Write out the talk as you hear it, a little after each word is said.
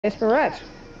Esperat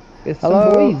with some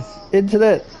Hello, boys.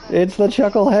 Internet. It's the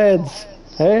Chuckleheads.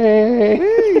 Hey,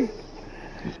 Woo!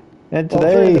 and Well, three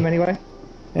of today, them anyway.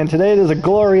 and today it is a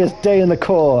glorious day in the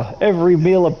Corps. Every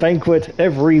meal a banquet,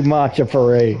 every march a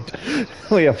parade.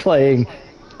 We are playing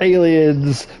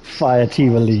Aliens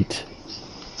Fireteam Elite.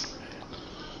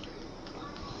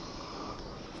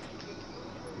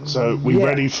 So, we Yeah.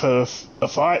 ready for a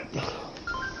fight?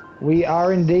 We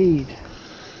are indeed.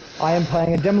 I am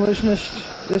playing a demolitionist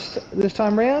this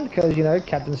time round because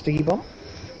Captain Sticky Bomb.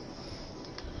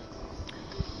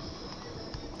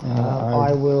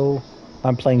 I will.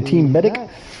 I'm playing do Team Medic. that.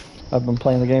 I've been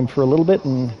playing the game for a little bit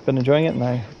and been enjoying it, and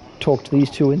I talked these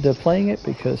two into playing it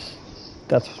because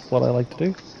that's what I like to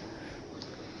do.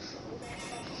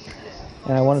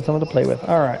 And I wanted someone to play with.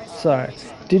 Alright, so,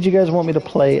 did you guys want me to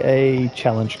play a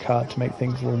challenge card to make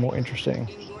things a little more interesting?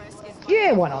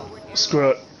 Yeah, why not? Screw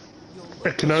it.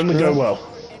 It can only go well.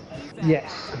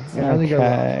 Yes. Can only go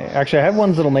well. Actually, I have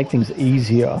ones that'll make things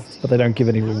easier, but they don't give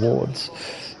any rewards.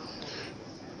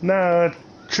 Nah,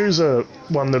 choose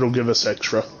one that'll give us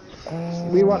extra.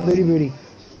 We want Looty Booty.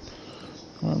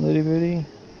 Looty Booty.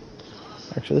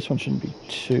 Actually, this one shouldn't be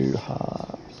too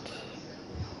hard.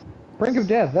 Brink of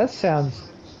Death. That sounds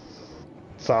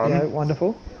Fun.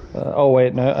 wonderful. Oh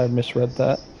wait, no, I misread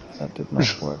that. That did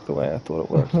not work the way I thought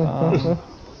it worked.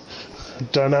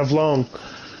 Don't have long.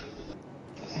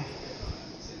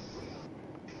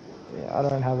 Yeah, I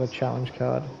don't have a challenge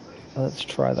card. Let's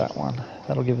try that one.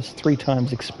 That'll give us 3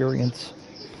 times experience,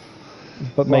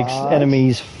 but makes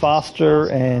enemies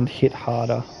faster and hit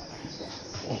harder.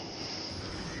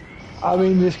 I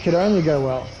mean, this could only go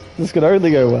well. This could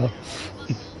only go well.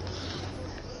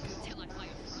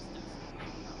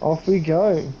 Off we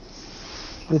go.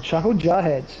 The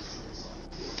Chuckleheads.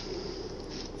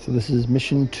 So this is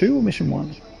mission 2 or mission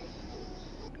 1?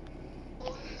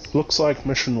 Looks like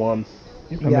mission 1.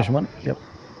 Yep. Mission 1? Yep.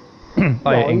 Oh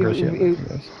yeah, Ingress, yeah.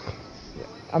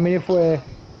 I mean, if we're,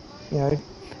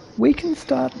 we can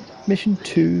start mission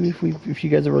 2 if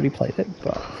you guys have already played it,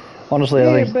 but honestly,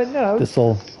 I think but no,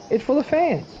 this'll... it's for the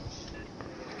fans.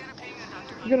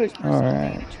 You gotta...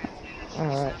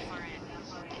 Alright.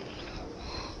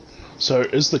 So,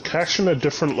 is the cache in a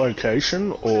different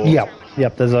location, or...?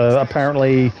 Yep, there's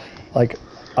apparently, like,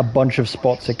 a bunch of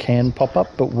spots it can pop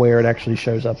up, but where it actually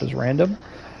shows up is random.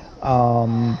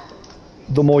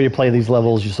 The more you play these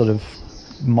levels, you sort of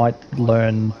might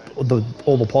learn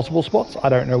all the possible spots. I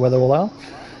don't know where they all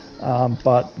are,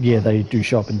 but yeah, they do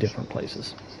show up in different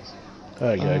places.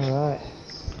 Okay. Alright.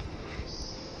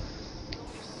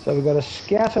 So we've got a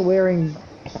scouter-wearing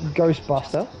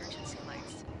Ghostbuster.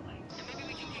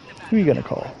 Who are you going to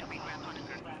call?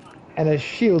 And a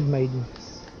shield maiden.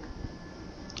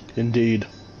 Indeed.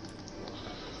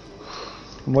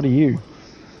 And what are you?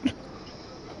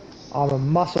 I'm a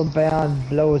muscle-bound,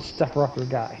 blower-stuffer-upper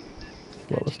guy.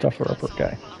 Blower-stuffer-upper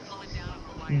guy.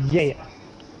 Yeah.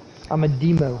 I'm a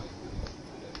demo.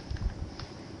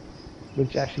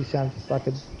 Which actually sounds like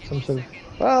some sort of...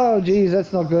 Oh, geez,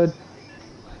 that's not good.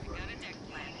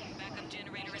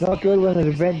 It's not good when an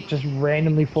event just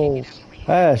randomly falls.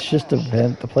 It's just a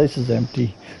vent. The place is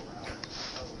empty.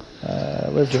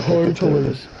 Where's your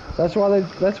Totally. That's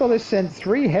why they sent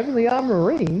 3 heavily armed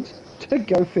Marines to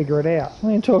go figure it out. What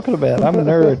are you talking about? I'm a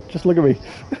nerd. Just look at me.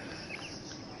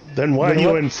 Then why are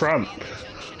you in front?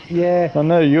 Yeah. I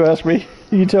know, you ask me.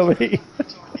 You tell me.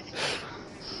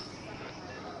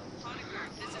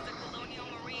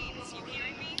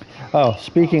 Oh,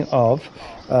 speaking of,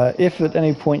 if at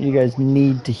any point you guys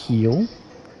need to heal,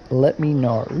 let me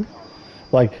know.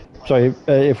 Like, so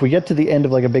if we get to the end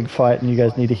of like a big fight and you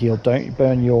guys need to heal, don't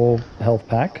burn your health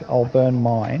pack. I'll burn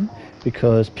mine,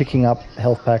 because picking up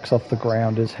health packs off the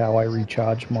ground is how I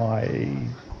recharge my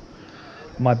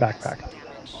backpack.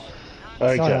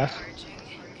 Okay.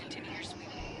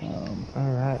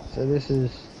 Alright, so this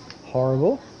is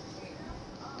horrible.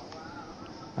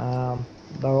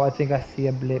 Though I think I see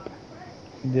a blip.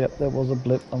 Yep, there was a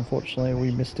blip. Unfortunately,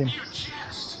 we missed him.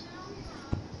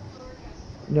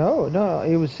 No,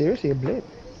 it was seriously a blip.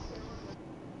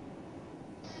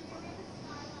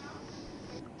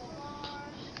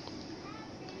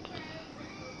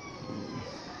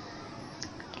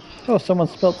 Oh, someone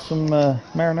spelt some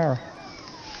marinara.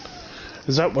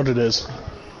 Is that what it is?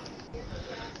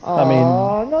 I mean,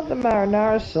 not the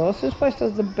marinara sauce. This place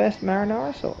does the best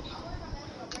marinara sauce.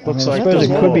 Looks I like suppose there's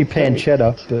it could be more.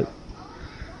 pancetta, but...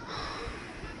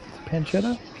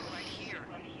 Pancetta?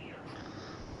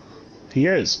 He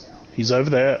is. He's over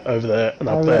there, and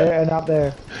up Over there. there and up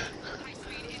there.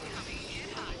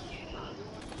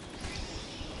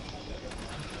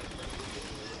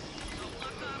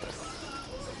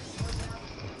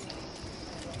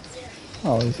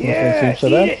 Oh, he's Yeah, nothing seems so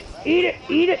eat bad. it, eat it,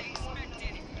 eat it.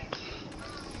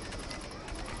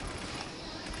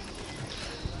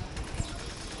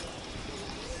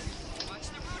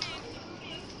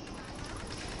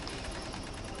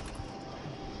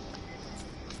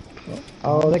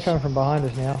 Oh, they're coming from behind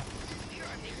us now.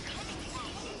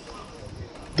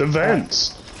 The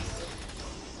vents.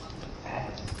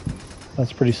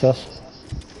 That's pretty sus.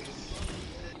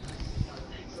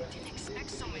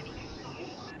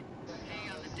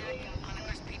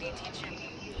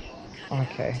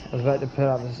 Okay, I was about to put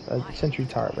up a sentry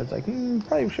turret, but it's like,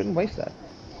 probably shouldn't waste that.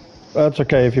 That's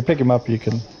okay. If you pick him up, you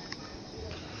can.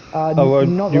 Not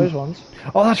those ones.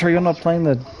 Oh, that's right. You're not playing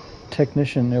the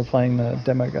technician. You're playing the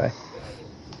demo guy.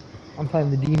 I'm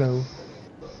playing the demo.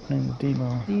 Playing the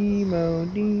demo.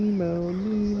 Demo.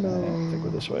 I think we're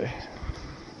this way.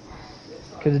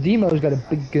 Because the demo's got a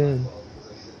big gun.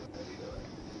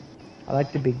 I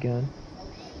like the big gun.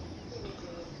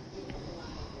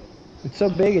 It's so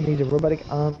big it needs a robotic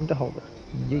arm to hold it.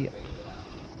 Yeah.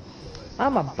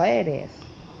 I'm a badass.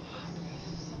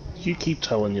 You keep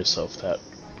telling yourself that.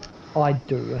 Oh, I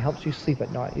do. It helps you sleep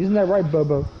at night. Isn't that right,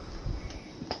 Bobo?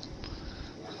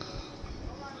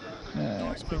 Yeah,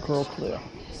 I think we're all clear.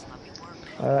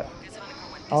 Alright.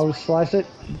 I'll slice it.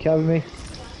 You cover me.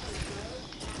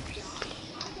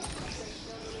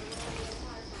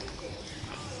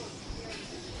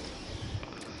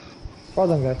 Well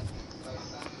done, guys.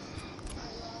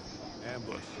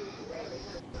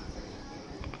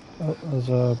 Oh, there's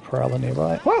a prowler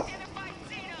nearby. Whoa!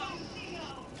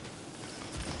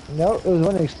 No, it was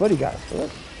one of the exploding guys.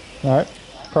 Alright,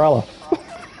 prowler.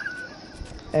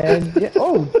 And, yeah,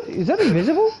 oh, is that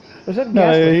invisible? Or is that No,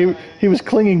 gaslit? he was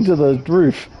clinging to the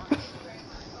roof.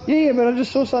 Yeah, but I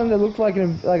just saw something that looked like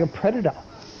a predator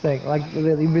thing, like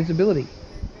the invisibility.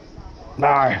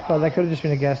 No. But that could have just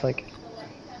been a gas leak.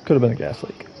 Could have been a gas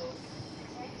leak.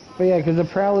 But yeah, because the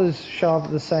prowlers show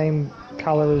up the same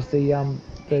color as the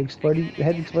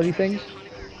head exploding things.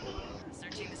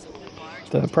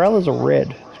 The prowlers are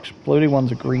red. Exploding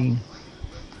ones are green.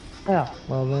 Oh,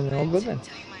 well then all good then.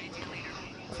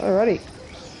 Alrighty.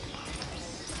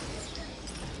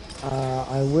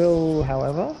 I will,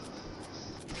 however.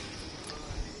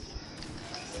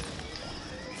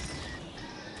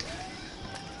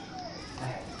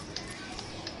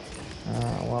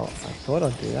 Well, I thought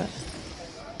I'd do that.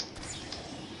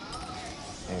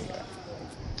 There we go.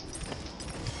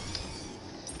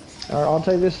 Alright, I'll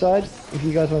take this side if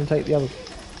you guys want to take the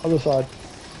other side.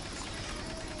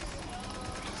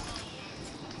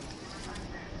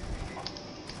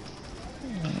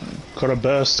 Got a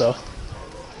burster.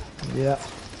 Yeah.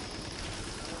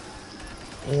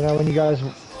 You know when you guys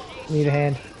need a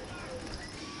hand.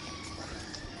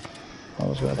 I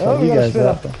was going to tell you guys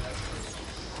that. But...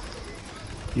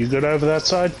 You good over that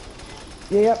side?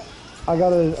 Yeah, yep. I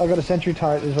got a sentry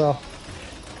turret as well.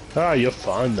 Ah, you're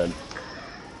fine then.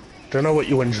 Don't know what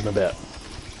you're whinging about.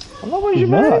 I'm not worried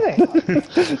about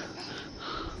anything.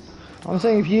 I'm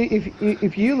saying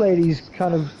if you ladies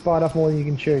kind of bite off more than you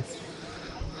can chew.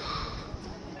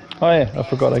 Oh yeah, I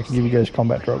forgot I can give you guys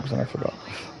combat drugs, and I forgot.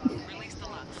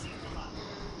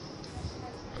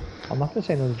 I'm not gonna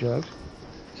say no to drugs.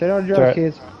 Say no to drugs, Right.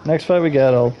 kids. Next fight we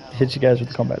get, I'll hit you guys with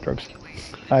the combat drugs.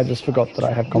 I just forgot that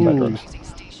I have combat drugs.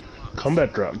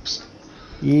 Combat drugs.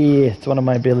 Yeah, it's one of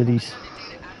my abilities.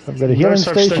 I've got a healing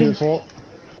such station, thing.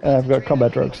 and I've got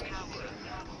combat drugs.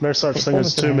 No such thing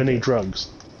as too many drugs.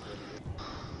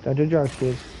 Don't do drugs,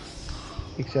 kids.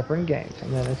 Except for in games,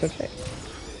 and then it's okay.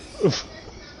 Oof.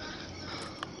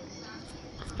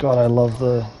 God, I love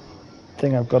the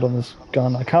thing I've got on this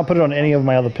gun. I can't put it on any of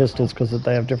my other pistols because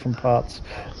they have different parts.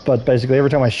 But basically,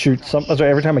 every time I shoot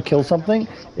every time I kill something,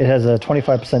 it has a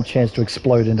 25% chance to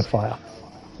explode into fire.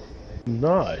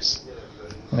 Nice.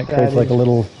 And it creates like a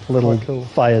little cool.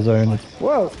 fire zone.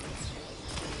 Whoa!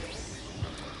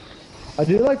 I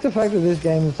do like the fact that this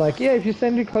game is like, yeah, if you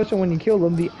stand too close and when you kill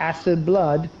them, the acid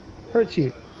blood hurts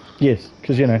you. Yes,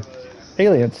 because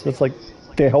aliens. That's like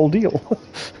their whole deal.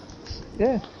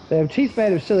 Yeah, they have teeth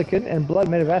made of silicon and blood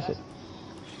made of acid.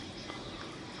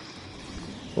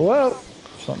 Whoa!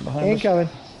 Something behind Ain't us. coming.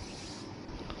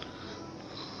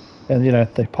 And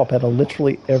they pop out of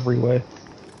literally everywhere.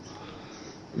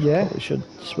 Yeah. Probably should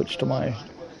switch to my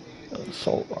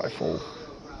assault rifle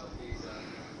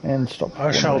and stop.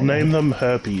 I shall name them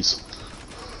herpes.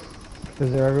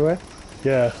 Because they're everywhere.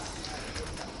 Yeah.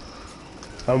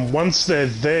 And once they're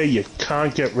there, you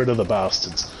can't get rid of the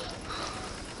bastards.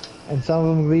 And some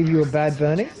of them leave you a bad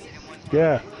burning.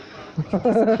 Yeah.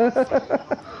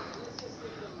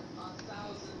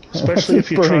 Especially if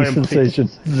you try Burning and pick... sensation,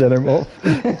 Xenomorph.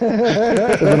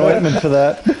 There's an ointment for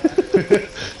that.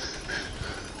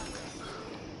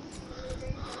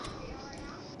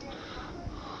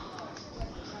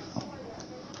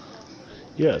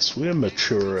 Yes, we're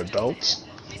mature adults.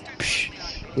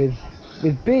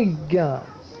 with big guns.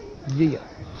 Yeah.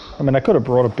 I mean, I could have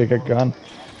brought a bigger gun.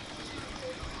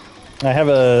 I have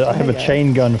a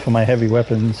chain gun for my heavy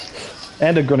weapons,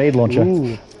 and a grenade launcher.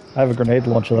 Ooh. I have a grenade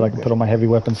launcher that I can put on my heavy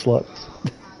weapon slot.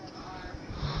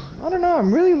 I don't know.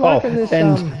 I'm really liking this.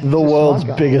 And the this world's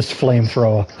smart gun. biggest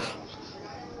flamethrower.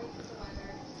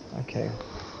 Okay.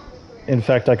 In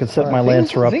fact, I could set my Things-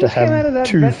 Lancer up to things came out of have that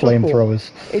 2 vent before. flamethrowers.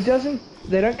 It doesn't.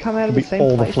 They don't come out of It'd the be same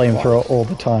all the place flamethrower twice. all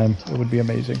the time. It would be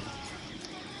amazing.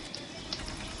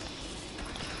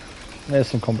 There's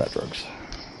some combat drugs.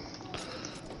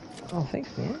 Oh,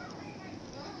 thanks, man.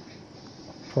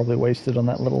 Probably wasted on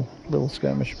that little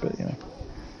skirmish, but you know.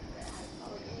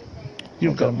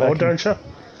 You've got them more, back in- don't you?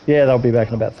 Yeah, they'll be back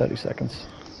in about 30 seconds.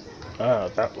 Ah,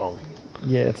 that long.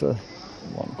 Yeah, it's a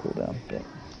long cooldown. Yeah.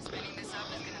 This up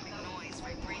is gonna be noise,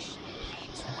 vibration.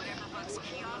 Whatever bugs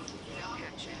key off, they'll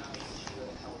catch it.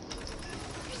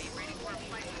 Be ready for a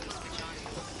fight when we switch on.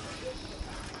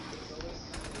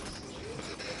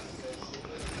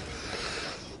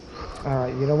 All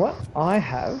right. You know what? I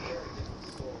have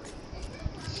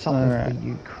something Alright. for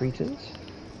you cretins.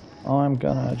 I'm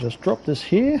gonna just drop this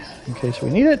here in case we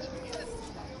need it.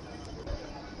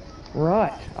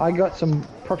 Right. I got some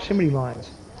proximity mines.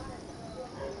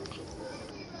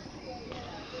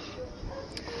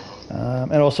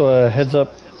 And also a heads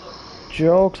up,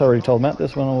 Joel, because I already told Matt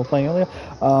this when we were playing earlier.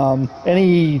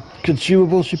 Any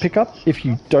consumables you pick up, if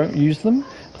you don't use them,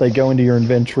 they go into your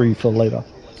inventory for later.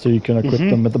 So you can equip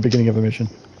them at the beginning of a mission.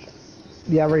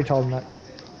 Yeah, I already told them that.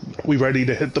 We ready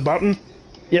to hit the button?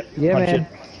 Yep. Yeah, punch man. it.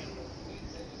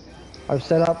 I've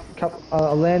set up a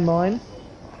landmine,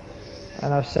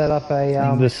 and I've set up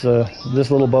a. This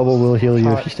little bubble will heal you if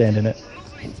Alright. you stand in it.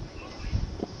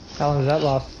 How long does that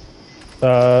last?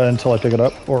 Until I pick it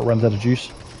up, or it runs out of juice.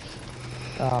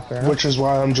 Ah, fair enough. Which is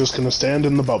why I'm just going to stand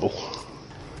in the bubble.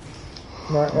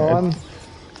 Right, well, I'm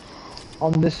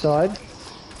on this side.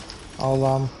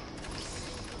 I'll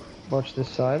watch this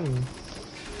side and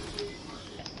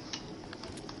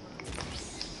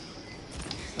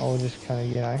I'll just kind of,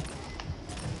 you know.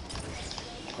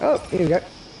 Oh, here we go.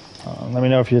 Let me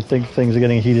know if you think things are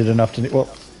getting heated enough to...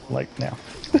 Well, like now.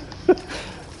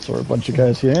 Saw a bunch of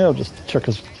guys here. I'll just chuck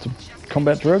us some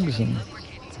combat drugs and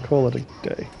call it a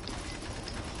day.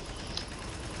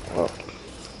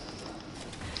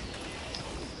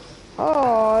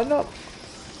 Oh, not.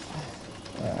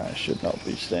 I should not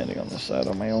be standing on this side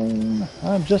on my own.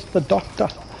 I'm just the doctor.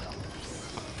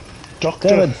 Doctor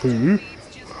Damn it. Who?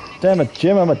 Damn it,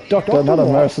 Jim, I'm a doctor, Doctor not a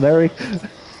what? mercenary.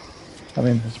 I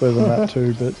mean, I suppose I'm that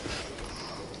too, but...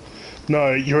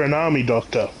 No, you're an army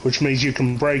doctor, which means you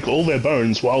can break all their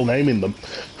bones while naming them.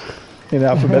 In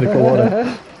alphabetical order.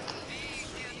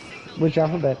 Which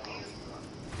alphabet?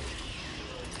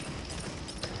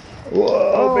 Whoa,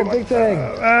 Oh, big thing.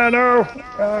 Ah,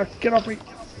 no! Get off me!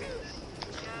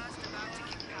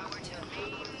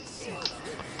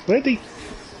 Ready?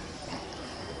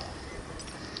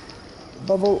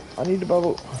 Bubble. I need a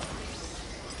bubble.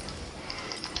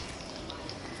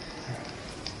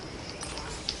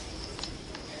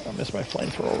 I missed my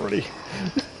flamethrower already.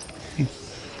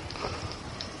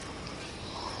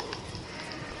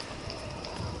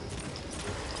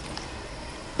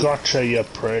 Gotcha, you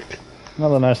prick.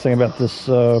 Another nice thing about this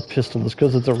pistol is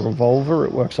because it's a revolver,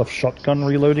 it works off shotgun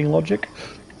reloading logic.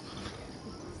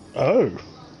 Oh.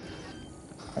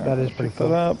 That is pretty Pick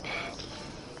that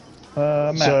cool.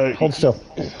 up. Matt, So- hold still.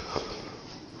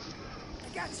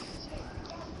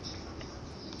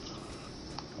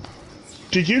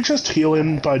 Did you just heal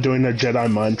him by doing a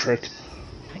Jedi mind trick?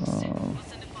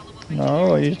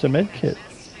 No, I used a med kit.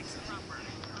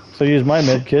 So I use my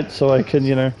med kit so I can,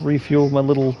 you know, refuel my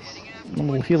little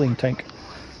healing tank.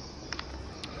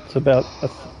 It's about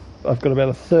I've got about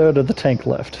a third of the tank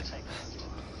left.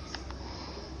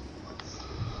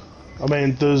 I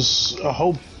mean, there's a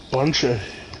whole bunch of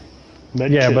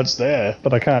med Yeah, kits there.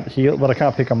 But I can't heal. But I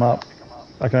can't pick them up.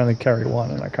 I can only carry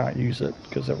one, and I can't use it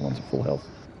because everyone's at full health.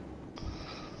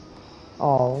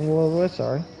 Oh, well, we're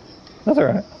sorry. That's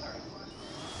alright.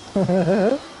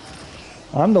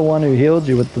 I'm the one who healed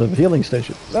you with the healing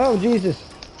station. Oh, Jesus.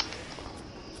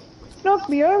 Knock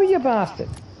me over, you bastard.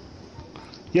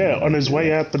 Yeah, on his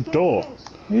way out the door.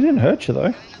 He didn't hurt you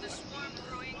though.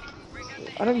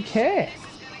 I don't care.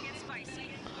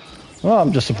 Well,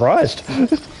 I'm just surprised.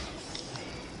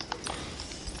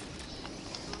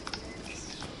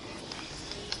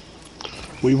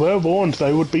 We were warned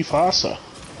they would be faster.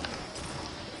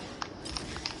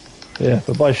 Yeah,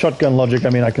 but by shotgun logic, I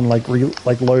mean I can like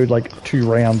load like 2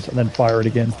 rounds and then fire it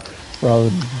again, rather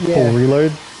than full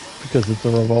reload, because it's a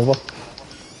revolver,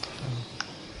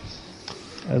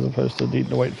 as opposed to needing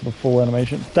to wait for the full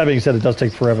animation. That being said, it does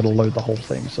take forever to load the whole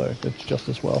thing, so it's just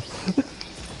as well.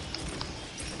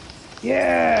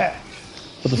 Yeah!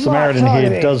 But the Samaritan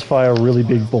here does fire really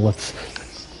big bullets.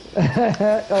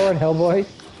 Oh, and Hellboy.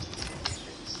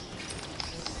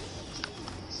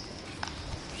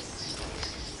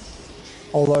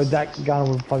 Although that gun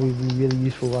would probably be really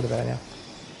useful right about now.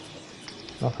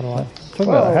 Not gonna lie. Talk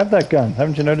about, I have that gun.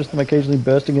 Haven't you noticed them occasionally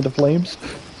bursting into flames?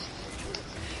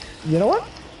 You know what?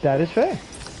 That is fair.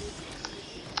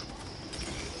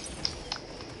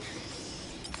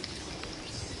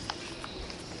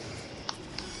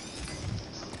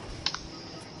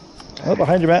 Oh,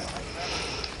 behind you, Matt.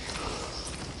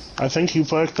 I think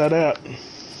you've worked that out.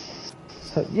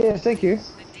 Yes, thank you.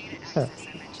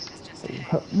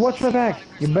 Watch my back.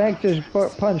 Your back just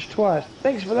punched twice.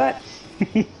 Thanks for that.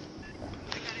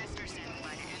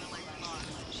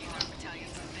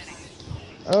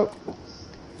 Oh.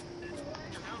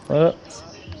 It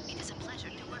is a pleasure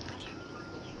to work with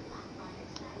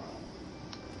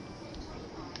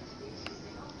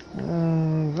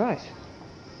you. Right.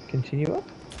 Continue up.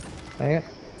 Hang on.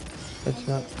 That's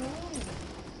not.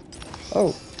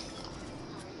 Oh.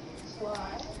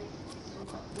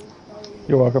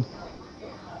 You're welcome.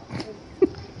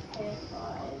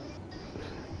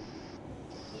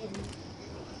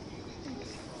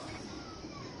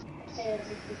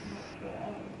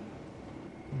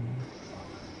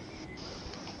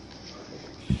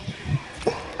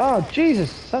 Oh,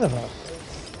 Jesus, son of a...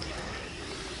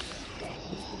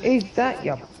 Eat that,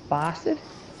 you bastard.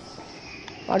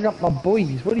 I got my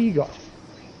boys. What do you got?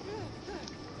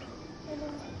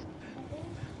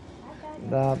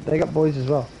 They got boys as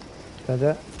well. Turns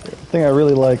out. The thing I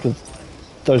really like is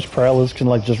those prowlers can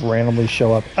like just randomly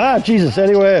show up. Ah, Jesus,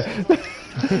 anywhere.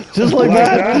 Just like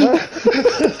that.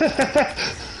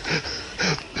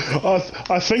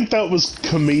 I think that was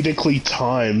comedically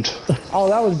timed. Oh,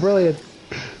 that was brilliant.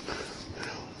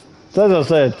 So as I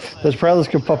said, those prowlers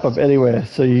can pop up anywhere,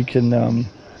 so you can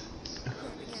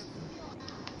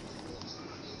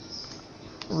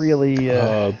really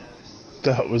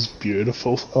That was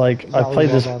beautiful. like That I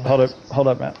played was this. well done. Hold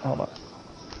up, Matt. Hold up.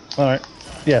 All right.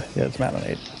 Yeah, it's Matt on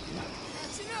 8.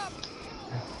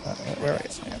 Where are you?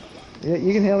 Yeah,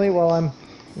 you can heal me while I'm,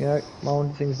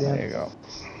 mowing things down. There you go.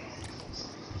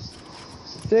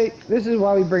 See, this is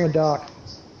why we bring a dark.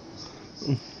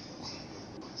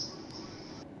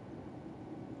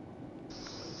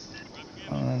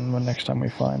 And when next time we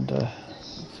find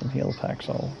some heal packs,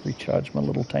 I'll recharge my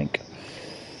little tank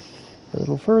a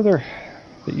little further.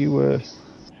 But you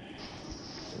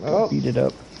beat it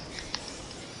up.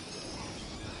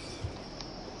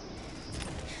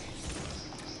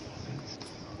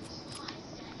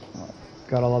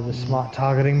 Gotta love the smart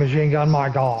targeting machine gun, my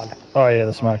god. Oh yeah,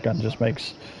 the smart gun just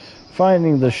makes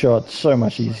finding the shot so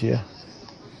much easier.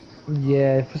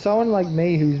 Yeah, for someone like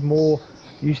me who's more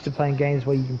used to playing games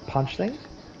where you can punch things,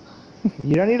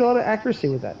 you don't need a lot of accuracy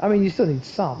with that. I mean, you still need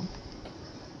some.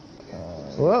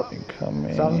 Whoa,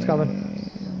 something's coming.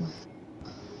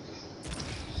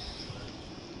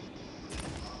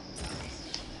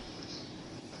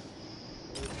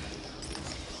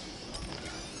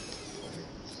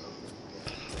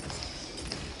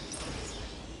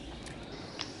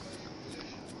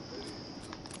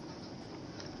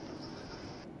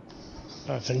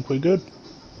 I think we're good.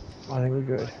 I think we're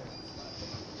good.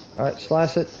 Alright,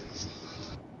 slice it.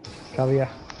 Cover ya.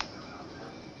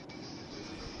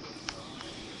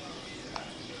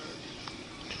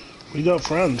 We got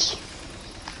friends.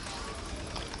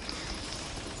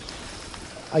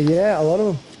 Yeah, a lot of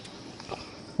them.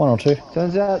 1 or 2.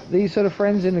 Turns out these sort of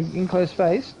friends in an enclosed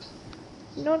space,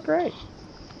 not great.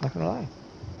 Not gonna lie.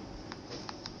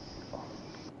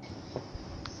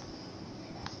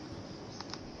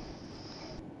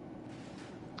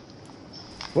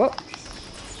 Whoop.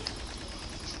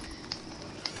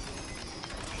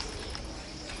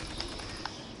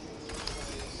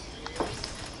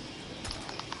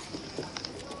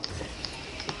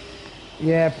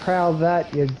 Yeah, proud of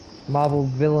that, you Marvel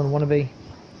villain wannabe.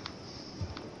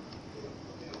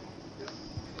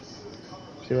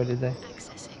 See what I did there?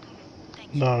 Accessing.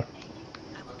 Thank you. No. I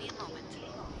will be a moment.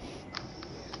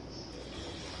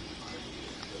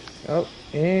 Oh,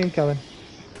 incoming.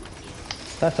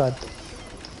 That side.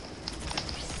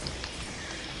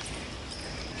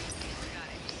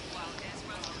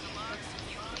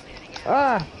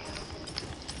 Ah!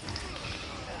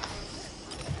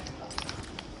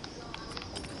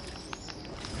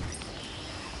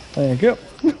 There you go.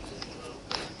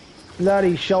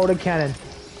 Bloody shoulder cannon.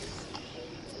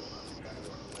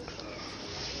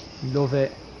 Love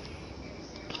it.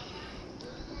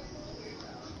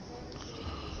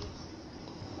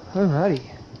 Alrighty.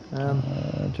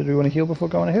 Did we want to heal before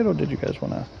going ahead, or did you guys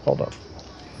want to hold up?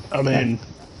 I mean,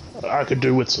 I could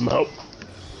do with some help,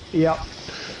 Yep.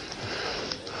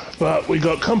 but we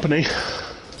got company.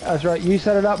 That's right. You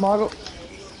set it up, Michael.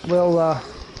 We'll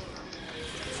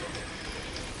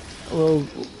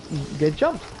get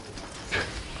jumped.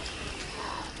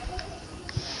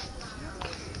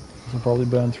 This will probably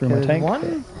burn through my There's tank.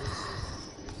 one.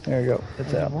 There we go.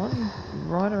 It's There's out. one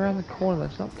right around the corner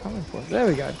that's not coming for us. There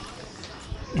we go.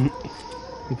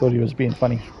 He thought he was being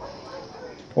funny.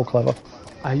 Or clever.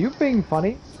 Are you being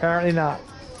funny? Apparently not.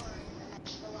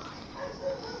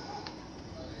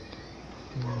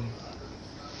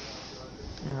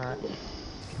 Alright.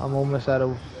 I'm almost out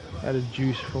of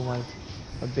juice for my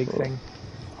big thing.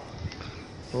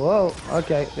 Whoa,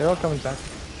 okay, they're all coming back.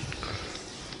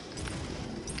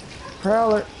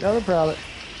 Prowler, another prowler.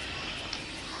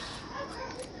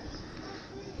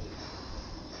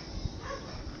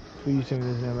 Please tell me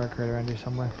there's an ammo crate around here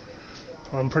somewhere.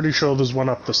 I'm pretty sure there's one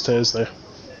up the stairs there.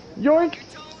 Yoink!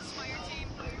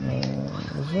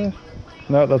 Is there?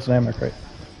 No, that's an ammo crate.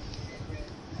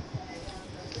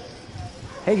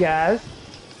 Hey guys.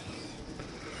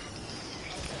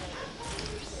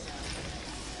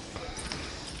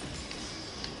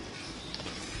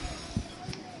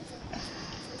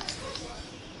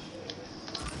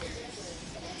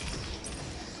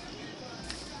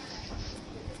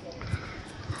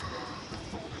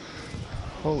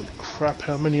 Holy crap,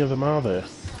 how many of them are there?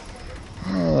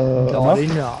 Not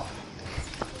Enough? enough.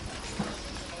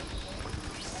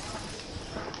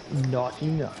 Not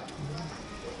enough.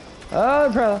 Oh,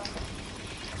 brother.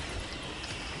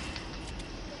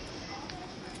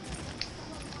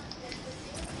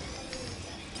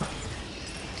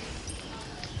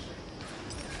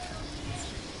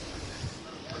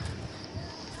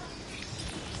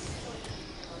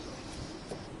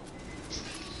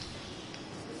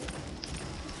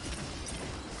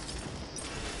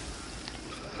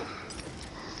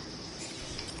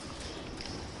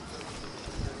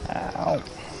 Ow.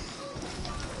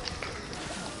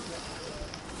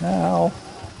 Ow.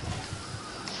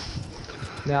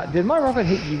 Now, did my rocket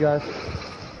hit you guys?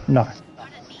 No.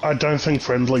 I don't think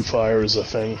friendly fire is a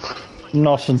thing.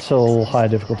 Not until high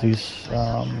difficulties.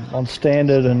 On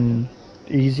standard and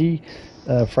easy,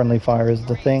 friendly fire is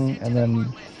the thing, and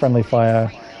then friendly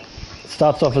fire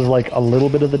starts off as like a little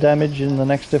bit of the damage in the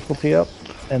next difficulty up,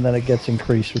 and then it gets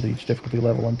increased with each difficulty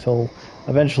level until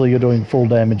eventually you're doing full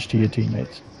damage to your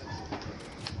teammates.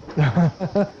 I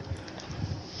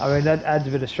mean, that adds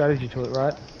a bit of strategy to it,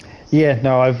 right? Yeah,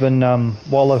 no, I've been,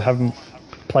 while I haven't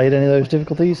played any of those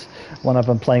difficulties, when I've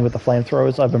been playing with the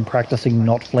flamethrowers, I've been practicing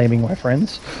not flaming my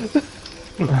friends.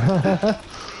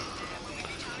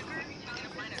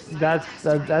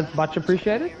 That's much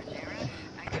appreciated.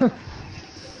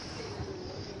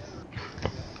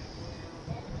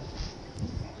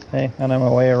 Hey, I know my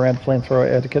way around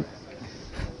flamethrower etiquette.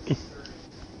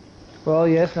 Well,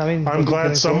 yes, I mean... I'm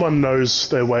glad someone knows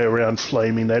their way around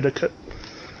flaming etiquette.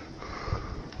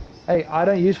 Hey, I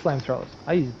don't use flamethrowers.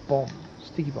 I use bombs.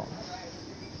 Sticky bombs.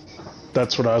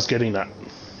 That's what I was getting at.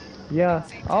 Yeah.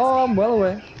 Oh, I'm well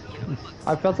aware.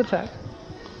 I felt attacked.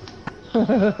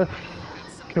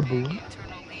 Kaboom.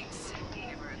 Internal leaks.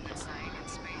 Never a good sign in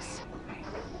space.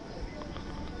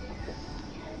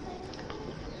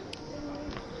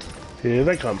 Here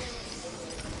they come.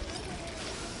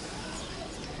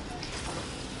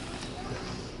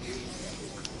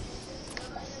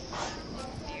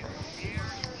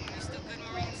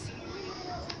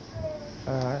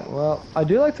 Alright, well, I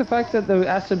do like the fact that the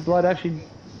acid blood actually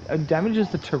damages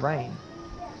the terrain.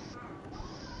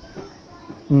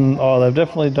 Oh, they've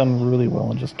definitely done really well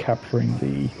in just capturing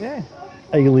the Yeah.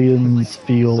 Aliens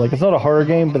feel. Like, it's not a horror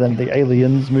game, but then the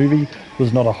Aliens movie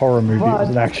was not a horror movie, it was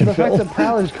an action the film. fact that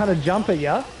prowlers kind of jump at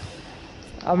you,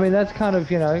 I mean, that's kind of,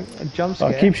 you know, a jump Oh,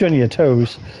 scare. it keeps you on your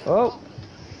toes. Oh,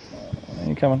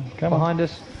 Hey, come on, come on. behind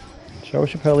us. Show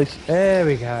us your pearlies. There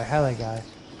we go. Hello, guys.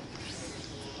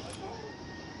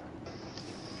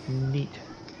 Neat.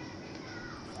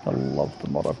 I love the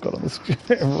mod I've got on this,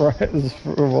 right, this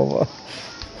revolver.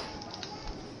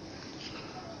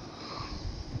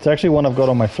 It's actually one I've got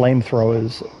on my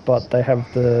flamethrowers, but they have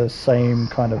the same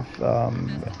kind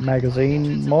of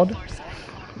magazine mod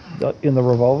in the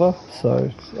revolver,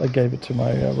 so I gave it to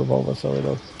my revolver so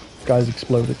the guys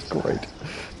explode. It's great.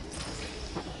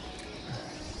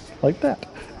 Like that.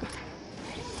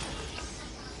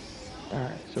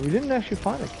 Alright, So we didn't actually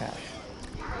find a cache.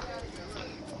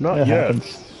 Not It yet.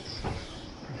 happens.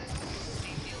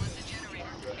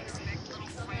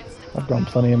 I've done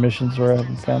plenty of missions where I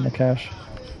haven't found the cache.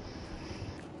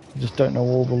 I just don't know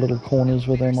all the little corners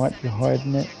where they might be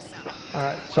hiding it.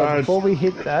 Alright, so before we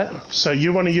hit that, So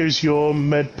you want to use your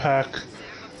med pack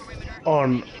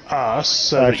on us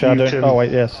so Actually, I that you don't. can Oh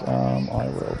wait, yes. I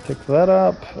will pick that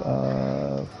up.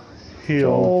 heal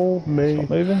Joel, me. stop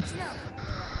moving.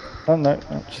 Oh no,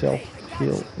 self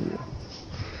heal you.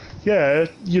 Yeah,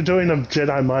 you're doing a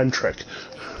Jedi mind trick.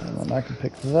 And then I can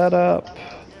pick that up.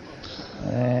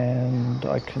 And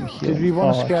I can heal. did we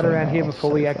want to scout actually, around no, here I'll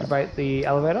before we save that. activate the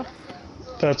elevator?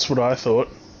 That's what I thought.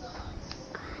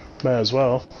 May as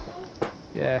well.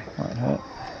 Yeah. Won't hurt.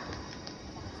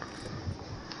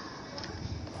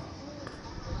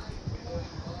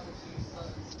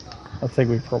 I think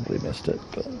we probably missed it,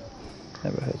 but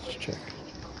never hurts to check.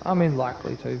 I mean,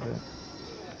 likely to,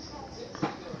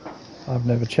 but... I've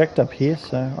never checked up here,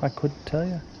 so I couldn't tell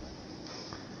you.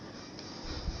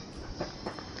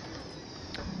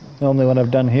 Normally when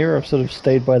I've done here, I've sort of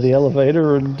stayed by the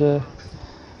elevator and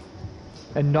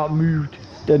not moved.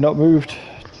 they're not moved.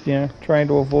 You know, trying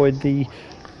to avoid the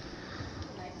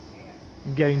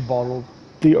Getting bottled.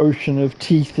 ocean of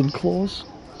teeth and claws.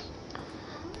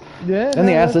 Yeah, And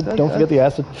the acid. Don't forget the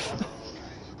acid.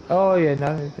 Oh yeah,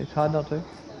 no, it's hard not to.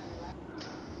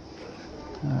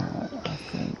 I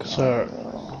think So- I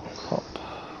will pop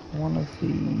one of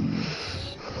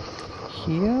these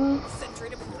here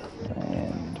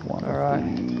and one Alright.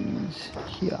 of these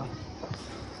here.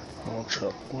 I'll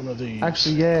chop one of these.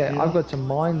 Actually, yeah, here. I've got some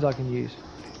mines I can use.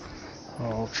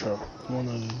 I'll chop one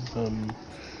of them.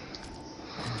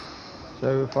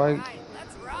 So if I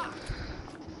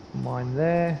mine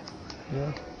there,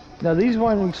 yeah. Now these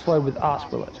won't explode with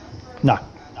us, will it? No,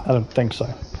 I don't think so.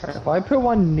 If I put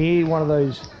one near one of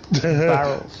those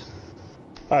barrels,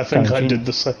 I think Kinda I did genius.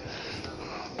 the same.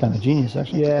 Kind of genius,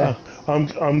 actually. yeah,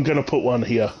 I'm gonna put one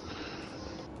here.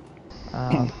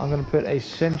 I'm going to put a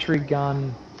sentry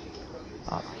gun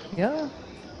up here.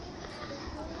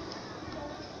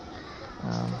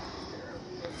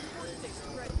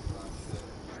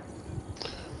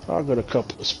 I've got a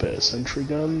couple of spare sentry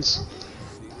guns.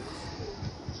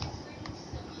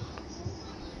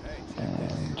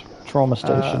 And trauma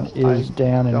station I is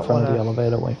down in don't front of the wanna-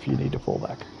 elevator if you need to fall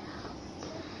back.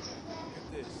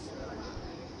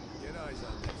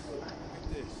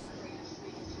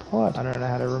 What? I don't know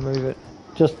how to remove it.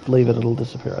 Just leave it, it'll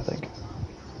disappear, I think.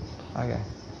 Okay,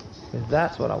 'cause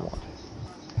that's what I want.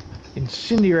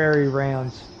 Incendiary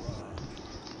rounds.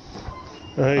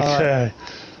 Okay.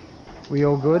 We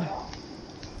all good?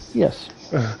 Yes.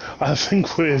 I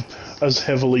think we're as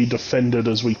heavily defended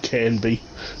as we can be.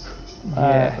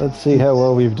 Yeah. Let's see how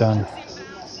well we've done.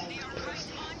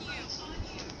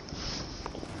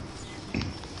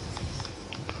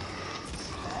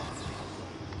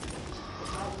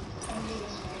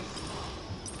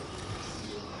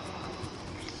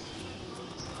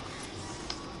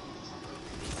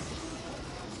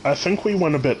 I think we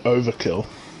went a bit overkill.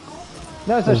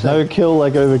 No, it's There's actually no kill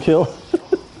like overkill.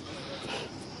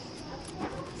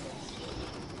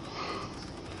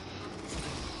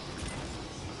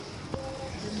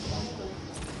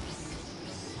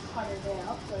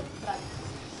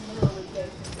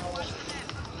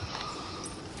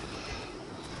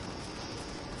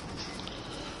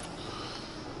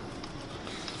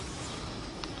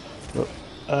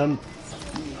 Um,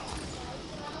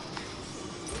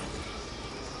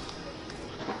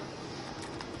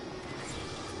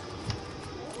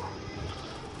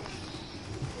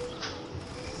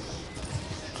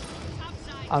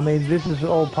 I mean, this is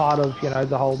all part of, you know,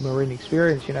 the whole Marine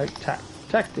experience, you know,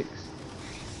 tactics.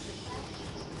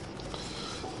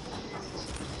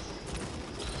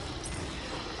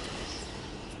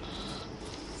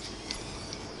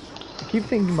 I keep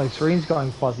thinking my screen's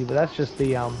going fuzzy, but that's just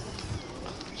the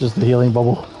Just the healing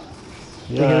bubble.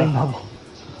 healing bubble.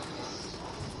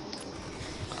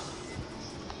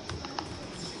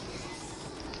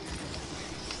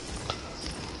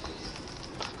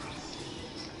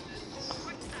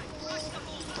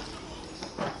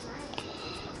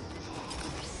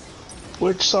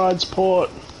 which side's port?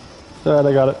 Alright,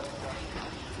 I got it.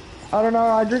 I don't know,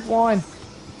 I drink wine.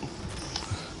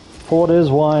 Port is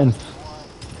wine.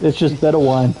 It's just better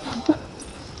wine.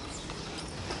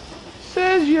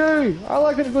 Says you! I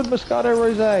like a good Moscato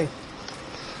Rosé.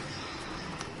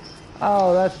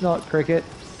 Oh, that's not cricket.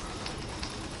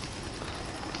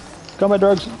 Got my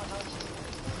drugs.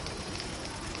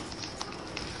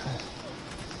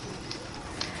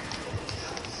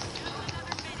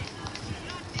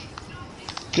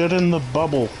 Get in the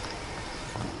bubble.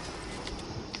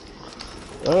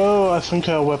 Oh, I think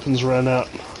our weapons ran out.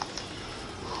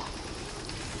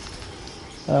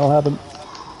 That'll happen.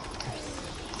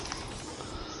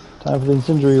 Time for the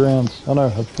incendiary rounds. Oh no,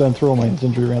 I've burned through all my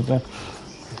incendiary rounds now.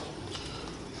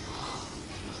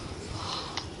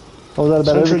 Oh, was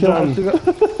that about Sentry overkill?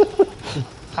 gun.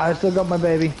 I still got my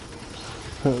baby.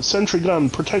 Sentry gun,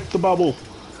 protect the bubble.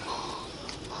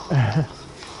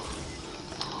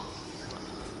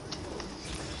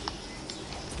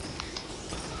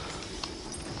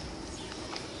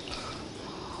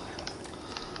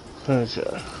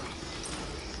 Okay.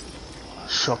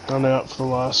 Shotgun out for the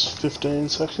last 15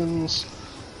 seconds.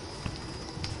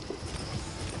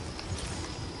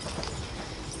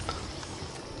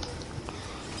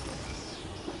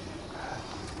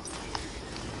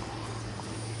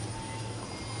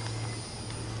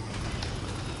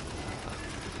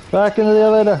 Back into the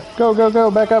elevator. Go, go,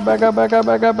 go. Back up, back up, back up,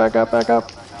 back up, back up, back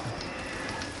up.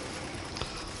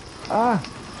 Ah!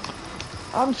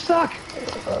 I'm stuck!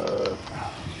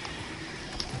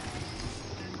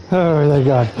 Oh, thank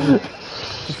God.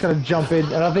 Just gotta jump in,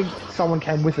 and I think someone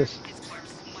came with us.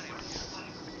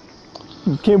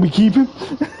 Can we keep him?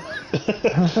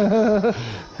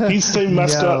 He's team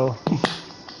mascot. No.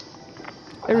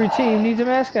 Every team needs a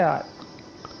mascot.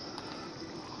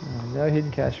 No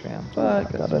hidden cash found,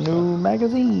 but Got a new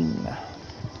magazine.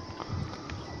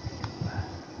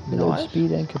 Reload Nice.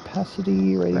 speed and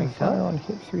capacity. Rating Thanks, fire huh? on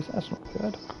hit 3,000.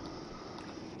 Good.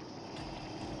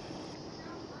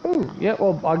 Ooh, yeah.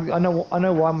 Well, I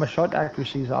know why my shot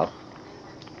accuracy's up.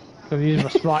 I'm using my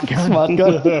smart gun. Smart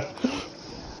gun.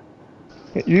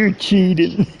 You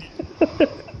cheated.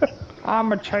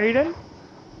 I'm a cheating.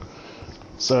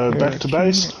 So back to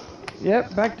base.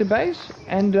 Yep, back to base,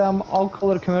 and I'll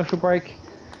call it a commercial break,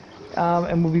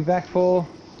 and we'll be back for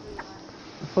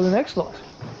the next lot.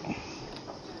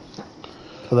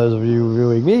 For those of you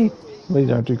viewing me, we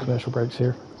don't do commercial breaks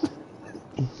here.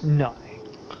 No.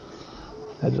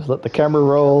 I just let the camera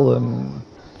roll, and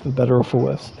for better or for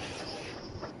worse.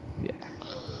 Yeah.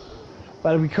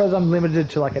 But because I'm limited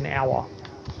to like an hour.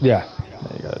 Yeah.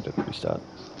 There you go. Do the restart.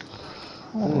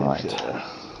 All right. Okay.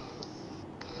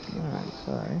 Alright,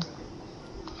 so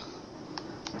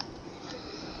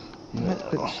let's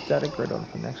put static grid on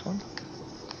for the next one.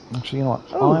 Actually, you know what?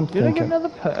 Oh, I'm did I get thinking another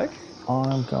perk?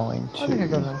 I'm going to. I think I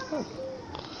got another perk.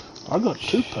 I got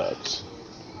 2 perks.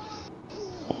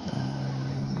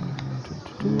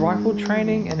 Rifle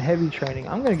training and heavy training.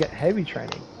 I'm gonna get heavy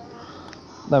training.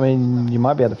 I mean, you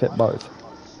might be able to fit both.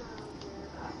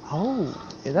 Oh,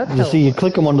 yeah, that's You how see, it you works.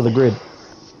 click them onto the grid.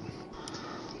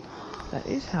 That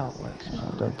is how it works.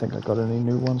 I don't think I got any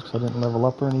new ones because I didn't level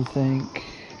up or anything.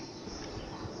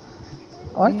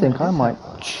 I Yeah, think I that's might how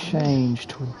it works. change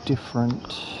to a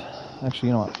different. Actually,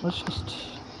 you know what? Let's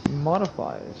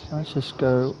Modifiers.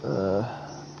 go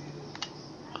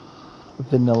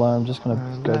vanilla. I'm just gonna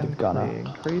go the Latin gunner. clear.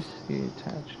 Increase the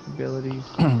attached ability.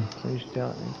 Finish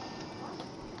down.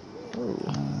 Oh,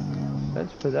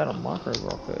 let's put that on micro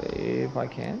rocket if I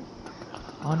can.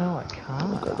 Oh no, I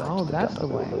can't. Go back Oh, to the that's gunner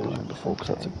the way. build version before because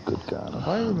that's a good If gun.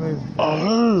 I remove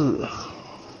Oh,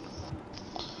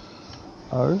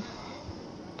 Oh,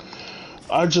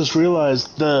 I just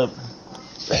realized the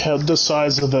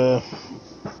size of the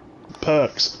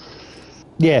perks.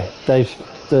 yeah.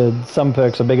 Some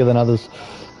perks are bigger than others,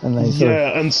 and they sort Yeah,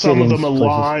 of and some fit of in them are places.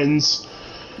 lines.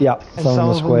 Yeah, and some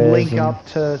are of them squares link and- up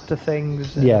to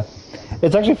things. And Yeah,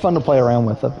 it's actually fun to play around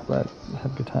with. I've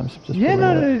had good times just Yeah, playing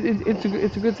no, with it.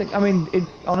 it's a good thing. I mean, it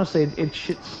honestly it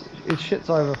shits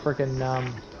over freaking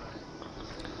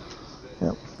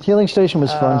Yep. Healing station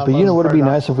was fun, but you know what would be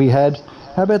nice if we had?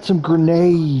 How about some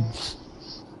grenades?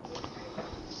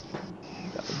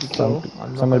 that would be So, cool. so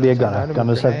I'm going to be a say no gunner. to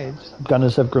Gunners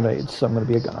grenades. have grenades, so I'm going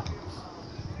to be a gunner.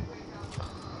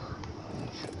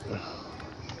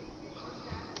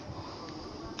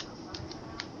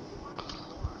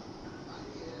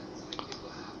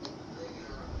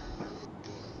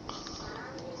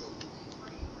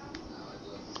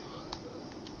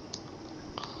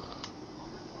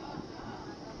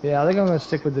 Yeah, I think I'm gonna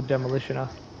stick with the demolitioner.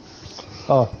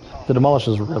 Oh, the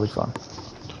demolisher is really fun.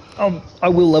 I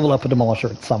will level up a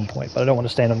demolisher at some point, but I don't want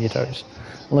to stand on your toes.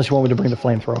 Unless you want me to bring the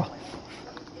flamethrower.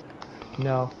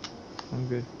 No, I'm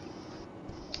good.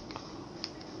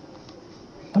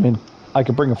 I mean, I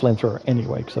could bring a flamethrower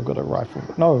anyway, because I've got a rifle.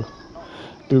 No,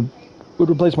 it would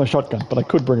replace my shotgun, but I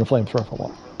could bring a flamethrower if I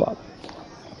want. But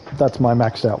that's my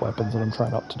maxed out weapons, and I'm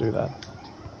trying not to do that.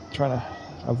 I'm trying to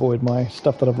avoid my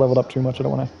stuff that I've leveled up too much. I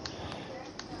don't want to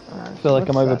feel like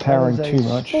I'm overpowering too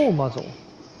much. Small muzzle.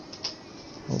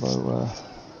 Although,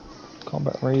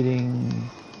 Combat rating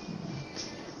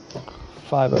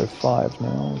 505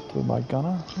 now with my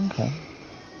gunner. Okay.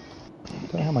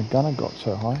 Don't know how my gunner got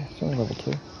so high. It's only level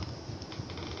 2.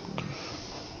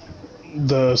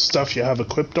 The stuff you have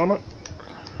equipped on it?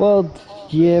 Well,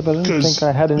 yeah, but I didn't think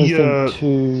I had anything yeah.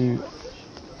 to...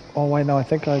 Oh, wait, no, I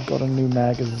think I got a new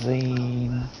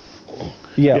magazine.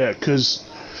 Yeah. Yeah, because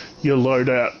your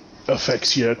loadout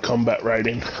affects your combat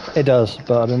rating. It does,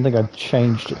 but I didn't think I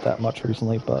changed it that much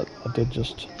recently, but I did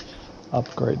just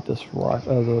upgrade this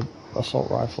rifle, the assault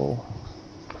rifle.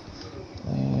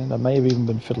 And I may have even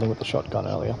been fiddling with the shotgun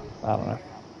earlier. I don't know.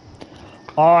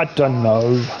 I don't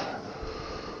know.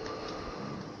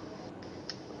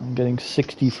 I'm getting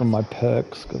 60 from my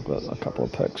perks. I've got a couple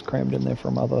of perks crammed in there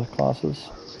from other classes.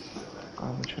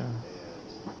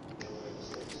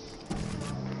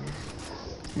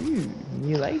 Ooh,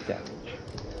 new light damage.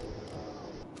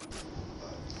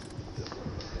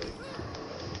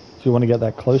 Do you want to get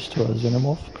that close to a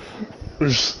xenomorph?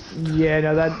 Yeah,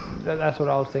 no, that's what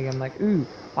I was thinking. Like, ooh,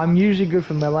 I'm usually good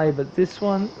for melee, but this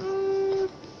one...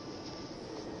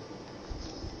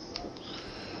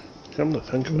 Come to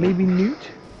think of it. maybe Newt?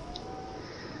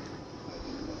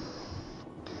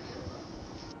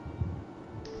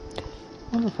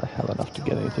 I wonder if I have enough to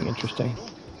get anything interesting.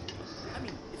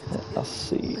 Let us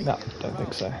see. No, don't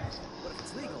think so.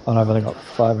 Oh, no, I've only got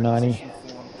 590.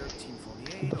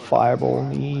 The fireball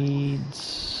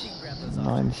needs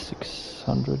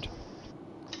 9600.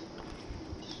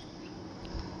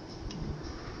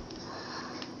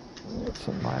 What's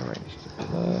in my range?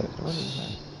 What is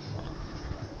that?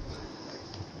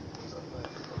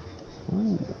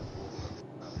 Ooh.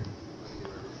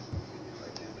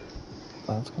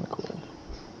 That's kind of cool.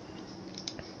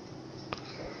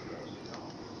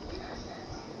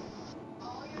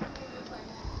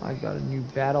 I got a new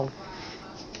battle.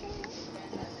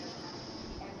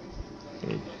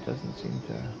 It doesn't seem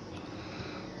to...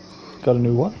 Got a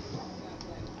new what?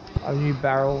 A new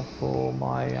barrel for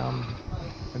my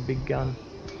big gun.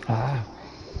 Ah.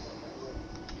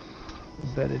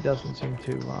 But it doesn't seem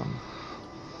to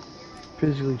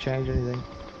physically change anything.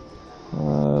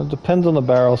 Depends on the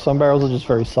barrel. Some barrels are just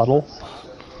very subtle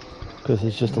because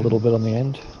it's just a little bit on the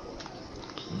end.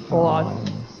 Well,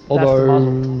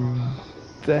 Although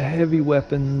the heavy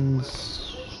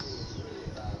weapons,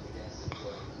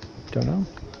 don't know.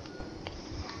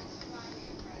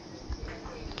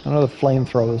 I know the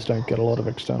flamethrowers don't get a lot of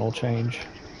external change,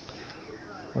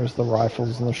 whereas the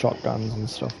rifles and the shotguns and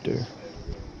stuff do.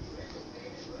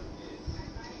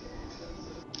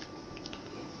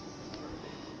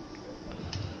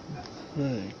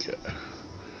 Okay.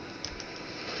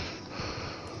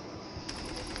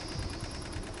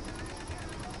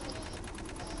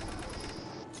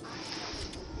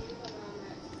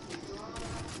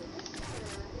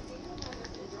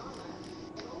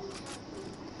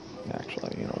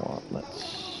 Actually, you know what? Let's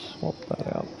swap that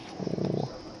out for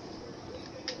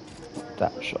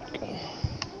that shotgun.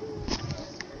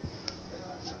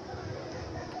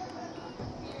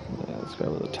 Yeah, let's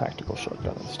go with a tactical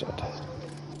shotgun instead.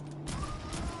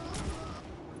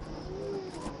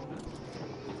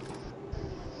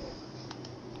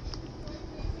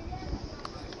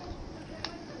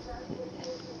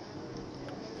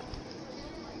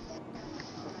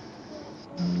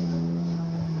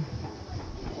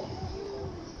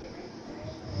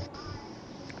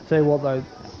 Tell you what though,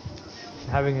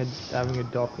 having a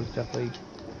dock was definitely.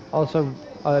 Also,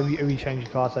 have you changed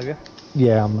your class? Have you?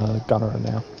 Yeah, I'm a gunner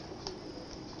now.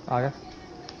 Okay.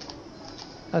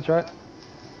 That's right.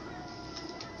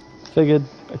 Figured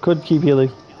I could keep healing,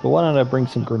 but why don't I bring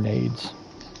some grenades?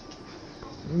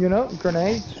 You know,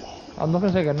 grenades. I'm not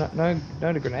gonna say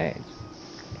no to grenades.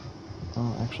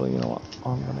 Oh, actually, you know what?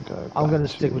 I'm gonna go. I'm back gonna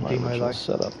stick to with my demo original though.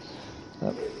 setup.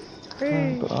 Yep.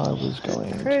 Hey. But I was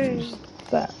going to Hey. use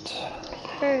that.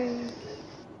 Hey.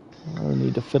 I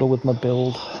need to fiddle with my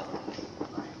build.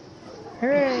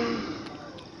 Hooray!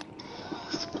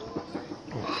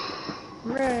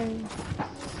 Hooray!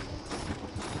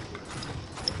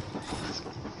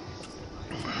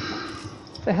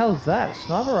 What the hell's that?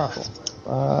 Sniper rifle?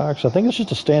 Actually, I think it's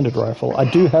just a standard rifle. I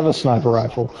do have a sniper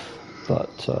rifle,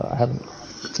 but I haven't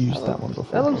used that one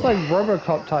before. That looks like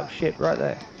Robocop type shit right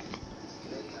there.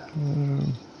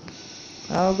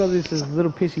 I've got this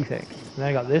little pissy thing. And then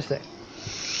I got this thing.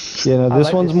 Yeah, no, this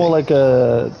like one's this more thing. like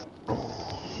a...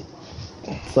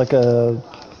 It's like a...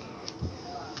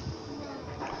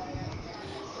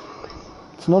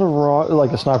 It's not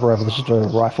like a sniper rifle, it's just a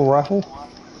rifle.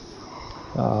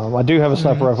 I do have a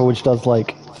sniper rifle which does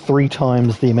like 3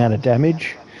 times the amount of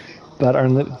damage, but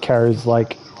only carries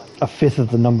like a fifth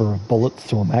of the number of bullets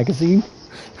to a magazine.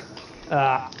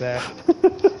 Ah, there.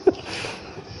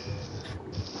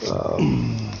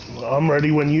 I'm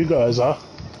ready when you guys are.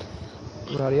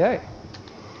 Rightio.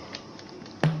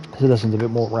 So this is a bit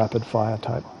more rapid fire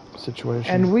type situation.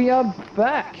 And we are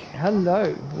back.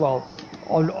 Hello. Well,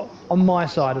 on my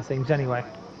side of things, anyway.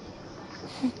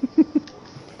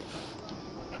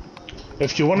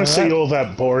 If you want to see all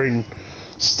that boring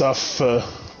stuff for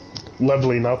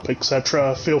leveling up,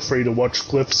 etc., feel free to watch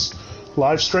Cliff's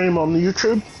live stream on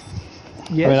YouTube.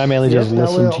 Yes, I mean, I mainly just no,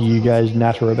 listened to you guys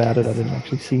natter about it. I didn't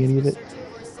actually see any of it.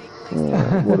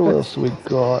 What else we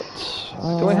got?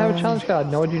 Do I have a challenge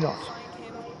card? No, I do not.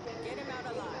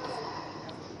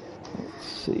 Let's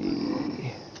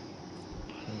see.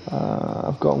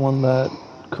 I've got one that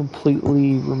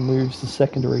completely removes the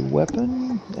secondary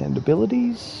weapon and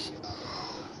abilities.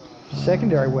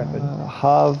 Secondary weapon.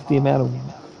 Halve the amount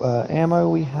of ammo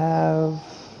we have.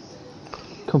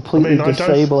 Completely I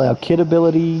disable our kit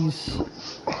abilities.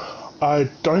 I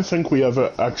don't think we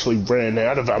ever actually ran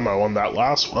out of ammo on that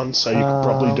last one, so you could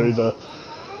probably do the...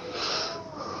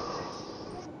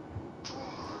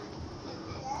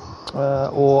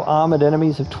 Or armored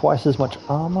enemies have twice as much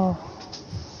armor.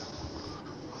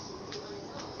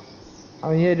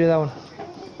 I mean, yeah, do that one.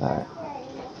 Alright.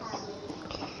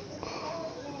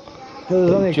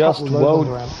 There's only a Just couple of those ones won't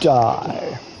around.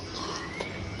 die.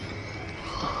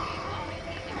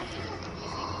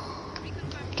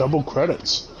 Double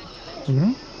credits.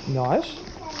 Nice.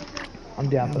 I'm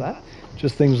down for that.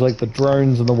 Just things like the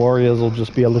drones and the warriors will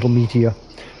just be a little meatier.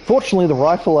 Fortunately, the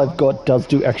rifle I've got does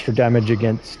do extra damage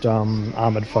against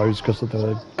armored foes because of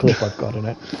the clip I've got in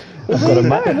it. I've got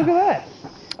Look at that.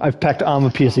 I've packed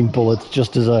armor-piercing bullets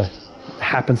just as a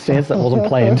happenstance that wasn't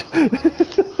planned.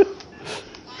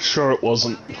 Sure it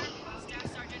wasn't.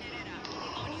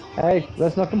 Hey,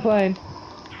 let's not complain.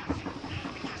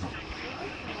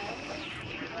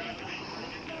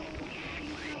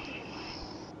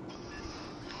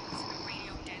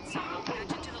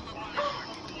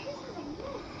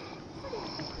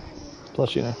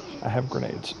 Plus, you know, I have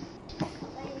grenades.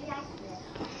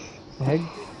 Hey,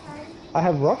 I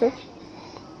have rockets.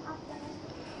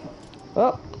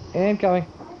 Oh, incoming.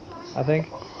 I think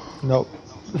Nope,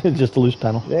 just a loose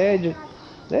panel. they're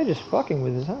just fucking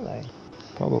with us, aren't they?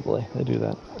 Probably, they do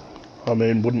that. I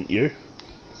mean, wouldn't you?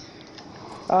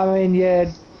 I mean, yeah.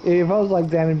 If I was like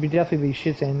them, it'd be definitely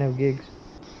shits and no gigs.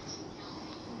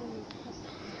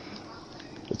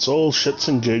 It's all shits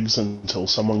and gigs until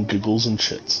someone giggles and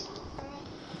shits.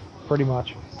 Pretty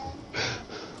much.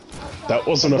 That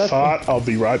wasn't a fart, I'll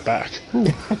be right back.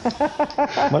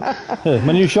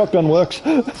 My new shotgun works.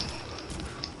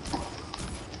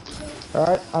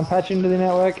 Alright, I'm patching into the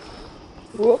network.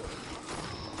 Whoop.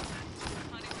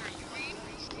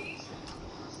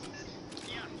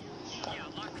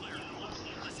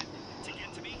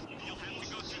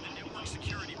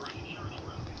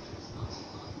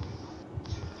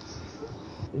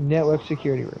 Network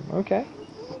security room, okay.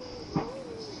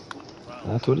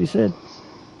 That's what he said.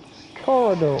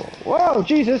 Corridor. Whoa,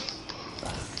 Jesus!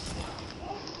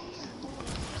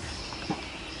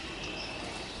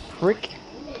 Frick.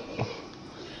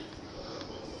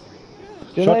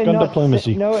 Do Shotgun they not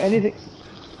diplomacy. know anything?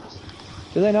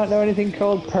 Do they not know anything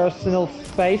called personal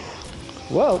space?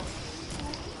 Whoa.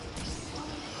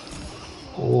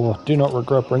 Oh, do not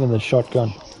regret bringing the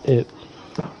shotgun. It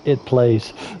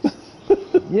plays.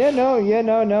 Yeah, no.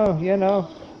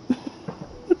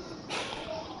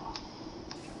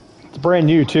 It's brand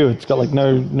new too. It's got like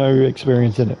no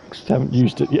experience in it. Just haven't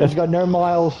used it yet. It's got no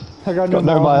miles. I got Got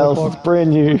no miles. It's brand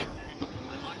new.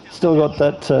 Still got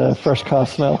that fresh car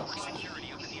smell.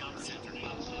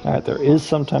 Alright, there is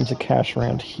sometimes a cache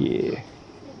around here.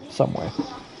 Somewhere.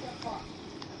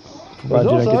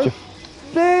 Provided you don't get your...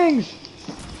 things!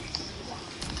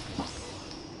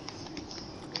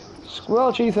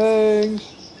 Squelchy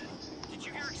things! Did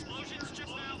you hear explosions just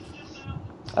now?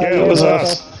 Yeah, it was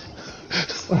us.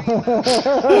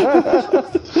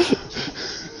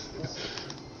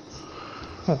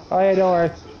 Oh yeah, don't worry.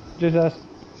 Just us.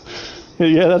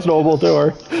 Yeah, that's normal, don't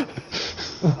worry.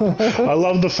 I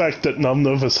love the fact that none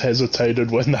of us hesitated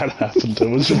when that happened. It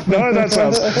was just, no, that's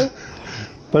us.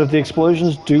 But if the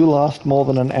explosions do last more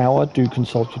than an hour, do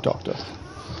consult your doctor.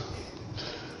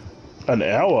 An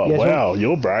hour? Yes, wow,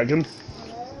 you're bragging.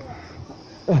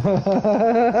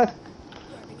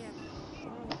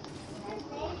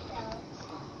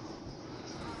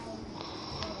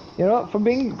 You know what? For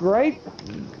being great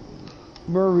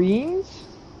Marines,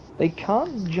 they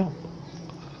can't jump.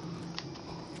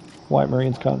 White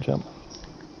Marines can't jump.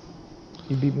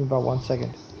 You beat me by 1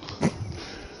 second.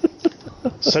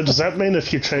 So does that mean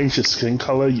if you change your skin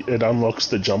color, it unlocks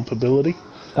the jump ability?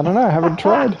 I don't know, I haven't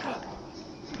tried.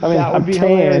 I mean, That would I'm be tanned,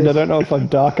 hilarious. I don't know if I'm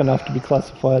dark enough to be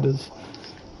classified as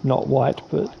not white,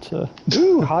 but...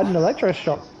 Ooh, hide an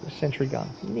electroshock sentry gun.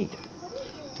 Neat.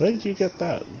 Where did you get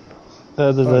that?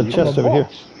 there's Oh, a you chest From over a here.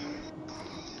 box.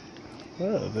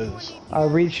 Oh, there's... I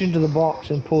reached into the box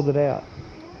and pulled it out.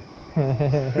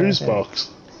 Whose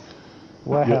box?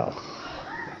 Wow. Yeah.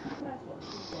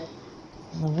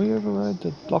 Have we overrode the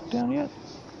lockdown yet?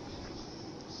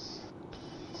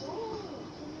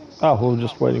 Oh, we were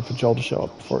just waiting for Joel to show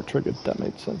up before it triggered. That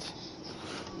made sense.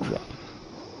 Yeah.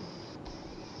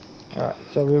 Alright,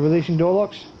 so we're releasing door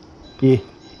locks? Yeah.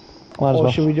 Might as Or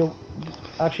well. should we do...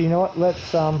 Actually, you know what?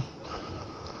 Let's, I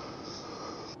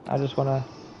just want to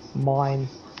mine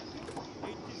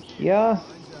here.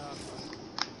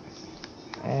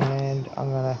 And I'm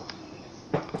going to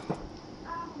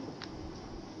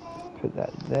put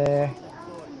that there.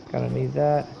 Gonna need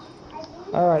that.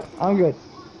 Alright, I'm good.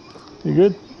 You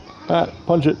good? Alright,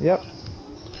 punch it. Yep.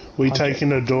 We Okay.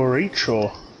 taking a door each,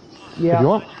 or...? Yeah. If you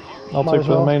want. I'll Might take as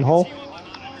for the well. main hole.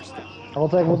 I'll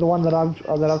take the one that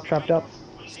I've trapped up.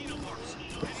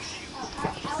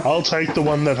 I'll take the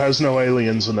one that has no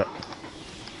aliens in it.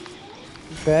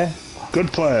 Fair.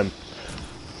 Good plan.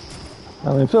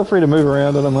 I mean, feel free to move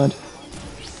around, I don't mind.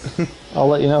 I'll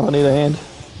let you know if I need a hand.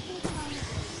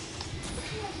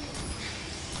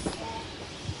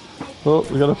 Oh,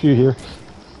 we got a few here.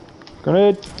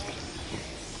 Grenade!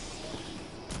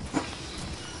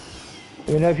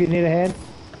 Do you know if you need a hand?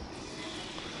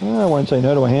 I won't say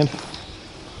no to a hand.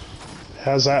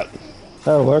 How's that?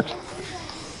 That'll work.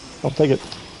 I'll take it.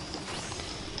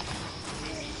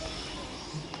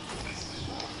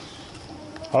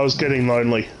 I was getting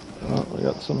lonely. Oh, we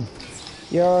got some...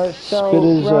 You're so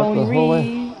Spitters up the hallway.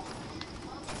 Ronry.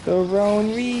 So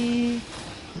Ronry.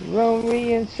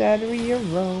 Ronry and Saddery, you're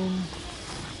Ron.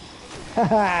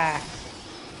 Haha.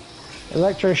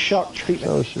 Electroshock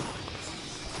treatment. Oh, shit.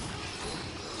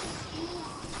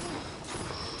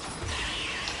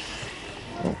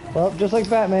 Well, just like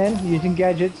Batman, using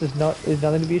gadgets is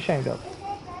nothing to be ashamed of.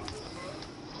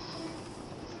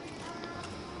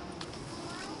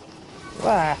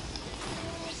 Ah.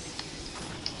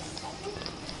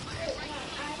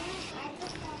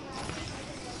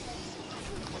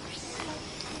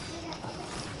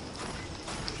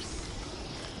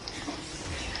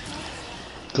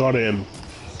 Got him.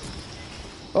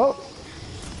 Oh.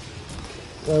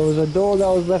 There was a door that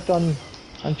was left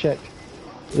unchecked.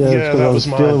 Yeah, Yeah, that's 'cause that I was was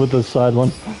dealing mine. with the side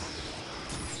one.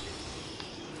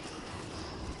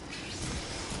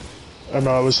 And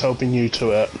I was helping you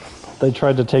to it. They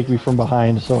tried to take me from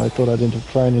behind, so I thought I'd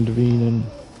try and intervene, and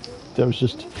there was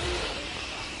just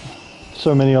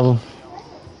so many of them.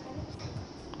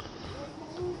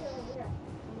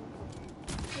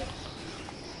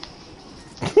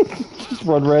 Just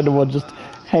one random one just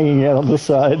hanging out on the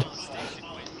side.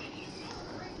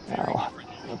 Ow.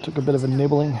 That took a bit of a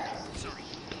nibbling.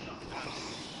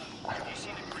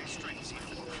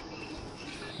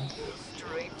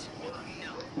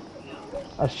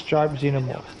 A striped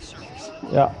xenomorph.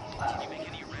 Yeah.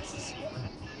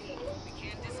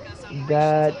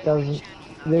 That doesn't...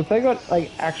 If they got,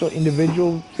 like, actual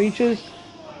individual features,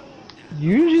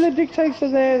 usually that dictates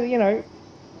that they're, you know,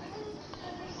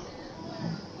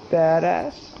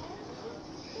 badass.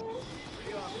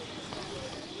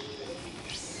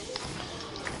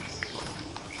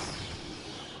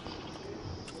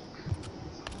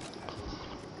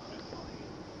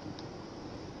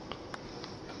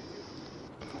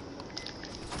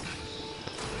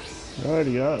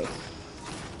 Rightio.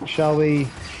 Shall we...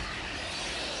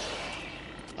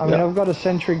 I mean, Yeah. I've got a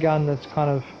sentry gun that's kind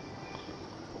of...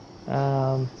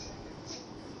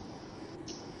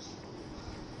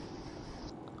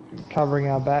 covering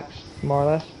our backs, more or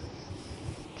less.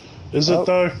 Is Oh. it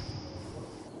though?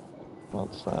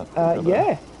 What's that?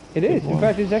 Yeah, it is. In one.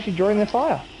 fact, it's actually drawing the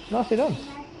fire. Nicely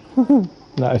done.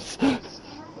 Nice.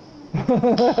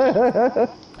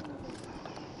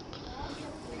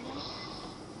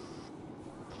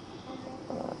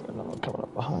 Another one coming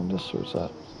up behind us, or is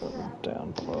that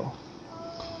down below?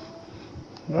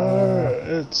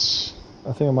 It's...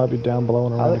 I think it might be down below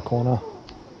and around the corner.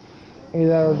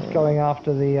 Either going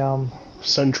after the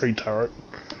Sentry turret.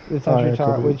 sentry yeah, turret,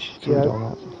 could be. which, Could you be know, doing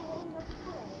that.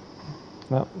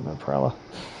 No, no prowler.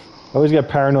 I always get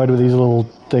paranoid with these little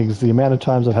things. The amount of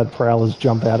times I've had prowlers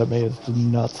jump out at me is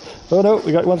nuts. Oh no,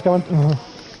 we got one's coming.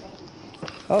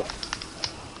 oh,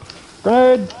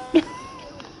 Grenade!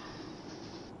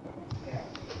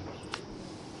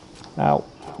 Ow.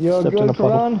 you're Stepped in a good, puddle.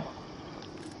 Karan?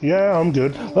 Yeah, I'm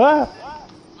good. Ah!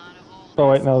 Oh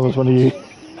wait, no, it was one of you.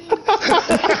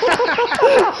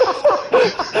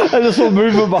 I just saw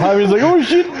movement behind me. He's like, oh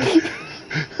shit!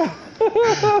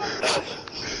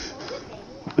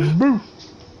 Boo!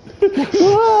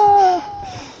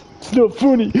 It's not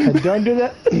funny. And don't do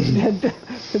that.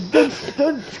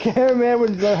 don't scare a man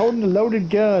when he's holding a loaded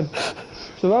gun.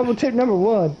 Survival tip number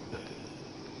 1.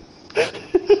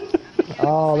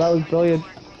 Oh, that was brilliant.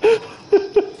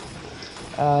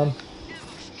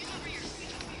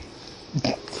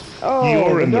 Oh,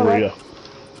 You're in the rear.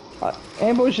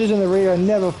 Ambushes in the rear are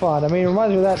never fun. I mean, it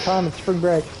reminds me of that time at spring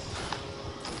break.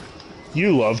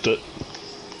 You loved it.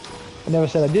 I never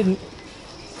said I didn't.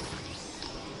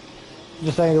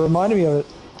 Just saying it reminded me of it.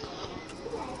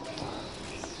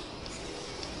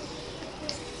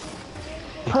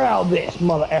 Proud this,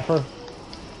 mother effer.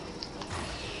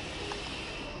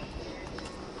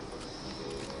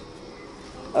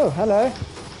 Oh, hello.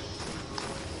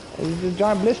 There's a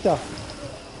giant blister.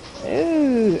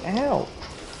 Ooh, ow.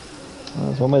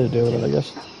 That's one way to deal with it, I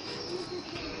guess.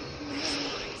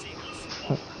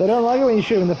 They don't like it when you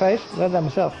shoot them in the face. I've done that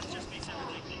myself.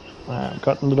 Alright, I'm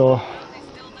cutting the door.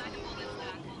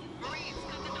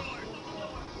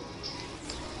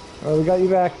 Oh, we got you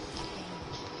back.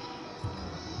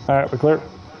 Alright, we're clear.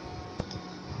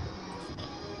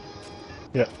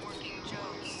 Yeah.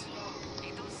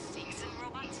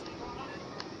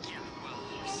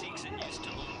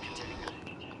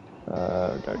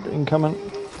 Got incoming.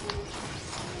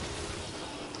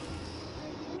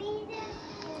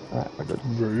 Alright, we're good.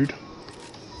 Rude.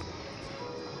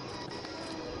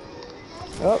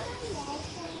 Oh.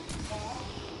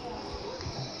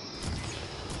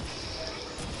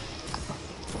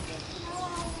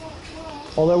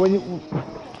 Although when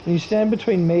you stand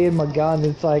between me and my gun,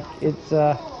 it's like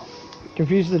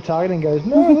confuses the target and goes,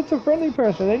 no, that's a friendly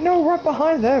person. They know right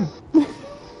behind them.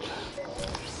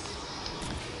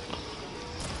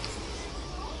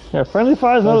 Yeah, friendly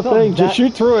fire's not a thing. Just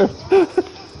shoot through him.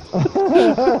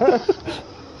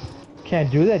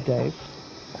 Can't do that, Dave.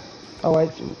 Oh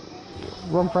wait,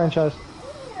 wrong franchise.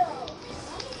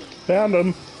 Found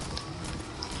him.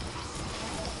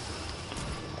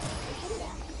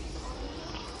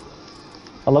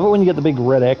 I love it when you get the big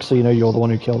red X so you know you're the one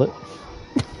who killed it.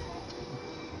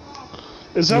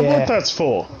 Is that Yeah. what that's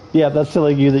for? Yeah, that's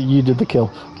telling you that you did the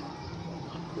kill.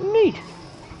 Neat.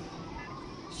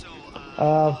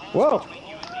 Whoa.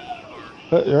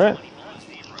 You're right.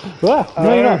 Ah,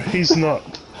 no, you're not. He's not.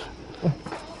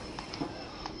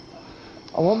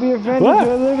 I won't be offended. What?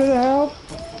 Do a little bit of help.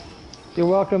 You're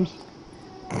welcome.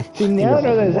 See, now I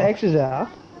know those X's are.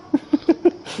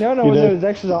 Now I know You what do. those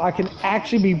X's are. I can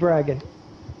actually be bragging.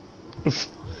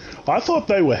 I thought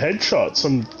they were headshots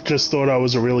and just thought I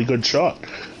was a really good shot.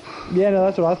 Yeah, no,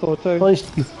 that's what I thought too. At least,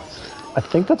 I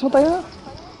think that's what they are.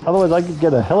 Otherwise, I could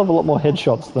get a hell of a lot more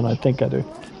headshots than I think I do.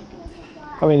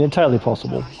 I mean, entirely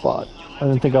possible, but I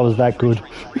didn't think I was that good.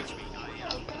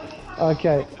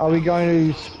 Okay, are we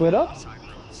going to split up?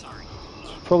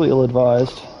 Probably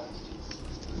ill-advised.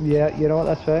 Yeah, you know what?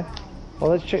 That's fair. Well,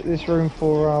 let's check this room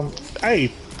for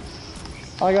Hey,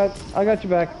 I got you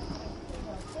back.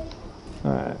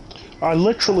 Alright. I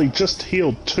literally just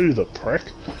healed to the prick.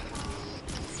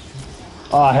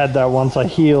 Oh, I had that once. I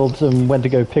healed and went to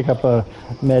go pick up a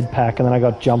med pack, and then I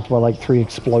got jumped by like 3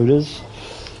 exploders.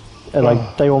 And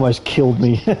like, they almost killed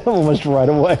me almost right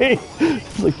away.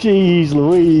 It's like, geez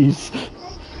Louise.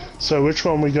 So which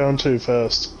one we going to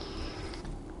first?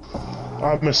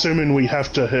 I'm assuming we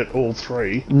have to hit all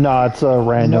 3. No, it's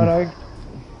random. No.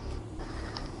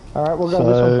 All right, we'll go So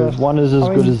this one first. one is as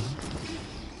I good mean-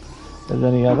 as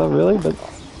any other, really. But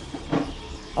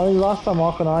I mean, last time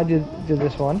Mark and I did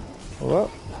this one.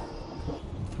 Whoa.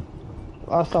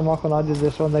 Last time Mark and I did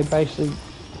this one, they basically,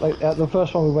 like, the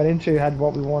first one we went into had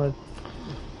what we wanted.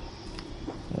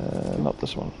 not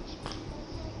this one.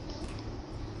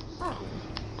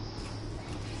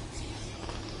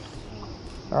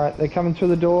 All right, they're coming through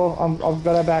the door. I've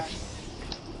got our backs.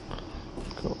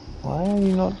 Cool. Why are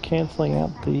you not cancelling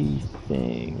out the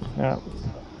thing? Oh.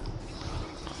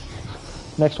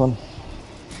 Next one.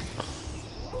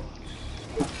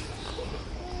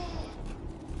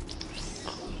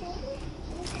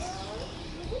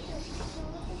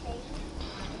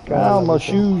 Ow, my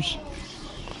shoes.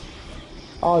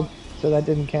 Oh, so that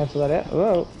didn't cancel that out.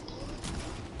 Whoa.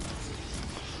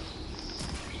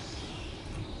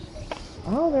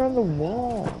 Oh, they're on the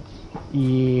wall.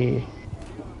 Yeah.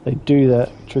 They do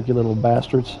that, tricky little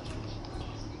bastards.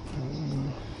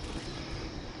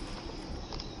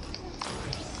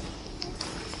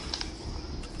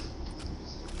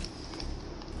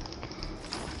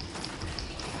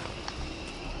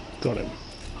 Got him.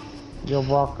 You're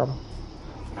welcome.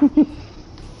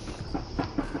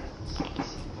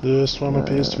 This one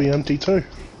appears to be empty too.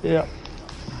 Yeah.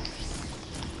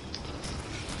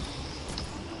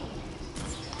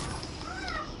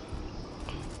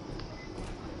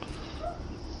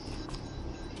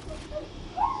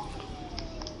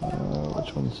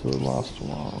 Which one's the last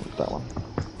one? That one.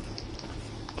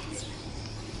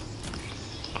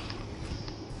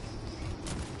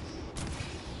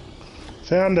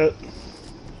 Found it.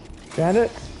 Found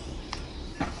it?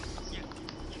 That's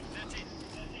it.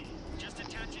 Just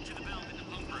attach it to the valve in the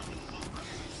pump room.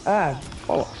 Ah,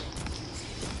 bollocks.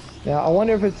 Now, I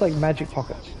wonder if it's like magic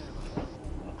pockets.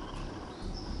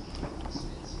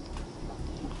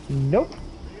 Nope.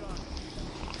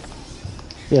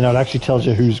 Yeah, no, it actually tells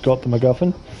you who's got the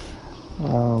MacGuffin.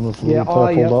 With the little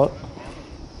purple yep. dot.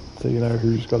 So you know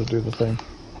who's got to do the thing.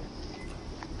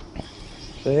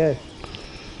 So yeah.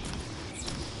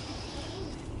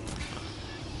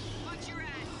 Watch your ass.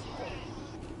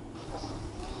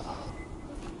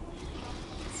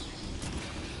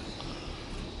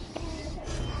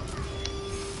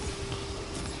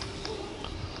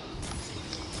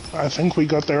 I think we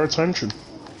got their attention.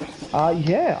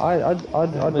 Yeah, I'd We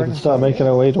can reckon start so, making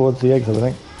our way towards the exit, I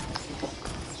think.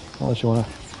 Unless you want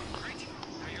to. Great.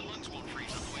 Now your lungs won't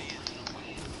freeze on the way in.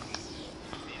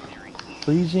 In theory.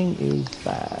 Freezing is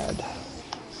bad.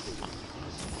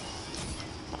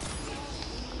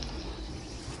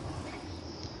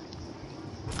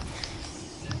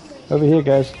 Over here,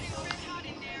 guys. Red hot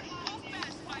in there. Move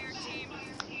fast, fire team.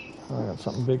 I got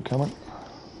something big coming.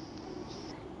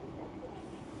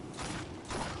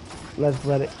 Let's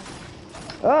let it.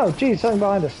 Oh, geez, something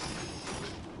behind us.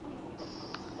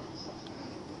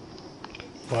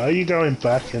 Why are you going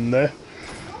back in there?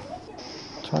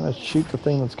 Trying to shoot the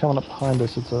thing that's coming up behind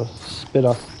us. It's a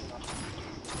spitter.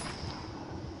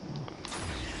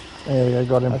 There we go,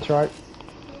 got him. That's right.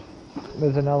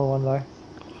 There's another one though.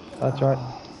 That's right.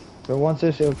 But once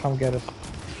this, it'll come get us.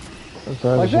 That's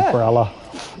Like a that. prowler.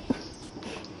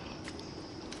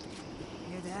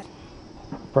 Hear that?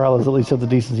 Prowlers at least have the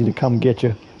decency to come get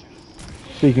you.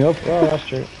 Speaking of, Oh, that's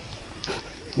true.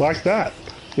 Like that.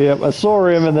 yeah, I saw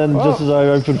him and then just as I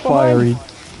opened fire, behind. he...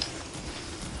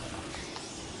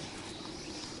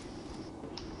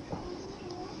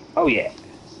 Oh yeah.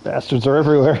 Bastards are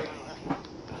everywhere.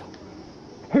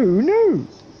 Who knew?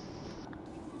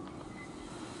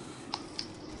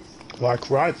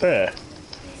 Like right there.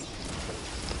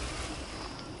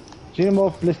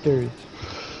 Xenomorph blisters.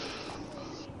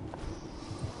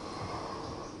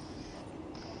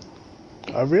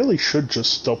 I really should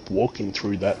just stop walking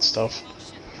through that stuff.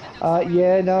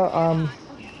 Yeah, no,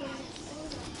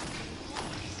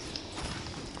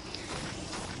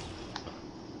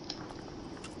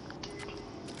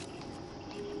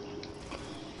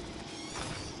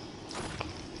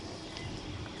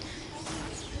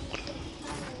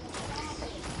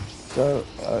 so,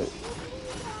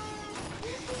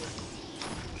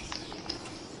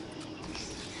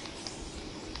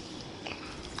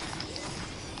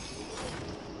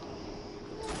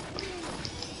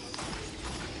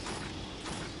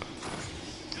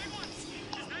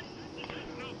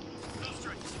 No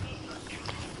strikes.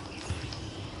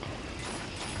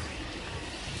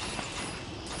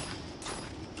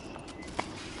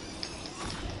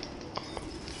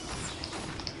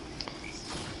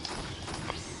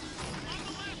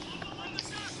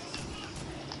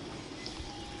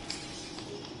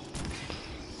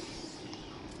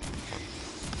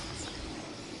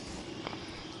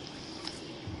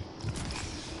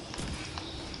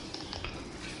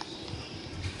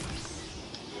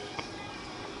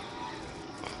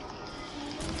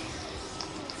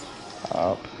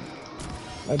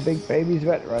 my big baby's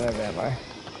about to run out of ammo.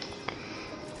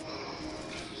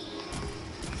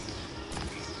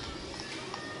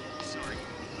 Sorry.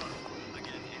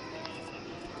 Again,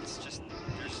 it's just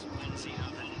there's one scene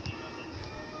of it.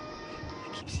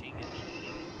 I keep seeing it.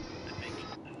 I think.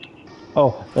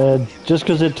 Oh, just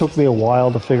because it took me a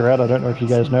while to figure out, I don't know if you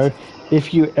guys know,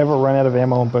 if you ever run out of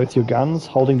ammo on both your guns,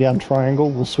 holding down triangle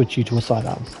will switch you to a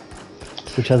sidearm,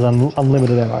 which has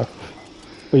unlimited ammo.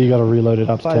 But you got to reload it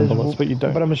up to 10 bullets, but you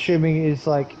don't. But I'm assuming it's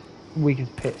like weak as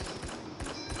piss.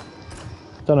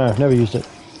 Don't know, never used it.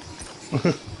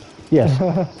 Yes.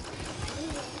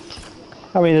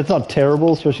 I mean, it's not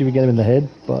terrible, especially if you get him in the head,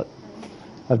 but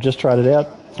I've just tried it out.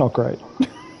 It's not great.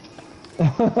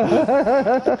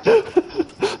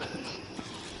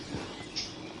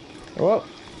 Well,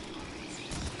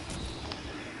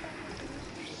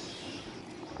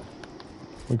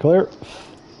 We clear?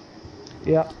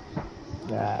 yeah.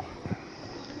 Nah.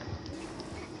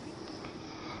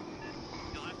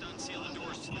 You'll have to unseal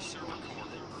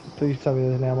Please tell me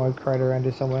there's an ammo crate around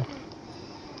here somewhere.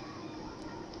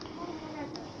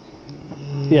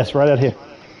 Yes, right out here.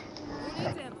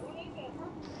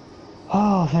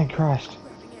 Oh, thank Christ.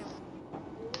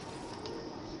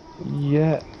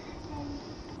 Yeah.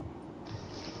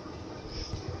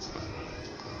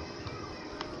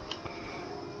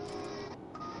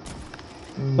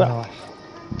 Nice.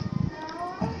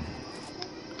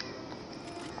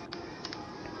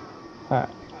 Alright.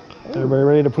 Everybody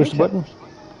ready to push the button?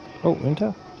 Oh,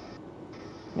 intel?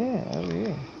 Yeah, over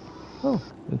here. Oh,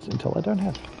 it's intel I don't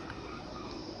have.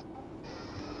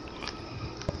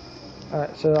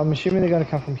 Alright, so I'm assuming they're going to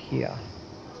come from here.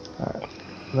 Alright.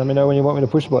 Let me know when you want me to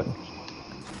push the button.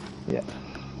 Yeah.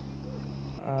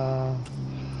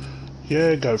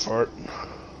 Yeah, go for it.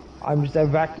 I'm just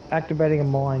activating a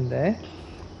mine there.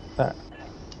 Alright.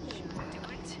 Do it. Now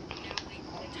we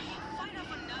fight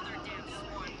off another damn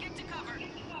swarm. Get to cover.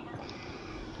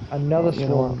 Another Oh, you know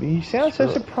swarm. what? You sound so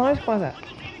Screw it. surprised by that.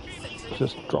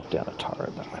 Just drop down a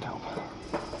turret, that might help.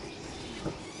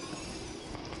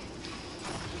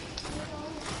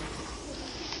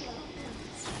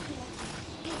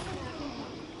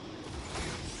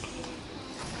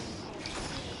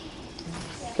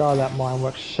 God, that mine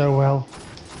works so well.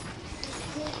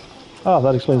 Oh,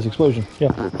 that explains the explosion.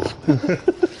 Yeah.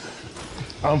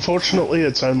 Unfortunately,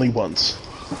 it's only once.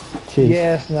 Cheers.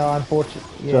 Yes, no,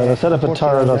 unfortunately. So Yeah, I set up a turret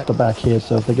unfortunately, off the back here,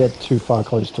 so if they get too far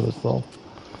close to us, they'll...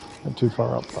 And too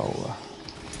far up, they'll...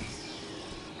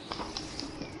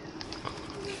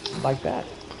 like that.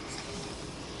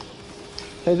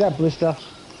 Take that, Blister.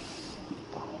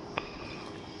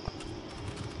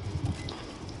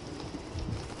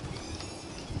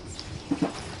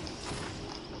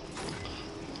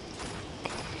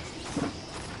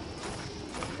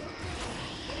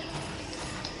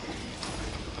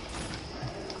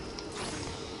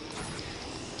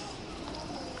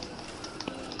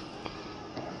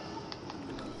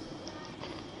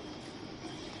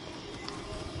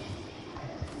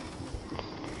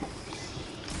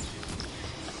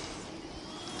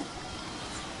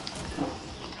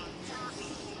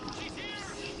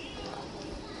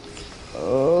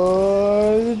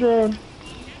 Oh, the drone.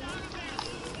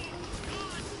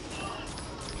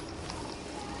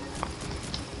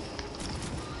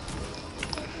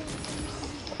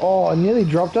 Oh, I nearly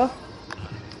dropped her.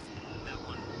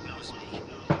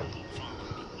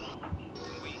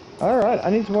 Alright, I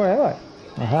need some more ammo.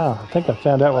 Aha, I think I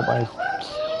found out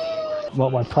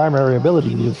what my primary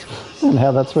ability is and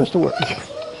how that's supposed to work.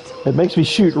 It makes me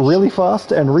shoot really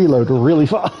fast and reload really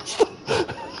fast.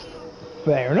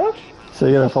 Fair enough. So,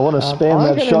 you know, if I want to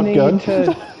spam that shotgun...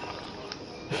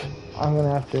 I'm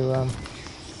gonna have to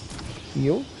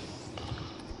heal.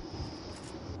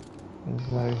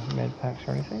 There's no med packs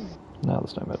or anything. No,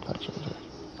 there's no med packs.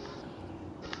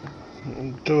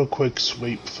 Do a quick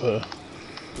sweep for...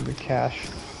 The cache.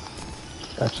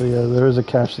 Actually, there is a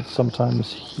cache that's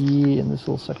sometimes here in this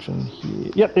little section here.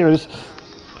 Yep, there it is.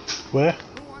 Where?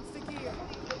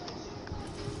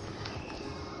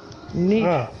 Neat.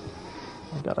 Ah,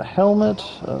 I've got a helmet,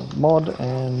 a mod,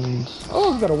 and...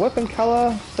 Oh, we've got a weapon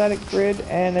color, static grid,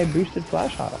 and a boosted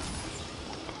flash hider.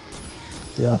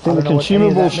 Yeah, I I think the don't know what any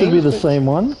of consumable that should be means, the but- same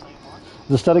one.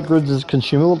 The static grids is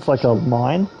consumable. It's like a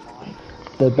mine.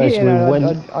 That Yeah, basically no,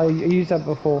 when... I used that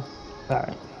before.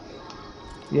 Alright.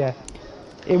 Yeah.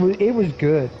 It was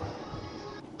good.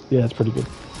 Yeah, it's pretty good.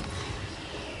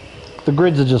 The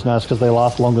grids are just nice because they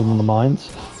last longer than the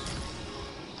mines.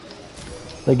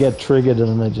 They get triggered and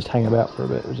then they just hang about for a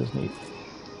bit, which is neat.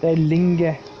 They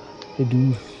linger. They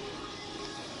do.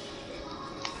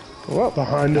 oh,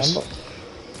 behind us.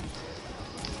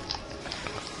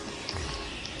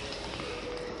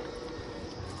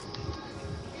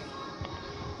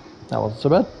 That wasn't so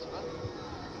bad.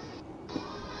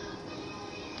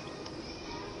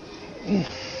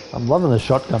 I'm loving the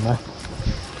shotgun though.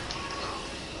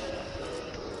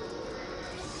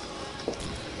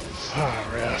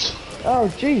 Far out.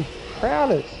 Oh, gee,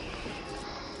 Crowders.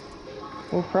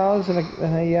 Well, Crowders in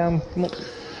a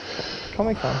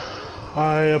Comic Con.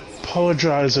 I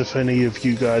apologize if any of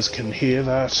you guys can hear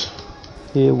that.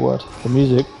 Hear what? The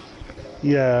music?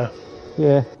 Yeah,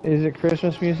 Yeah. Is it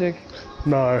Christmas music?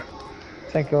 no.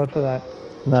 Thank God for that.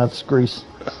 That's Grease.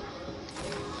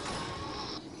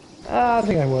 I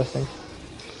think I have worse things.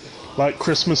 Like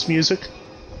Christmas music?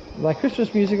 Like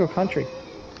Christmas music or country.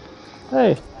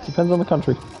 Hey, depends on the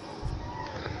country.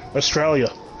 Australia.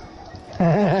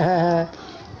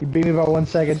 You beat me by 1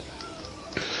 second.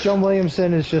 John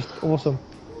Williamson is just awesome.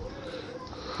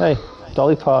 Hey,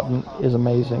 Dolly Parton is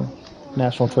amazing.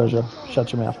 National treasure.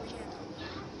 Shut your mouth.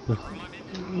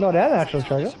 Not our national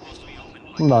treasure.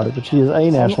 No, but she is a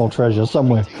national treasure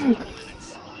somewhere.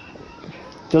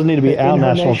 Doesn't need to be our In her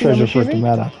national nation, I'm treasure for it to assuming?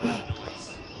 matter.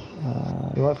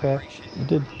 You what, fair? I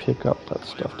did pick up that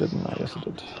stuff, didn't I? Yes, I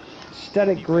did.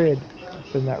 Static grid.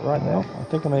 Putting that right Well, there. I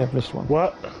think I may have missed one.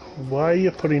 What? Why are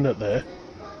you putting it there?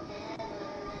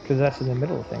 Because that's in the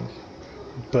middle of things.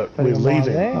 But Putting we're them on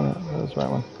leaving. there. Oh, no, that was the right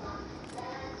one.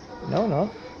 No,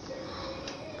 no.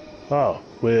 Oh,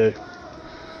 we're.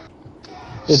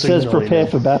 It says signaling prepare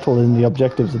it. for battle in the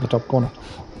objectives at the top corner.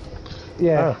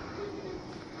 Yeah.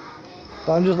 Oh,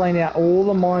 So I'm just laying out all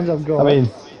the mines I've got.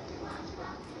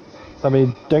 I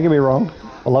mean, don't get me wrong.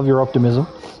 I love your optimism.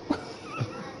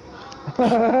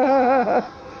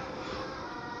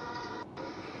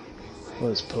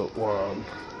 let's put one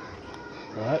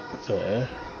right there.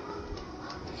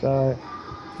 So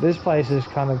this place is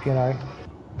kind of, you know.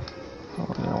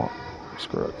 Oh, you know what?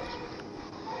 Screw it.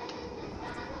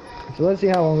 So let's see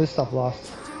how long this stuff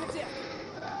lasts.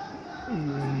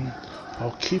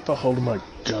 I'll keep a hold of my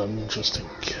gun just in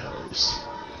case.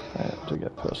 I have to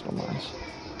get personal mines.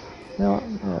 You know what?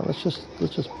 Yeah, let's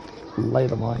just lay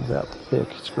the mines out thick.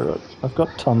 Screw it. I've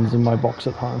got tons in my box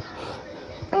at home.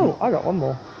 Oh, I got one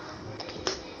more.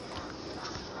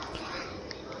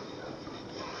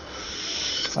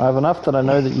 I have enough that I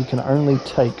know that you can only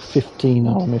take 15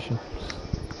 on a mission.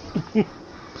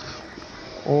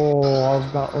 Oh,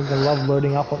 I'm gonna love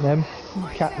loading up on them.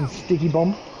 Captain Sticky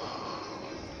Bomb.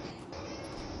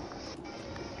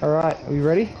 Alright, are we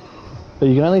ready? But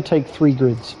you can only take 3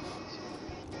 grids.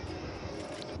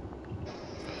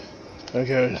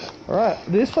 Okay. Alright,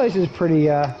 this place is pretty,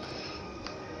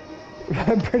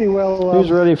 pretty well.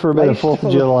 Who's ready for a bit of laced 4th of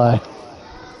full July?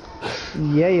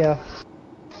 Yeah, yeah.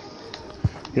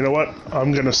 You know what?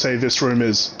 I'm gonna say this room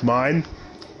is mine.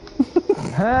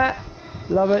 Ha!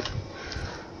 Love it.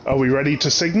 Are we ready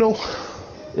to signal?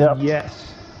 Yep.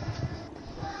 Yes.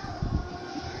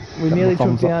 We Got nearly my took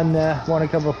thumbs up. down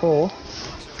Monica before.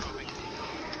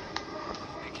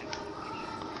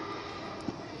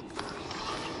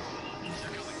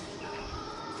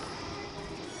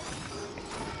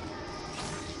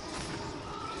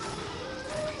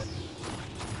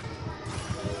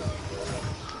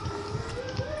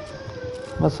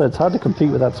 I must say, it's hard to compete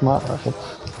with that smart rifle.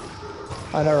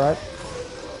 I know, right?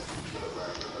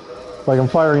 Like, I'm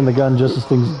firing the gun just as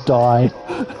things die.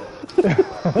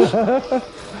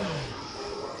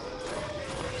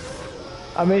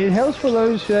 I mean, it helps for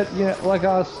those that, you know, like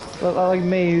us, like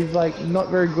me, who's like not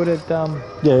very good at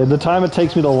Yeah, the time it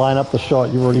takes me to line up the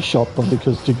shot, you've already shot them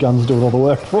because your gun's doing all the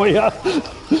work for you.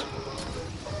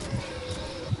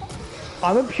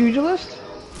 I'm a pugilist.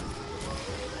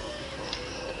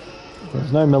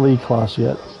 There's no melee class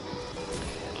yet.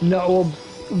 No,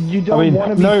 well, you don't I mean,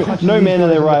 want to be no punching man these in guys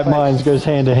their the right face. minds goes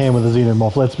hand to hand with a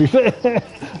xenomorph, let's be fair.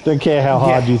 Don't care how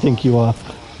hard Yeah. you think you are.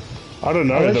 I don't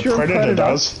know. Unless The you're a Predator predator.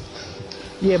 does.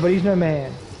 Yeah, but he's no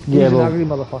man. He's Yeah, an well, ugly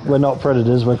motherfucker. We're not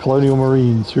predators, we're colonial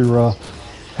marines who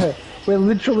We're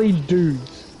literally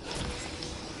dudes.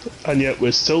 And yet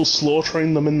we're still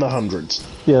slaughtering them in the hundreds.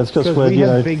 yeah, it's because 'Cause we're, we you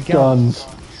have know, big guns.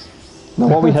 Now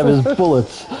what we have is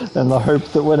bullets, and the hope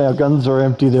that when our guns are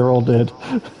empty, they're all dead.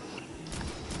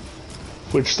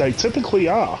 Which they typically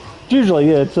are. Usually,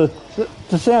 yeah, it's a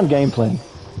sound game plan.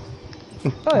 Oh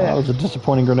That yeah, was a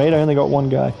disappointing grenade, I only got one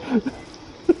guy.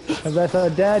 and that's how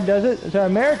Dad does it. That's how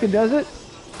America does it.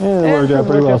 Yeah, it And worked out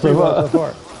pretty well so far.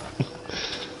 far.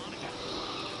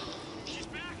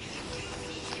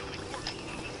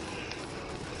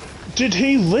 Did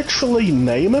he literally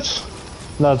name it?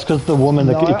 No, it's because the woman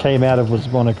that No, it came out of was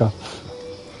Monica.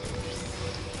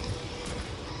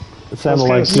 It sounded like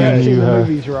gonna you say- You've seen knew the her.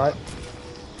 movies, right?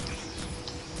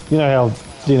 You know how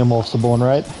xenomorphs are born,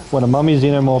 right? When a mummy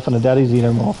xenomorph and a daddy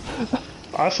xenomorph.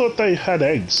 I thought they had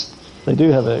eggs. They do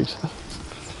have eggs.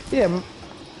 Yeah, but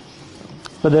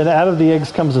But then out of the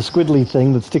eggs comes a squiddly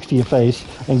thing that sticks to your face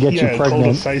and gets Yeah, you called a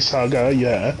pregnant. face hugger,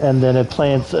 yeah. And then it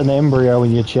plants an embryo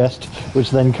in your chest,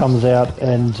 which then comes out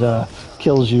and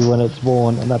kills you when it's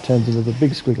born, and that turns into the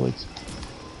big squiggly.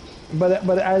 but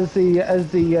as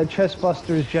the chest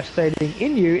buster is gestating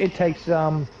in you, it takes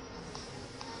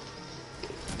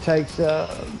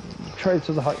traits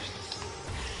of the host.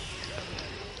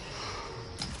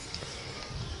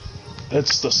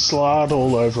 It's the slard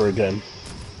all over again.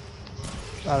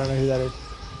 I don't know who that is.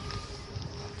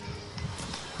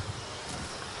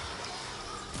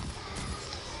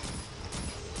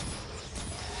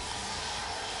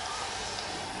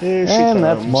 Here she And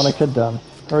that's comes. Monica done.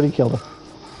 Already killed her.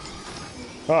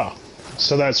 Ah,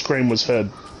 so that scream was her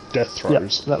death Yep,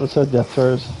 throes. that was her death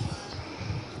throes.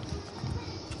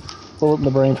 Bullet in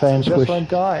the brain, fan Just squish. won't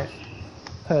die.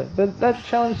 But that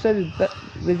challenge said that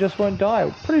they just won't die.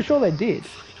 Pretty sure they did. My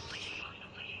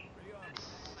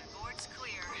board's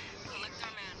clear. Collect our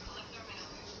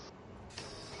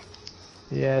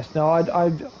men. Yes. No. I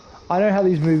know how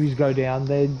these movies go down.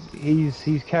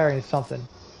 He's carrying something.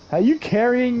 Are you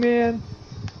carrying, man?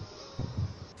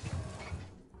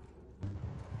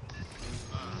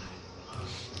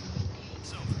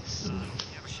 So, you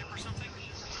have a ship or something?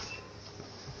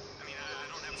 I mean,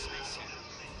 I don't have a spacesuit.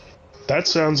 That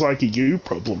sounds like a you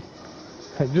problem.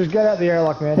 Just get out the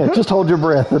airlock, man. Yeah, just hold your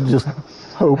breath and just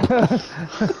hope.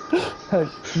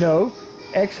 No.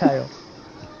 Exhale.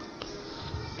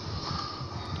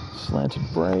 Slanted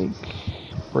brake.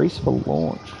 Brace for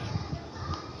launch.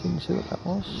 Can you see what that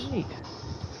was? Neat.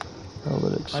 A little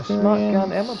bit of My experience. smart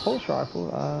gun and my pulse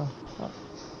rifle.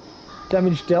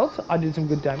 Damage dealt. I did some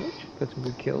good damage. Got some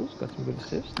good kills. Got some good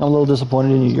assists. I'm a little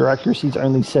disappointed in you. Your accuracy's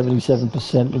only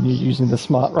 77% and you're using the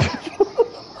smart rifle.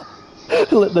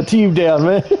 Let the team down,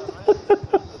 man.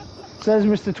 Says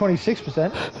Mr.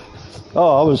 26%.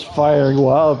 Oh, I was firing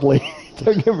wildly.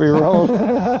 Don't get me wrong.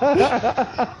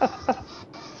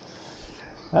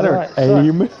 I don't Right, so-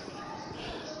 aim.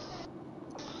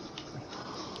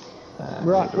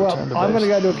 Right. Well, I'm going to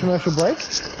go to a commercial break,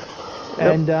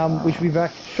 and we should be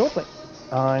back shortly.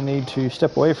 I need to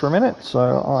step away for a minute,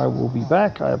 so I will be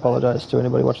back. I apologize to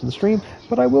anybody watching the stream,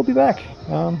 but I will be back.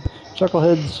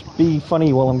 Chuckleheads, be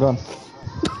funny while I'm gone.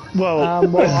 Well,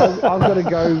 I've got to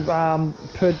go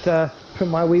put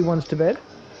my wee ones to bed.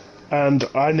 and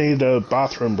I need a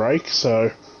bathroom break,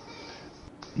 so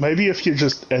maybe if you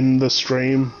just end the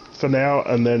stream for now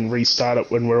and then restart it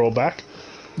when we're all back.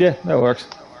 Yeah, that works.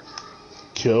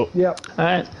 Cool. Yep.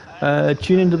 Alright,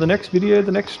 tune into the next video,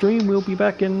 the next stream. We'll be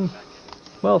back in,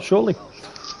 well, shortly.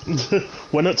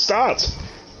 When it starts.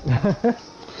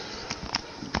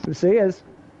 See you.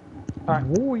 All right.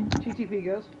 GTP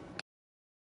girls.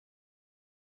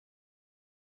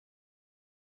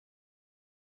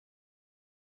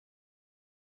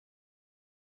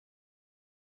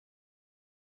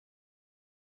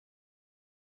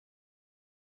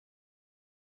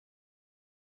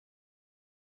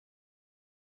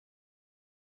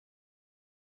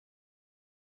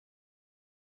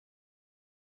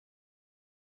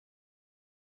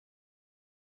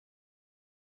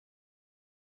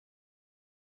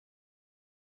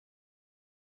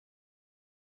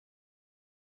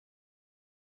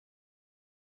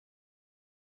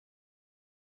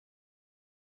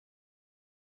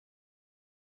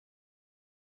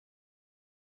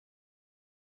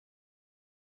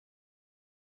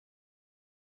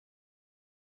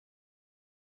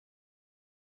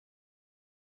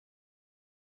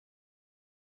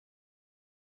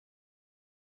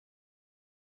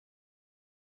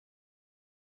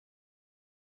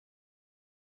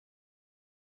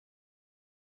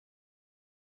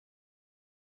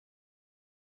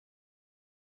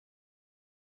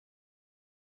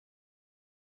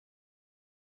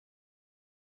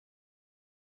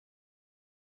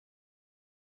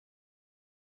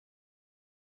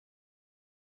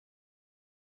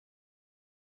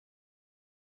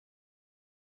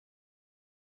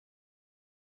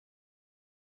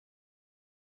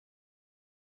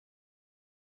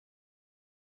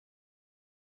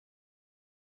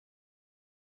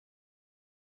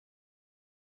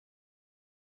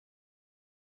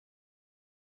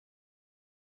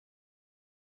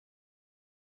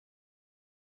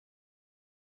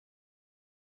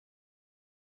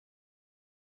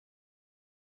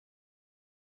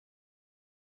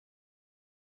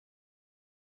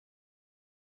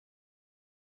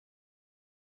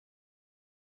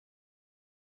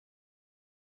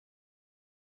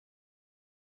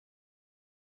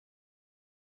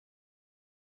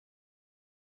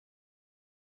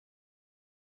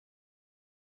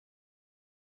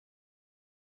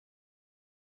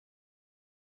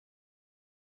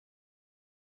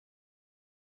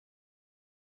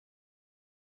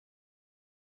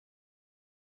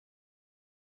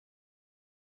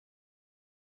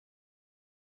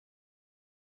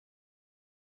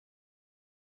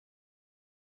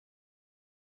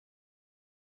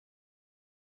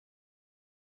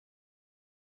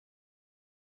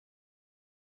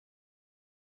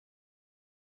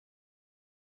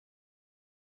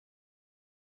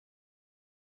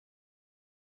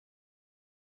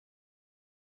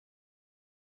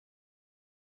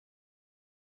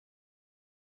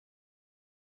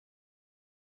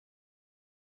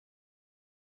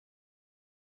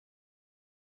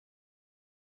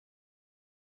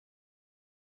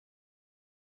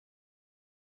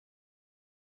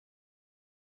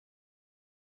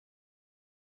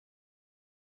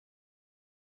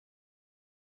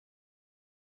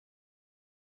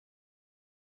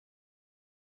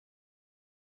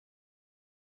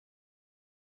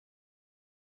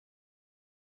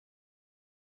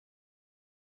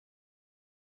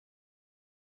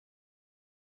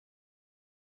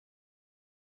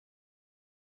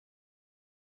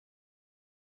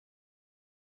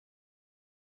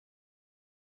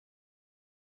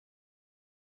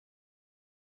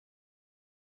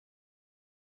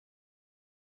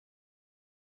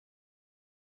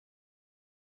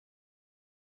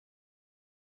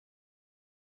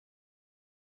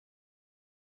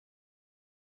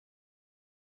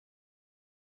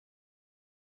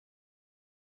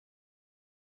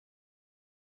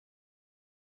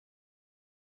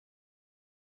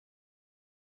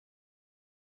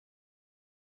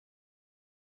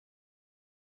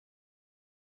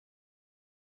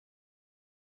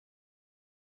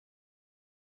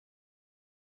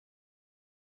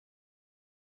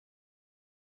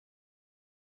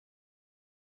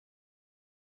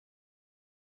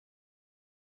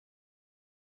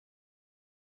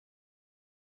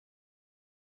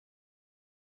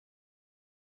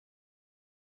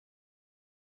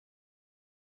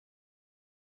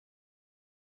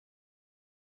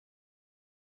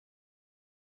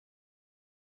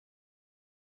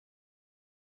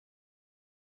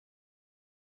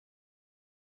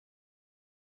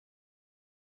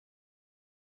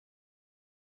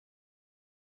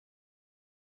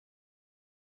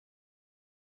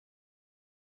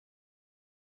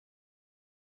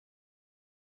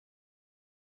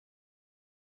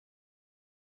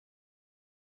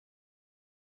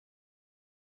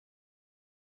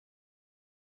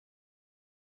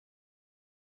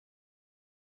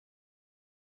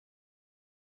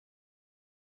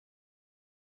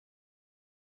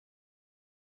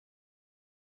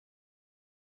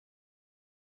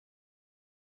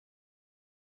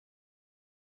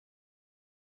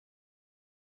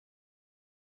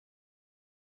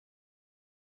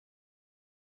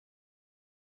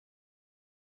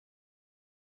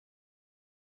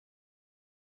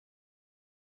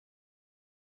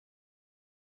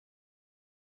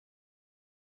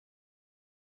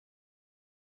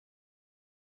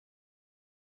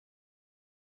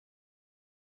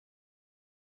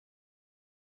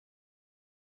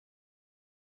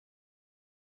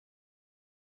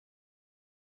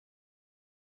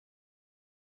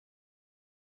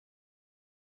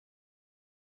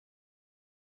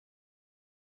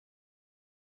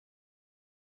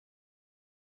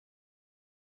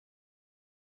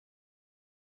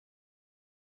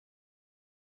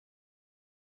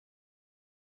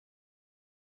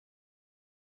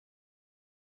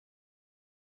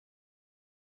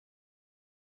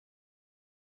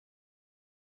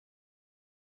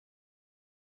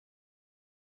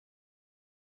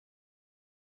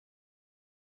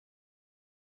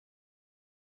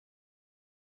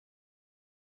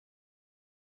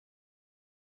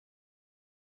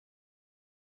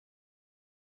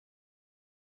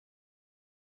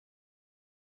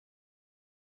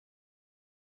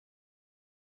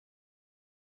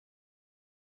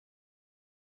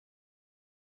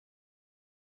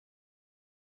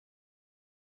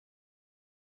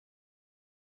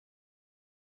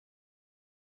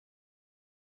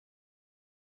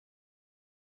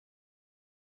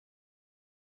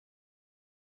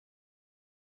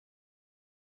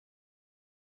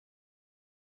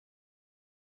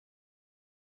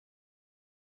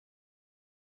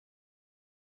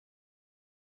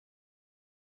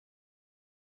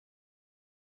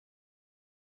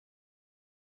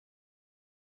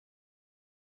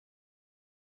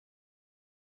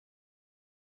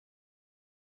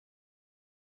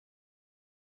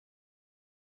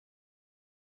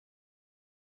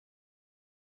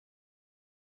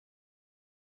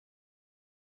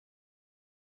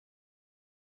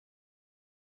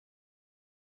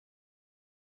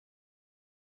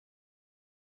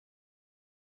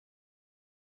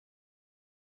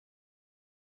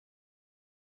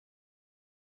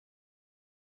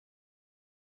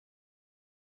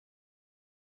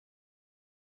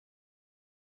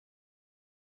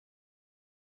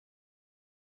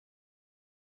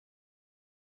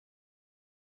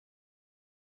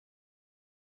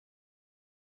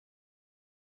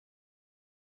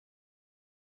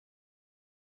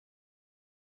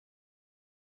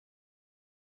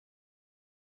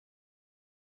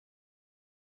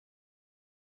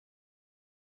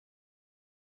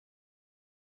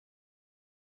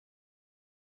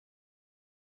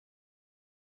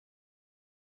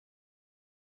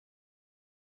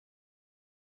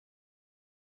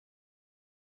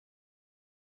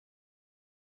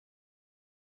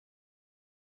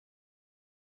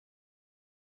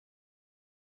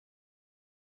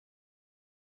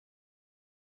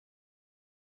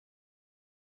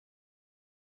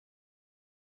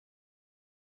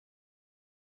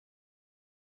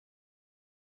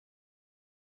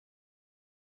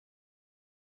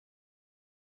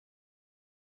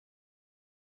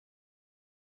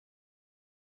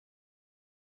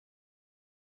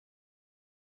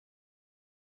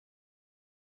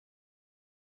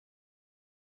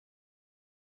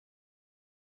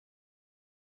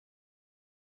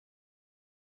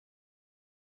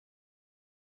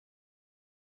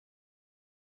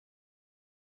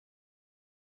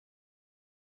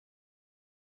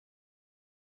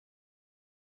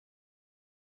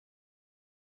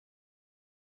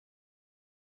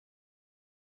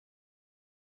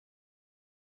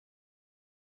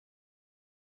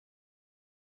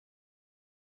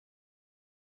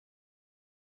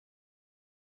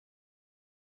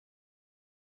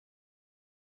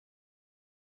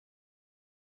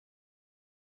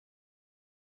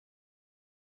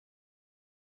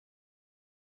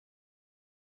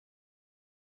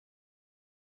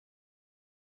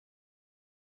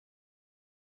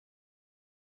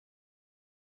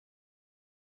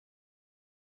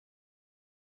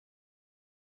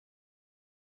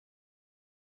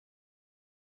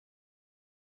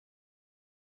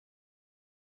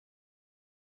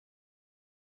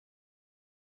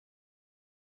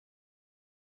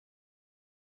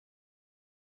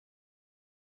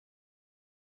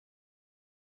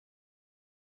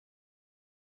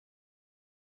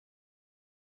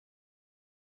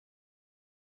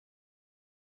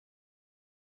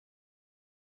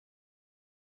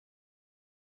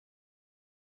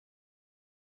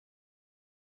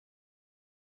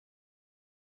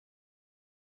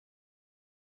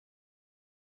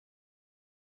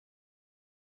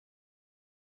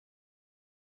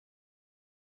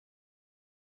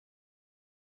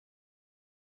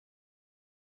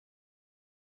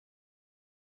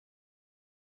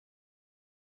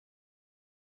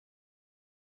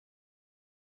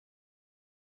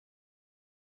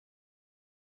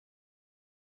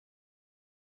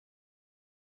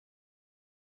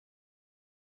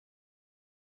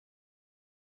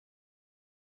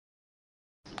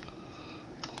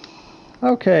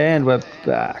 Okay, and we're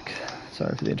back.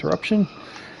 Sorry for the interruption.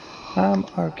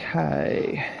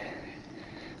 Okay.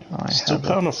 Still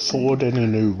can't afford any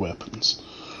new weapons.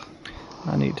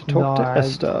 I need to talk to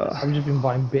Esther. I've just been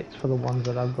buying bits for the ones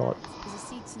that I've got. Is a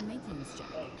seats and maintenance jack,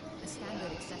 a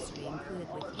standard accessory included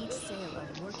with each sale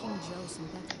of Working Joe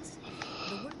synthetics.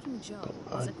 The Working Joe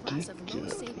was a class of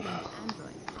low-sapient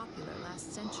android popular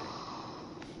last century.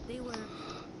 They were,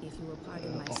 if you will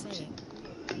pardon my saying,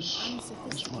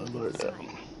 unsophisticated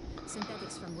design.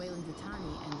 Synthetics from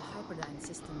Weyland-Yutani and Hyperdyne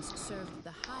Systems served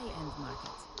the high-end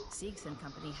market. Siegs and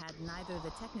Company had neither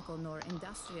the technical nor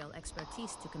industrial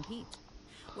expertise to compete.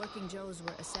 Working Joes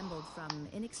were assembled from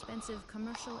inexpensive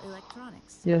commercial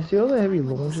electronics. Yeah, see all the heavy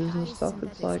launches and stuff?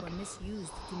 It's like,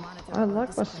 I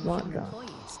like my smart gun.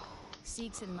 Employees.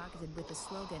 Siegs marketed with the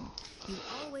slogan, "You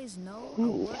always know a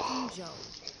Working Joe."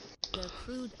 Their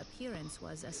crude appearance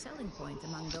was a selling point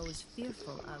among those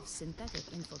fearful of synthetic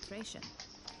infiltration.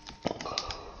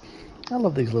 I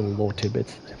love these little lore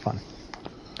tidbits. They're fun.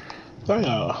 They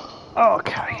are.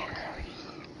 Okay.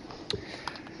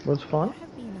 What's fun?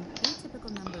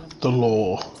 The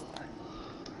law.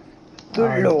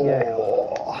 The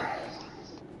law.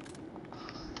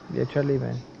 Yeah, Charlie,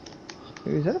 man.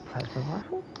 Ooh, is that a plasma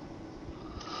rifle?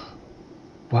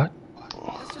 What?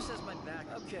 That's just as my back.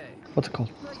 Okay. What's it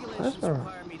called? Plasma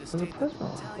rifle. It's a plasma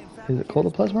rifle. Is it called a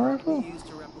plasma rifle?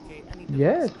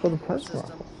 Yeah, it's called a plasma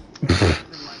rifle.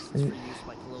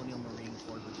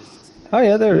 Oh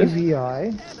yeah, there it is.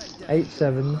 EVI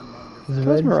 87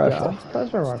 Plasma rifle.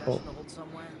 Plasma rifle.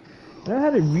 I know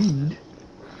how to read.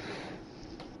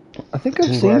 I think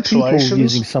I've seen people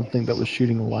using something that was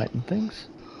shooting light and things.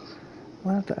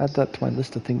 I'll have to add that to my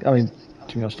list of things. I mean,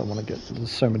 to be honest, I want to get.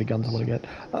 There's so many guns I want to get.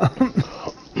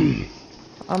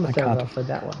 I'm a fan for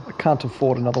that one. I can't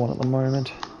afford another one at the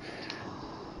moment.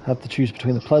 I have to choose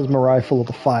between the plasma rifle or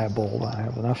the fireball. I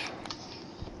have enough.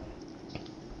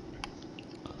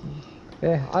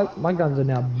 Yeah, my guns are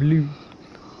now blue.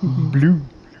 Blue.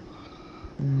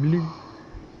 Blue.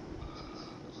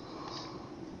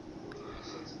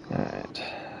 Alright.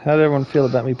 How did everyone feel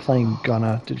about me playing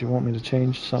Gunner? Did you want me to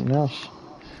change something else?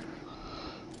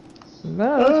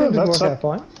 No, that's up.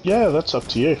 Fine. Yeah, that's up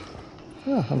to you.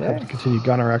 Oh, I'm happy to continue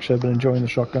Gunner, actually. I've been enjoying the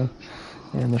shotgun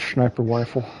and the sniper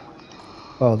rifle.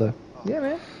 Oh, the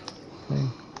man.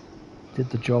 thing did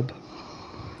the job.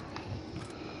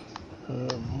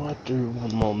 Might do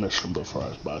one more mission before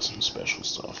I buy some special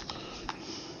stuff.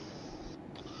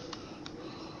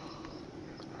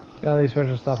 The only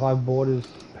special stuff I bought is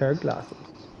a pair of glasses.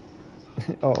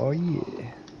 Oh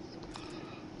yeah.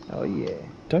 Oh yeah.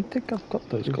 Don't think I've got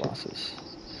those glasses.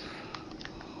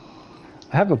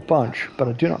 I have a bunch, but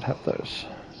I do not have those.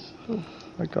 Ooh,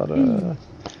 I got a...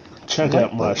 Check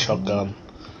out my shotgun.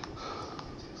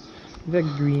 Is that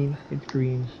green? It's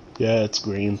green. Yeah, it's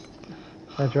green.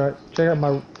 That's right. Check out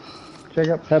my...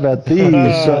 How about these?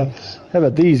 How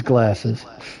about these glasses?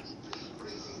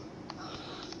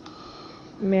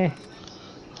 Meh.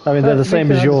 I mean, they're the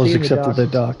same as yours, except that they're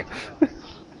dark.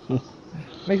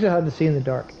 Makes it hard to see in the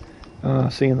dark.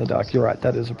 See in the dark. You're right.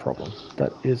 That is a problem.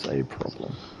 That is a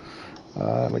problem.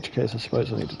 In which case, I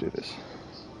suppose I need to do this.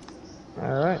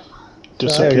 All right.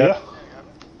 Disappear.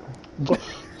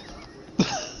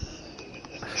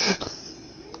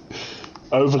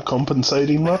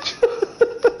 Overcompensating much?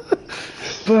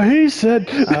 But he said...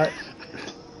 yeah.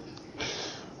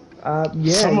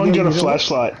 Someone get a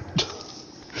flashlight.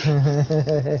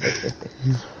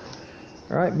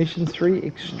 Alright, mission 3,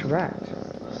 extract.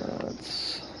 Are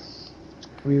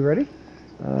we ready?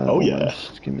 Oh yeah.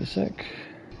 Just give me a sec.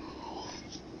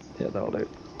 Yeah, that'll do.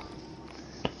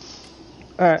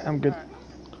 Alright, I'm good.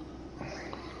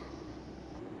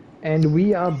 And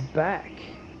we are back.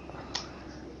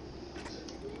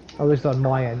 At least on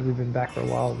my end, we've been back for a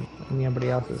while, and everybody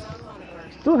else's.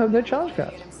 Still have no challenge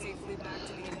cards.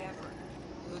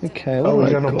 Okay, what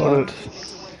do I got?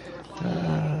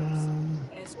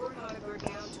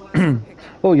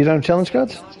 Oh, you don't have challenge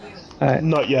cards? Alright.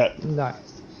 Not yet. No.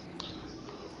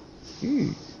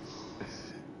 Ooh.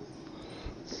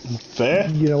 Fair?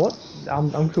 You know what?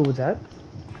 I'm cool with that.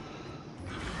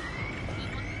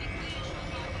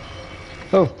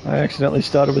 Oh, I accidentally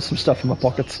started with some stuff in my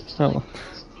pockets. Oh.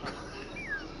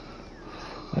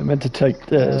 I meant to take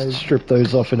strip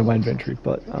those off into my inventory,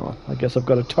 but I guess I've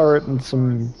got a turret and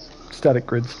some static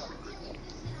grids.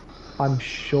 I'm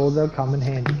sure they'll come in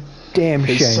handy. Damn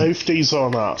shame. His safety's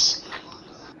on us.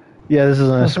 Yeah, this is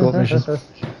an escort mission.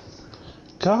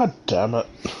 God damn it.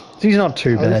 He's not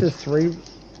too bad. At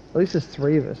least there's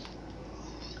three of us.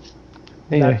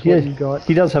 Anyway, That's what you got.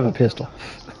 he does have a pistol.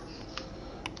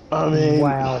 I mean...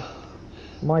 Wow.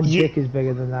 My dick is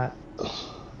bigger than that.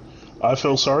 I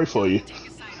feel sorry for you.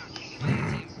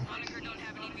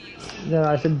 No,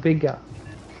 I said bigger.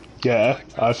 Yeah,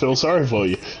 I feel sorry for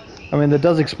you. I mean, that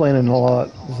does explain it a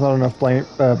lot. There's not enough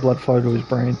blood flow to his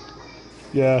brain.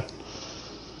 Yeah.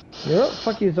 You're up,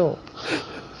 fuck you all.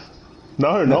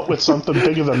 No, not with something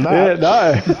bigger than Yeah, that.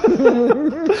 no. Bottom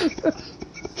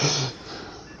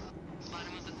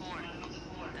of the core.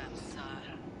 That's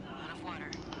out of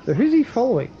water. So who's he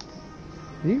following?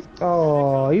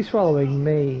 Oh, he's following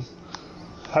me.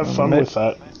 Have fun with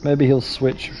that. Maybe he'll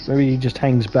switch. Maybe he just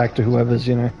hangs back to whoever's,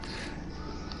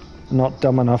 not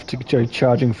dumb enough to go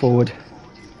charging forward.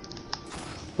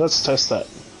 Let's test that.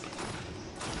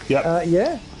 Yep.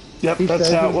 Yeah. Yep, he that's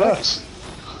says how it he's back. works.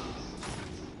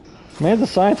 Man, the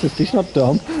scientist, he's not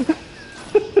dumb.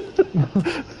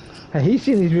 Hey, he's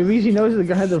seen these movies. He knows the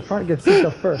guy at the front gets picked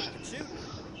up first.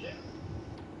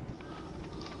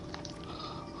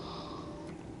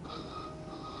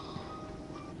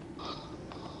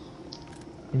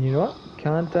 And you know what?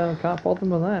 Can't fault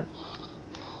him on that.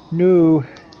 No.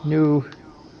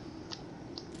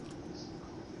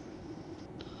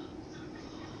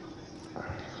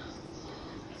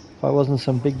 If I wasn't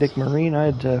some big dick marine,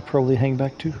 I'd probably hang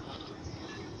back too.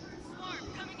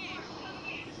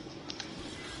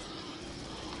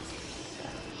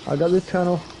 I got this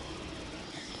tunnel.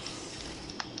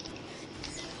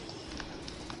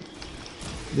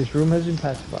 This room has been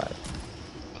pacified.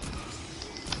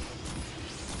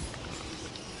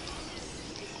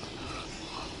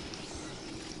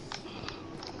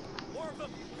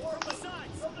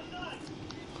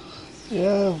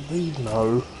 Yeah, we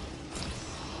know.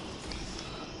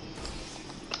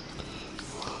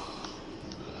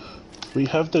 We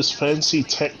have this fancy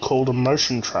tech called a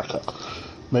motion tracker.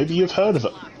 Maybe you've heard of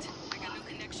it.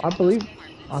 I believe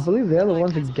they're the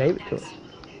ones who gave it to us.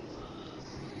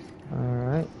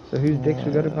 Alright, so whose dicks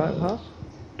we got to pass?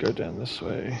 Go down this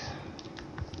way.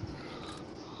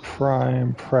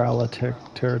 Prime Prowler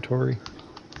territory.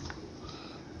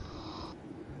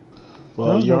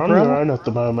 Well, No, you're no on your problem. own at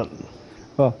the moment.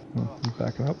 Oh, I'm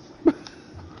backing up.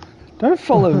 Don't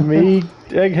follow me,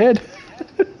 egghead.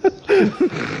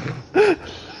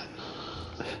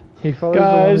 He follows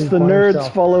Guys, the the one who's by nerd's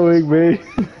himself. following me.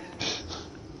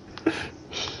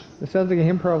 It sounds like a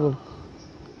him problem.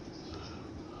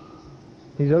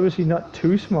 He's obviously not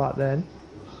too smart then.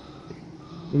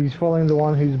 He's following the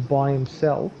one who's by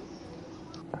himself.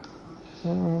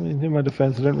 In my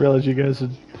defense, I didn't realize you guys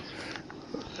had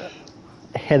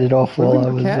headed off We're while I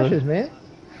looking was... for caches, man.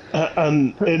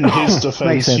 And in his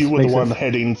defense, sense, you were the makes one sense.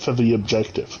 heading for the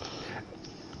objective.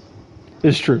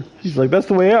 It's true. He's like, that's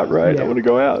the way out, right? Yeah. I want to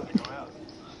go out.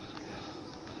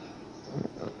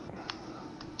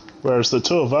 Whereas the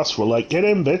two of us were like, get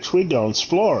in, bitch, we go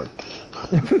exploring.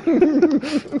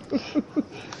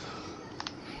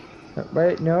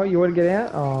 Wait, no, you want to get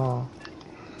out? Oh.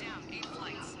 Down 8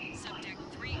 flights. Subject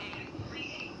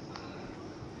 3A.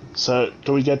 So,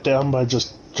 do we get down by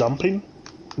just jumping?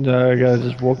 No, I gotta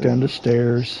just walk down the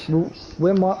stairs.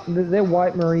 They're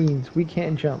white marines. We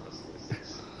can't jump.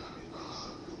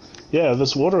 Yeah,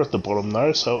 there's water at the bottom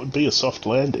though, so it would be a soft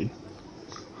landing.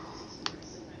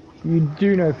 You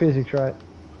do know physics, right?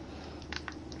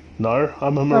 No,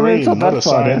 I'm a mean, marine, it's not not that a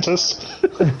far down. scientist.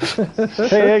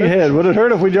 Hey, egghead, would it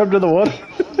hurt if we jumped in the water?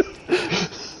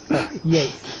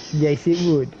 Yes, it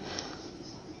would.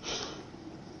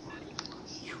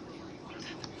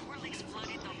 Corlicks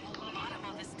flooded the whole bottom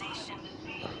of the station.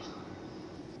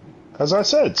 As I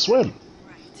said, swim.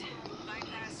 Right.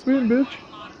 Bypass Swim, bitch.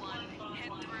 Mod 1.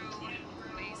 Head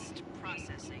through waste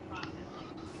processing.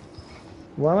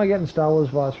 Why am I getting Star Wars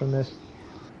vibes from this?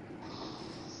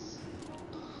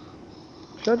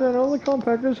 Shut down all the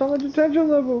compactors on the detention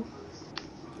level.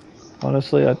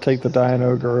 Honestly, I'd take the Dian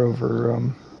Ogre over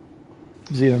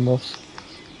Xenomorphs.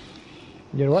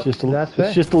 You know what? It's That's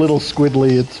fair. just a little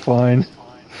squiddly, it's fine.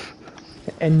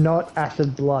 And not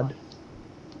acid blood.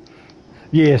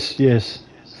 Yes. The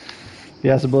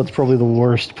acid blood's probably the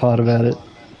worst part about it.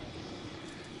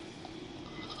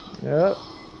 Yep.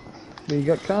 We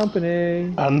got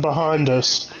company. And behind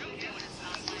us.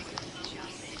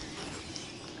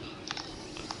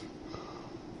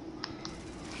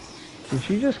 Did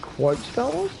she just quote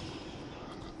Star Wars?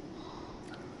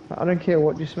 I don't care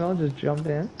what you smell, just jump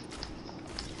in.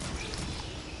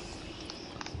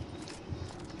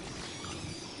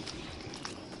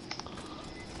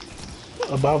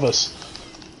 Above us.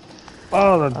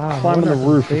 Oh, they're climbing the wonderful.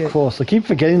 roof, See of it. course. I keep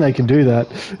forgetting they can do that.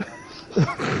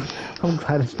 I'm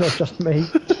glad it's not just me.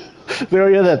 Oh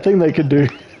yeah, that thing they could do.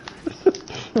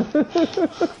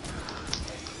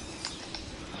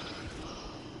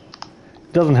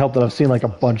 Doesn't help that I've seen like a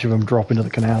bunch of them drop into the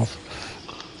canals.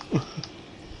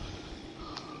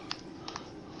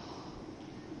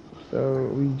 So are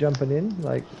we jumping in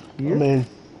like I here? mean,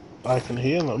 I can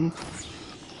hear them.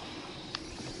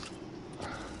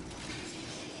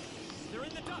 They're in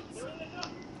the ducts.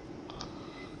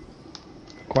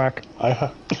 Quack.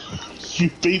 You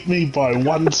beat me by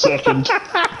 1 second.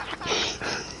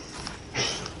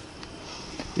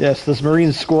 Yes, this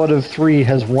Marine squad of 3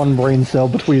 has 1 brain cell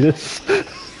between us.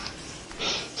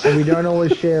 And we don't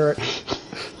always share it.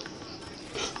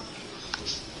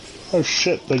 Oh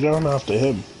shit, they're going after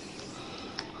him.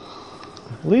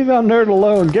 Leave our nerd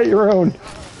alone. Get your own.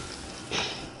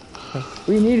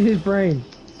 We need his brain.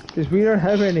 Because we don't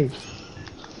have any.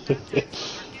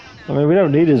 I mean, we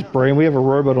don't need his brain. We have a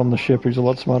robot on the ship who's a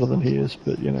lot smarter than he is,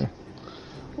 but, you know.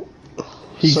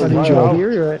 He's So the He's now- not job.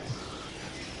 here yet.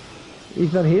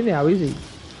 He's not here now, is he?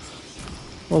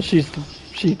 Well, she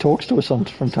talks to us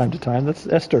from time to time. That's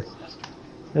Esther.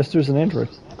 Esther's an android.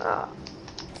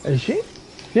 Is she?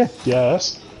 Yeah.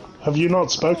 Yes. Have you not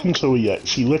spoken to her yet?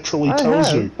 She literally I tells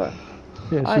have, you. but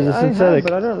Yeah, she's I a have, synthetic.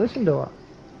 but I don't listen to her.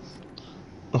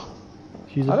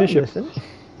 She's I a don't bishop. listen.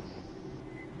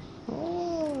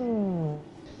 Oh.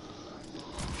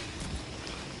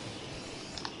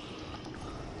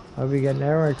 I'll be getting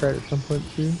arrow crate at some point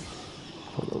soon.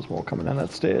 Oh, there's more coming down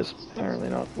that stairs. Apparently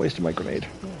not. Wasting my grenade.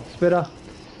 Spitter.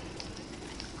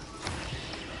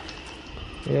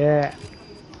 Yeah.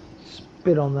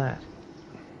 Spit on that.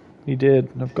 He did.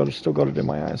 I've still got it in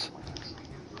my eyes.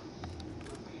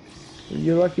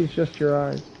 You're lucky it's just your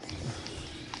eyes.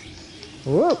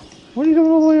 Whoop! What are you doing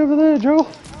all the way over there, Joe?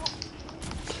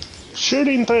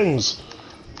 Shooting things!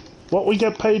 What we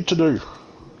get paid to do.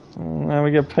 Now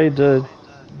we get paid to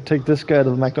take this guy to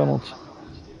the McDonald's.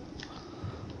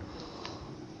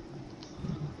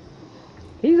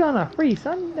 He's on a free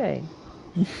Sunday.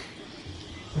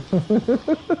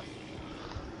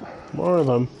 More of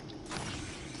them.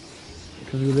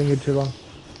 Because we lingered too long.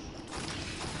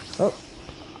 Oh,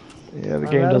 Yeah, the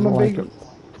I'm game out of doesn't my like big- it.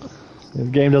 The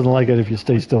game doesn't like it if you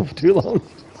stay still for too long.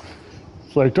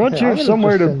 It's like, don't Hey, you I'm have gonna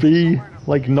somewhere just to send- be,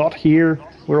 like, not here,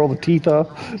 where all the teeth are?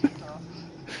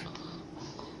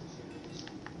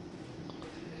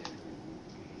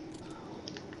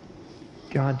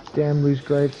 god damn loose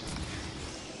grapes.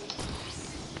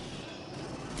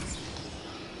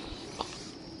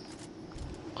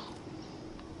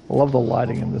 I love the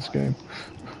lighting in this game.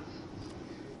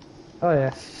 Oh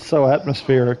yeah. So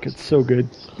atmospheric, it's so good.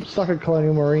 Suck at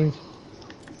Colonial Marines.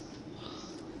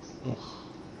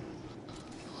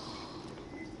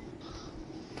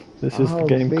 This is the Oh,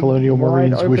 game big, Colonial wide,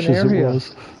 Marines open wishes it area.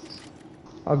 was.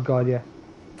 Oh god, yeah.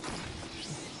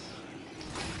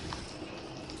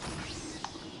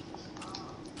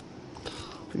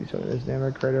 Please tell me there's an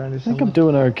ammo crate around here I think somewhere. I'm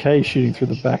doing okay shooting through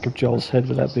the back of Joel's head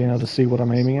without being able to see what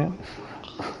I'm aiming at.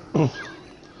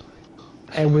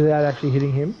 And without actually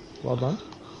hitting him. Well done.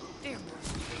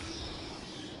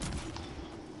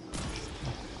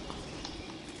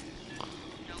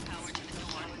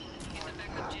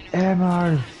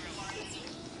 Ammo!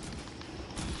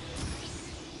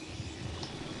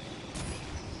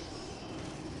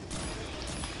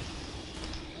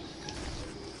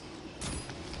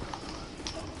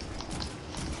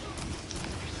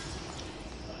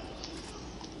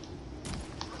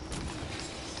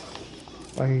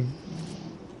 I can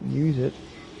use it.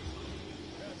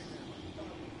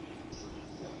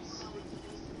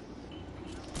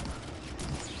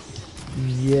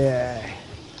 Yeah.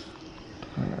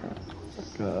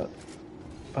 Got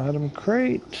item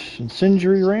crate,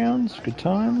 incendiary rounds, good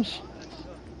times.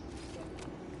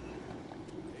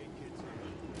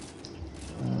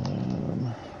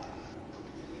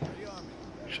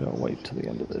 Shall wait till the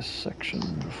end of this section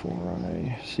before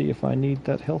I see if I need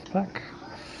that health pack.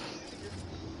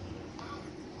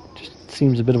 Just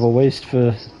seems a bit of a waste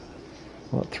for,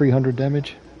 what, 300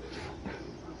 damage?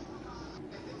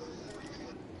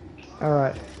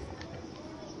 Alright.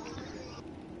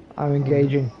 I'm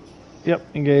engaging. Yep,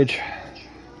 engage.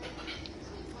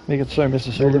 Make it so,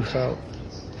 Mr. Build Sulu.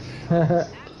 it so.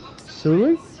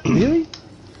 Sulu? Really?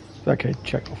 Okay,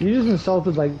 check off. You just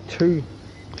insulted like two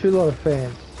lot of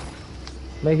fans.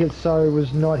 Make it so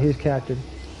was not his captain.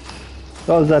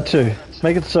 Oh, that too.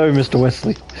 Make it so, Mr.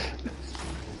 Wesley.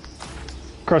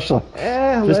 Crusher.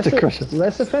 Mr. Crusher.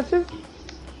 Less offensive?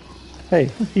 Hey,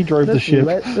 he drove the That's ship.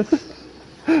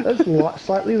 That's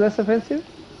slightly less offensive?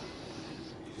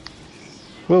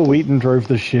 Will Wheaton drove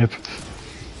the ship.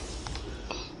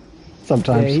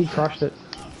 Sometimes. Yeah, he crushed it.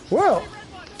 Whoa!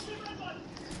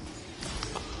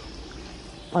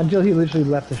 Until he literally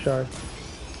left the show.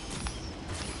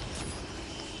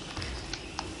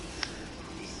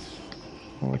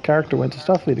 Well, the character went to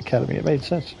Starfleet Academy. It made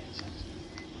sense.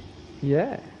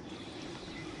 Yeah.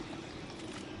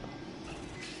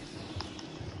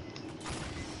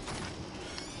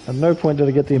 At no point did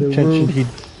I get the The intention roof-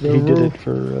 he the did roof- it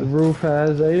for. The roof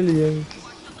has aliens.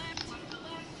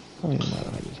 I don't even know how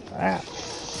to use that.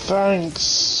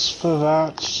 Thanks for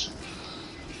that.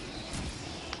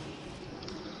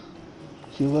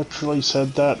 You literally said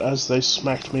that as they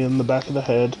smacked me in the back of the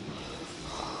head.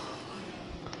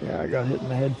 Yeah, I got hit in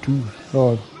the head too.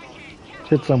 Oh,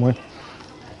 hit somewhere.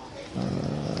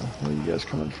 Where are you guys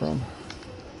coming from?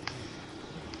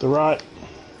 The right.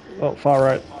 Oh, far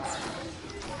right.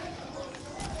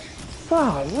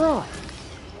 Far right.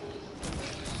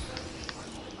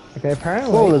 Okay,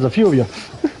 apparently. Oh, there's a few of you.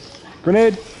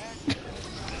 Grenade.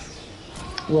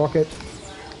 Rocket.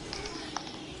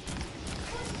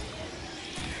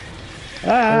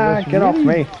 Ah, that's get off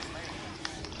really- me.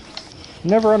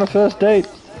 Never on a first date.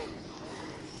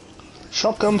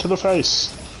 Shotgun to the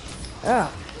face.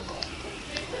 Ah.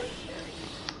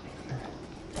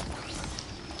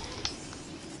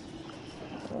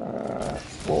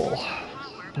 Oh.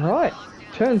 Right.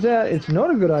 Turns out it's not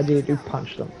a good idea to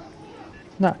punch them.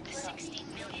 No.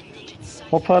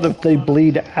 What part of they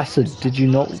bleed acid did you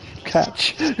not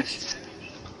catch?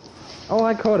 Oh,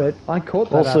 I caught it. I caught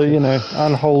that. Also, acid. you know,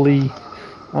 unholy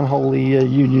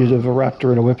union of a raptor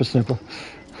and a whippersnapper.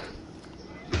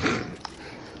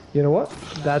 You know what?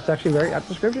 That's actually a very apt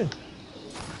description.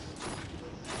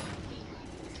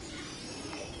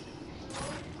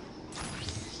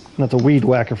 That's a weed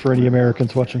whacker for any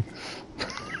Americans watching.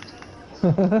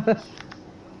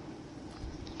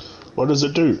 What does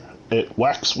it do? It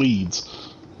whacks weeds.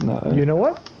 No. You know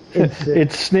what?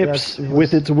 It snips that's-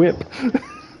 with its whip.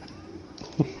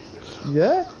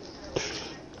 Yeah.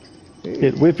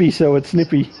 It whippy so it's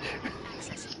snippy.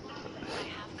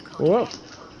 Whoa.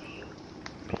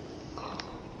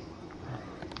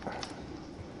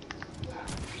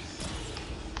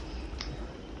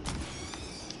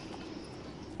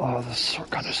 Oh, the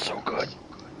shotgun is so good.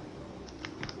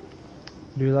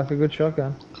 Do you like a good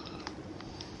shotgun?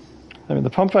 I mean, the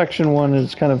pump action one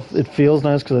is kind of, it feels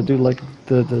nice because I do like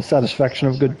the satisfaction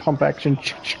of good pump action.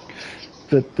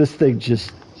 But this thing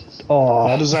just, oh.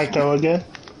 How does that go again?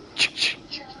 It's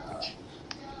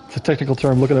a technical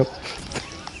term, look it up.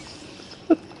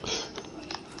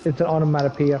 It's an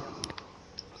onomatopoeia.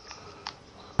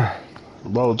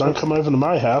 Well, don't come over to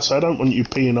my house. I don't want you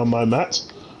peeing on my mats.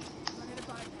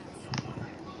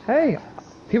 Hey,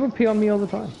 people pee on me all the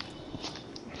time.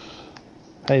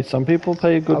 Hey, some people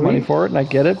pay good Are money we? for it, and I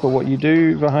get it, but what you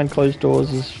do behind closed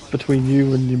doors is between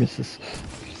you and your missus.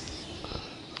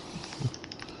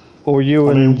 Or you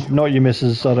I and mean- not your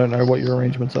missus, I don't know what your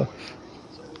arrangements are.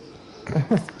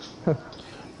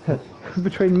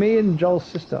 Between me and Joel's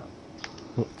sister.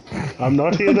 I'm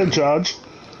not here to judge.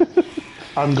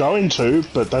 I'm going to,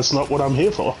 but that's not what I'm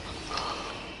here for.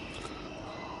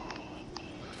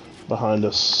 Behind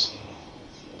us.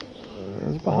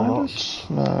 Is it behind Or us?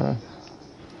 No.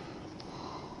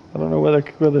 I don't know where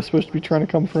they're supposed to be trying to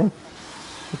come from.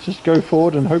 Let's just go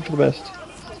forward and hope for the best.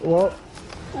 Well,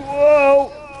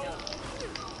 Whoa!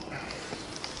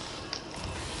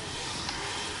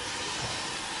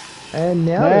 and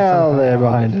now, Now there's they're something.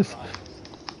 behind us.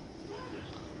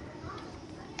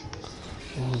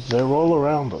 They're all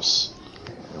around us.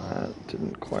 That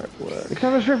didn't quite work. They're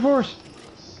coming straight for us.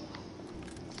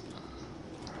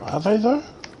 Are they though?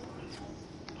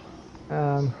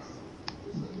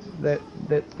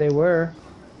 That they were.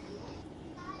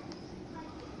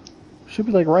 Should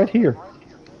be like right here.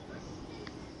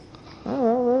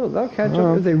 Oh, well, they'll catch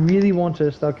Oh. up. If they really want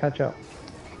us, they'll catch up.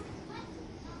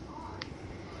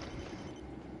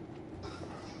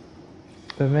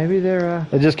 But maybe they're,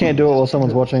 They just can't do it while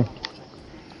someone's watching.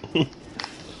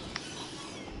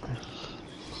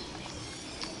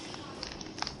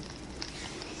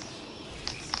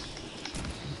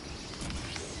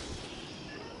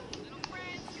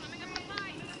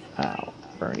 Ow,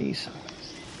 Bernie's.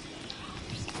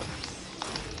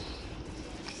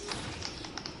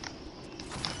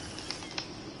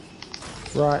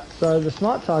 right. So the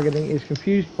smart targeting is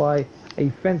confused by a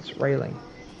fence railing.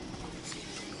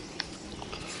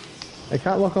 They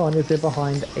can't lock on if they're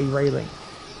behind a railing.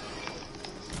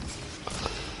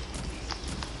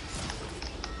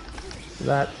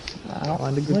 That's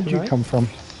kind of good Where'd to you know. come from?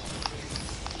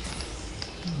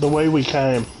 The way we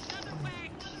came.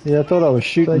 Yeah, I thought I was So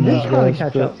shooting they those did kind of guys,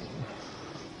 catch but up.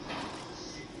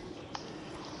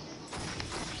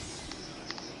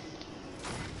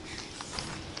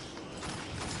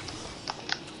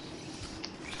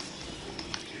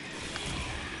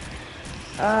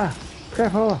 Ah,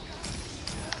 crap! Oh.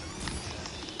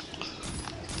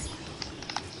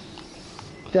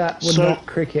 That would So- not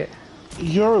cricket.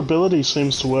 Your ability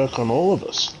seems to work on all of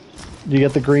us. Do you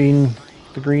get the green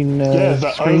Yeah,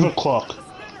 the screen? overclock.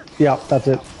 Yeah, that's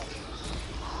it.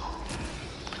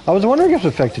 I was wondering if it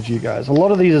affected you guys. A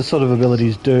lot of these sort of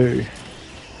abilities do.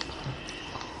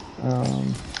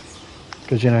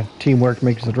 Because, you know, teamwork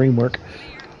makes the dream work.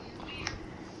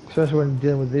 Especially when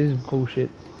dealing with this bullshit.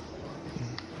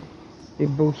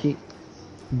 Big bullshit.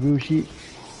 Gucci.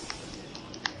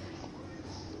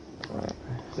 Alright,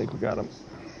 I think we got him.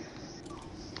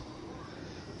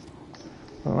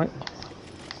 Alright.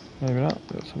 Maybe not.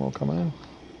 There's some more coming in.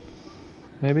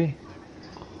 Maybe.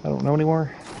 I don't know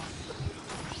anymore.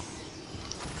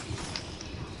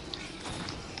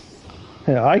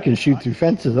 Yeah, I can shoot through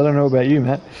fences. I don't know about you,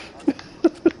 Matt.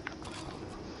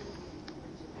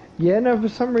 Yeah, no, for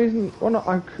some reason, well,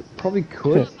 no, probably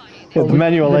could. Yeah, the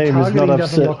manual aim is not targeting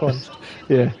doesn't upset. lock on.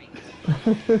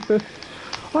 Yeah.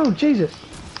 Oh, Jesus.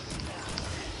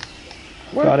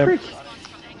 What Got a him. prick.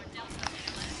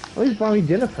 At least buy me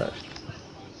dinner first.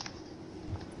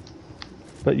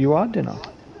 But you are dinner.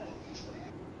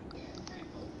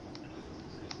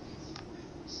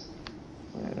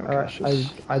 Alright,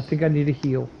 I think I need a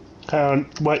heal. Hang on,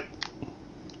 wait.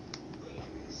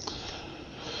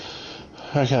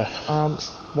 Okay.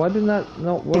 Why didn't that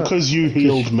not work? Because you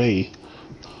healed me.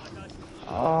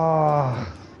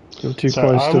 Ah, You're too So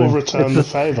close I to will him. return It's the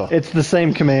favour. It's the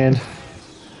same command.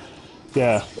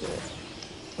 Yeah.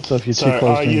 So if you're So too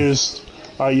close I to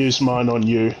him. used mine on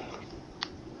you.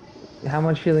 how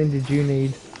much healing did you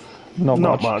need? Not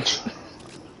Not much. much.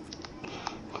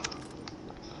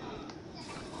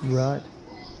 Right.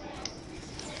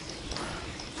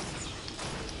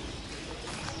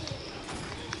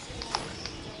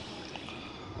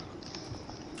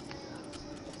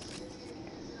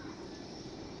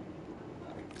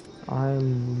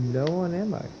 I'm low on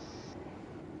ammo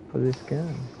for this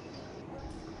gun.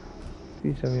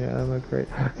 Please tell me ammo crate.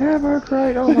 Ammo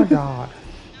crate! Oh my god!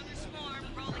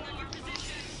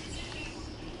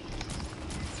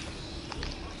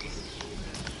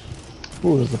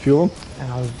 Ooh, there's a few of them.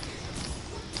 And I was...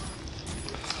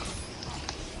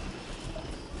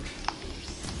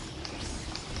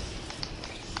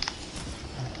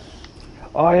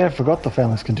 Oh yeah, I forgot the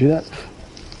phalanx can do that.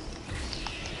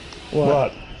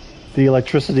 What? The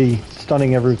electricity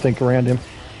stunning everything around him.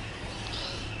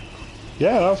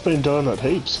 Yeah, I've been doing it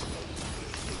heaps.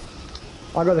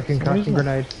 I got the concussion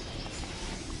grenade.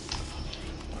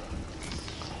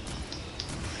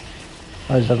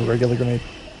 I just have a regular grenade.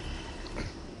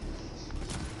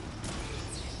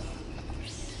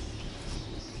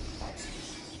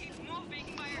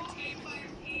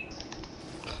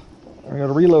 I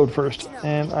gotta reload first,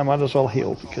 and I might as well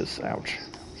heal because, ouch.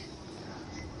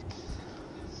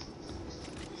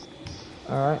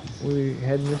 Alright, we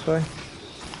heading this way?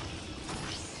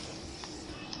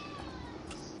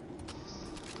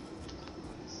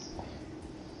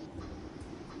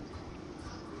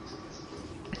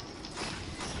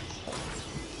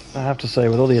 I have to say,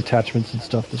 with all the attachments and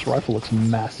stuff, this rifle looks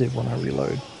massive when I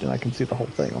reload, and I can see the whole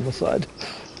thing on the side.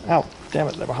 Ow! Damn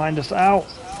it, they're behind us. Ow!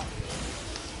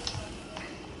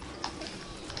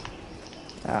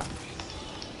 Ah.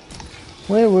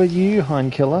 Where were you,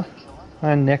 Hind Killer?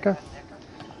 Hind Necker?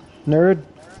 Nerd?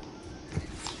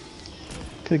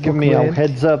 Could have given me a Chucklehead.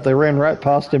 heads up. They ran right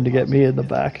past him to get me in the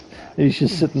back. He's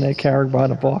just sitting there carrying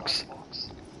behind a box.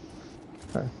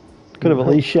 Could have at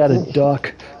least shouted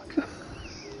duck.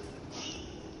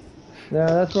 No,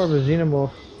 that's more of a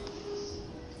xenomorph.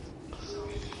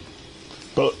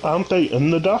 But aren't they in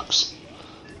the ducks?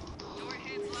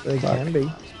 They can be.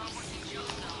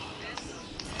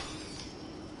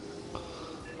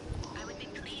 I would be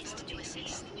pleased to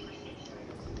assist.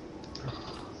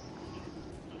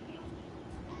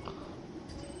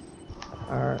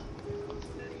 Alright.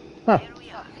 Huh.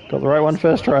 Got the right one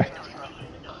first try.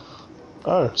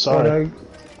 Oh, sorry.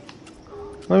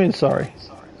 No, I mean, sorry.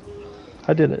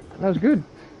 I did it. that was good.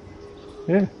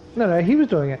 Yeah. No, he was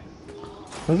doing it.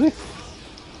 Was he?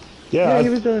 Yeah, Yeah, he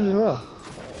was doing it as well.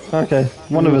 Okay.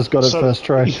 One of us got it so- first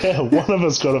try. Yeah, one of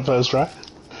us got it first try.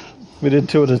 We did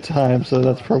two at a time, so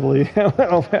that's probably how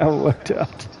it worked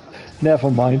out.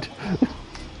 Never mind.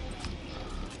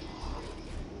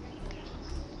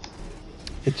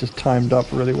 It just timed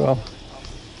up really well.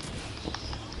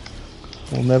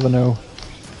 We'll never know.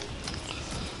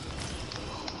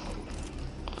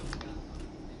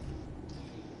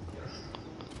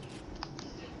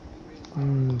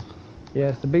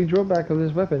 Yes, the big drawback of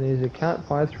this weapon is it can't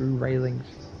fire through railings.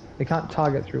 It can't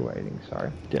target through railings,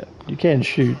 sorry. Yeah, you can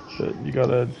shoot, but you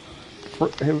gotta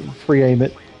free aim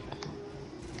it.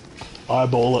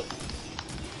 Eyeball it.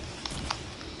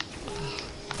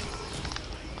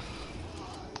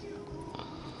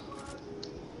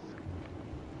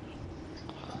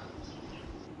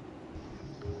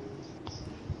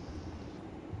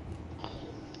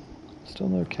 Still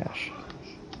no cash.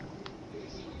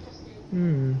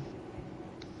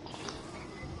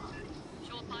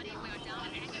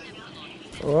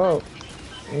 Whoa.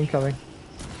 Incoming.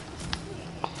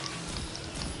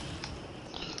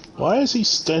 Why is he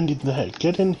standing there?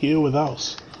 Get in here with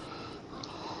us.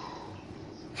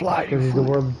 Fly, Because he's the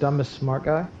world's dumbest smart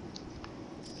guy.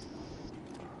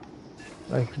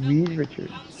 Like Reed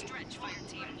Richards. Stretch,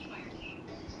 Fireteam.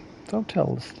 Don't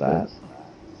tell us that.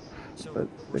 So But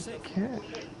we're the safe. cash.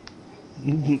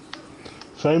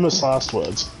 Famous last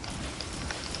words.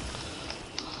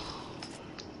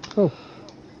 Oh,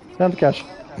 found the cash.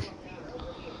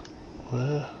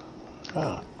 Where?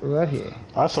 Ah, Right here.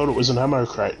 I thought it was an ammo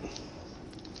crate.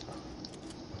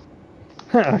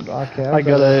 Okay, I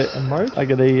got a emote. I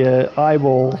got a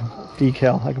eyeball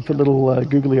decal. I can put little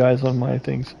googly eyes on my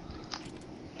things.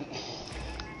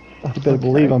 You better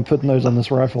believe I'm putting those on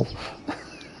this rifle.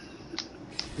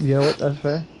 You know what? That's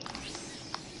fair.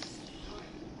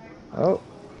 Oh.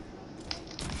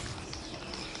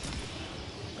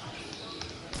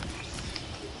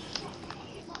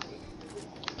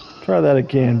 Try that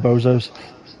again, bozos.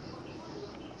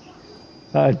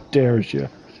 I dares you.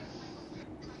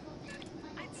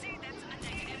 I'd say that's a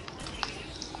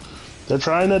negative. They're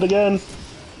trying it again.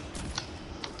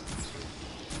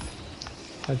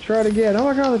 I tried again. Oh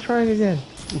my god, they're trying again.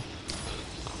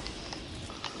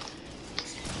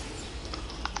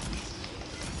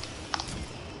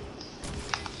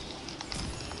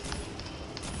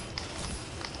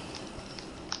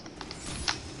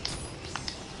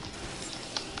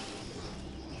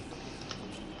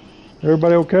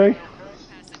 Everybody okay?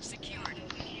 Passage secured.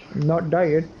 I'm not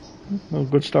dead. Oh,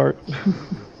 good start.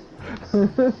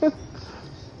 It's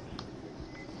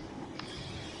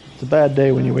a bad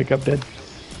day when you wake up dead.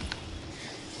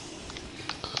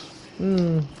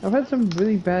 I've had some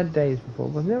really bad days before,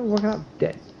 but I've never woken up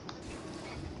dead.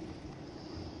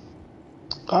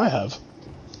 I have.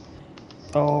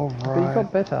 Oh, But you right.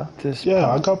 got better. This Yeah,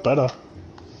 I part. got better.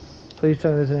 Please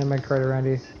tell me there's an ammo crate around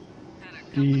here.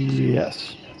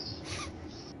 Yes.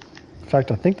 In fact,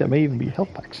 I think there may even be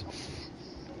health packs.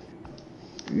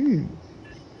 Ooh.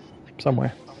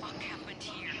 Somewhere. What happened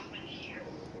here?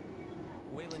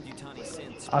 Wayland Yutani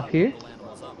sent Up here? local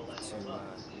animals up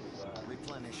to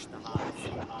replenish the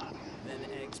hive. Then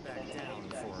eggs back down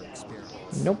for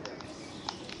experiments. Nope.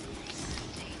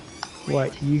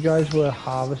 Wait, you guys were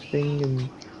harvesting and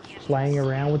playing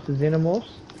around with the xenomorphs?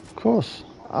 Of course.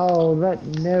 Oh, that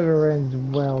never ends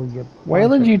well, you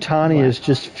Wayland bunch of Yutani is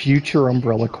just future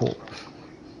Umbrella Corp.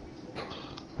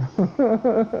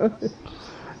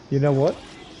 You know what?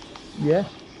 Yeah.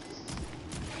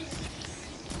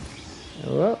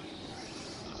 Well.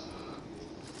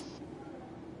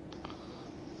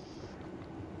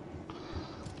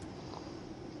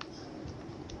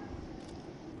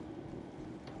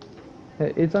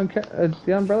 It's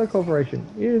the Umbrella Corporation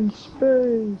in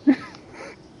space.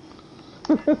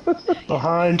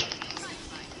 Behind.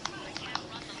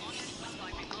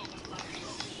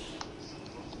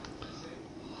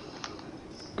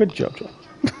 Good job, John.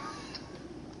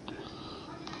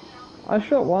 I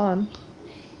shot one.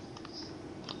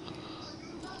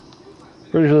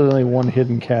 Pretty sure there's only one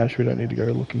hidden cache. We don't need to go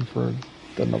looking for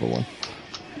another one.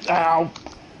 Ow.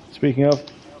 Speaking of,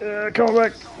 come on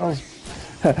back.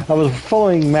 I was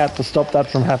following Matt to stop that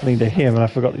from happening to him, and I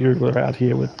forgot you were out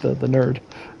here with the nerd.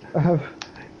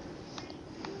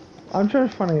 I'm trying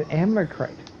to find an ammo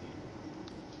crate.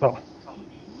 Well,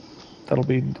 that'll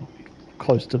be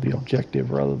close to the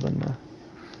objective rather than...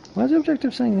 why is the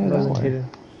objective saying no that Wasn't way? hidden.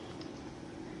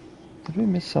 Did we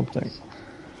miss something?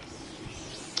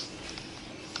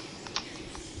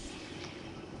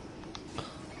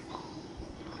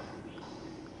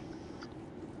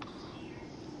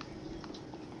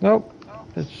 Nope.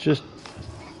 It's just...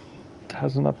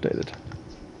 hasn't updated.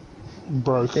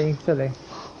 Broke. Being silly.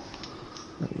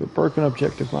 The broken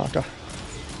objective marker.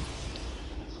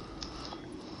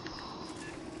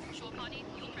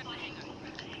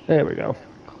 There we go.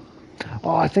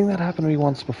 Oh, I think that happened to me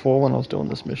once before when I was doing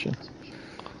this mission.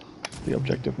 The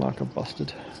objective marker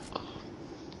busted.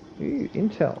 Ooh,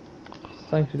 intel.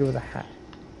 Something to do with a hat.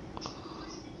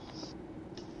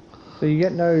 So you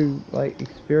get no, like,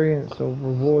 experience or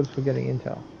rewards for getting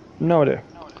intel. No idea.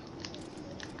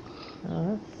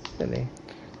 Oh, that's silly.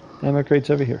 Ammo crate's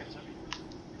over here.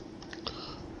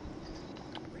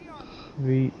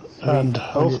 And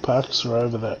health packs are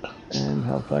over there. And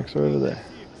health packs are over there.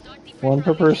 One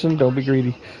per person, don't be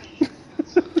greedy. When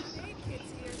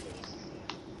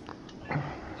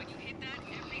you hit that,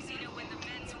 every Xeno when the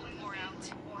meds will pour out.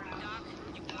 Doc,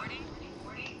 you boarding?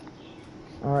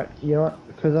 Alright, you know what?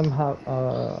 Because I'm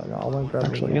no, I won't grab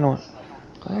them Actually, yet. you know what?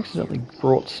 I accidentally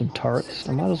brought some turrets.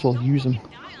 I might as well use them.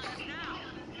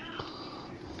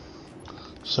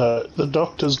 So the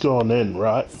doctor's gone in,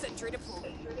 right?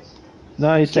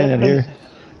 No, he's standing Get in,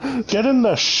 here. get in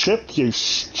the ship, you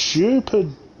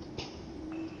stupid.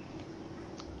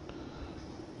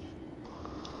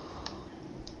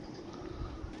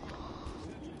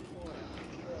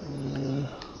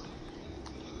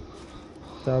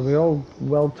 So are we all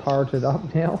well turreted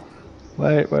up now?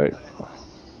 Wait.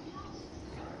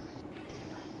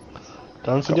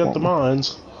 Don't forget the one more.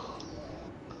 mines.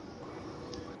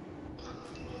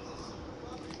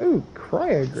 Ooh,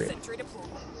 cryo grid.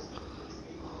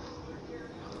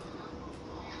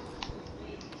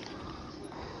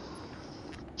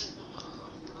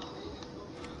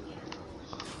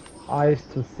 Eyes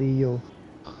to see you.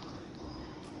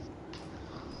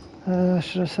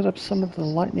 Should I set up some of the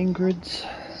lightning grids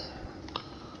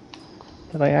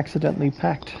that I accidentally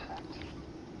packed?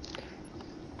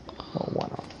 Oh, why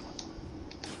not?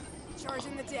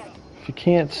 Charging the deck. If you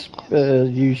can't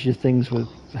use your things with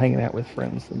hanging out with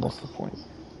friends, then what's the point?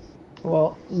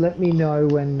 Well, let me know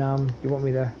when you want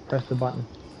me to press the button.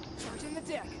 Charging the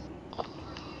deck.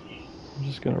 I'm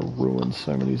just going to ruin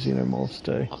so many xenomorphs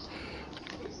today.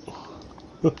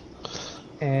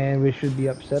 And we should be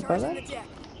upset by Charging that. the deck.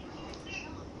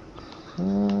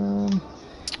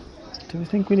 Do we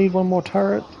think we need one more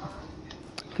turret?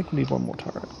 I think we need one more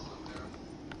turret.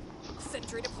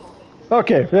 Sentry deployed.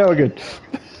 Okay, yeah, we're good.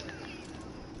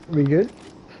 We good?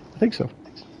 I think so.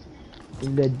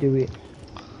 Let's do it.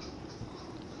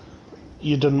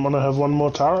 You didn't want to have one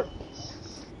more turret?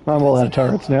 I'm all out of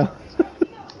turrets now.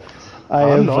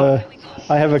 I'm not.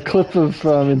 I have a clip of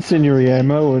incendiary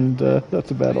ammo, and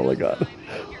that's about all I got.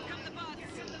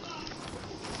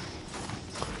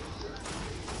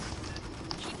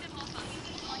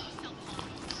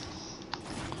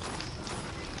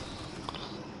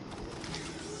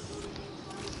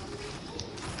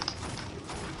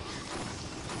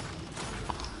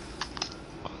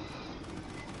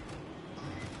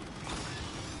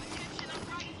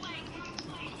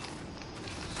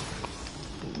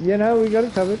 You know, we got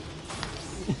it covered.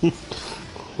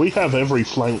 We have every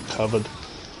flank covered.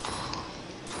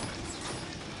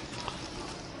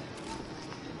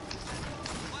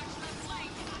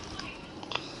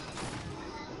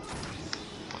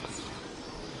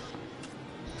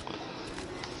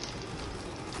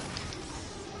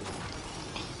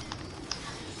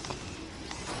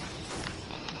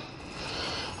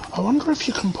 I wonder if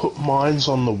you can put mines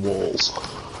on the walls.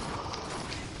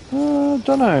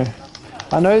 Don't know.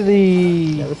 I know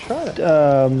the Never tried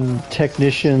it.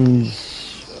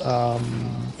 technician's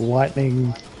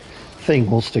lightning thing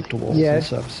will stick to walls Yeah. and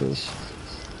surfaces.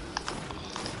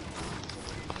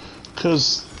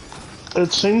 Because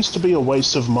it seems to be a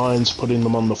waste of mines putting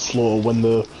them on the floor when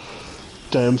the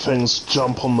damn things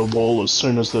jump on the wall as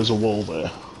soon as there's a wall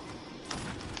there.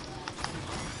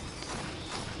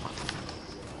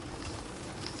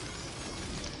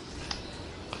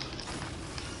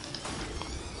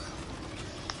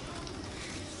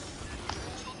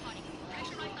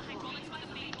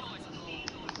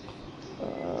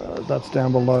 That's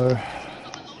down below.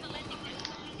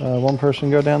 One person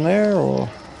go down there, or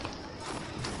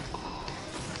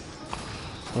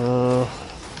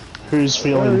Who's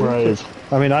feeling brave?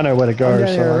 I mean, I know where to I'm go, down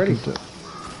here so I already. can.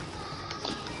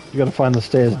 You got to find the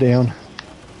stairs down.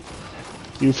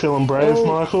 You feeling brave, Oh.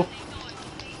 Michael?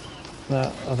 No,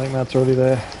 I think that's already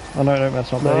there. Oh no,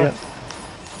 that's not there No. yet.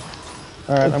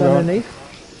 All right, It's I'm going.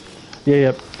 underneath. Yeah,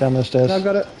 yep, down those stairs. No, I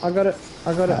got it. I got it.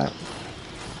 I got it. Alright.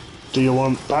 Do you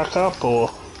want backup or?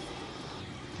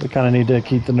 We kind of need to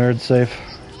keep the nerds safe.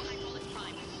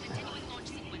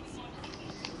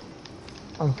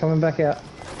 I'm coming back out.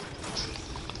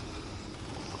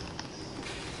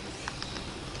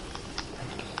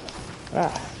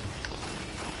 Ah.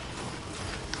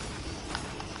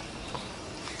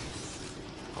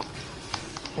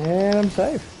 And I'm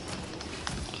safe.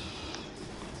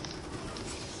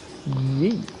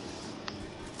 Yee.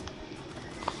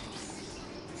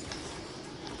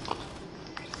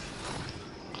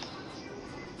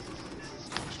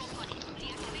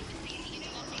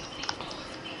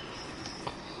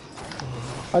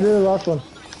 I did the last one.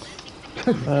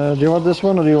 Do you want this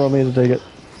one, or do you want me to take it?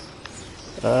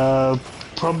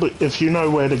 Probably, if you know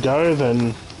where to go,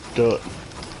 then do it.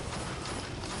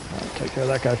 I'll take care of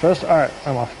that guy first. All right,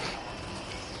 I'm off.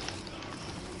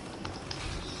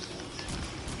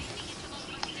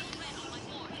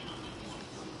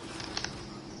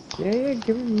 Yeah,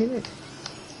 give it a minute.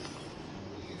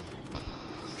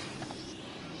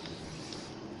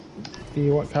 Do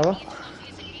you want cover?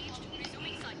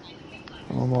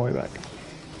 I'm on my way back.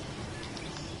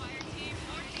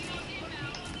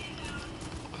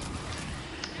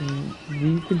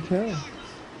 You can tell.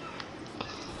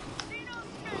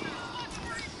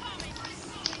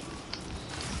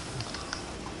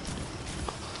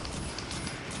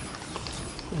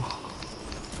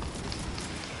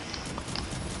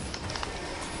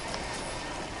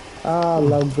 Ah, I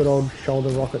love good old shoulder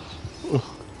rockets.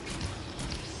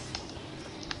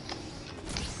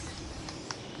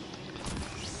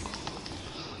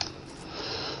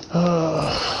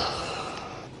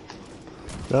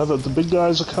 Now that the big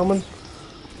guys are coming,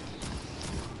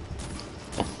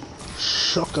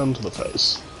 shotgun to the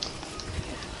face.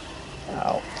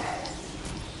 Ow.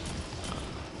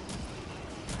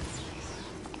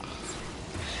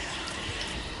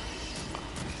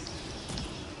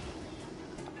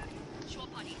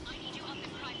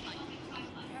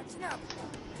 Catching up.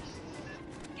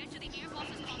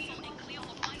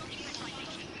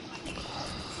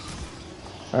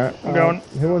 Alright, I'm going.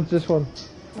 Who wants this one?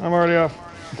 I'm already off.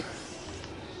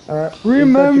 Alright.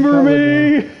 Remember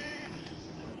me!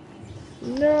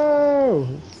 No!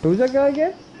 Who's that guy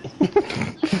again?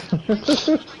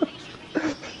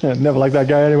 Yeah, never liked that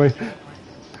guy anyway.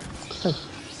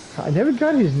 I never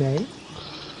got his name.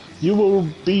 You will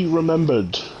be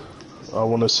remembered. I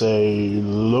want to say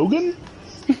Logan?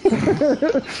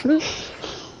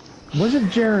 Was it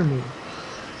Jeremy?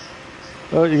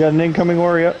 Oh, you got an incoming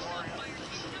warrior.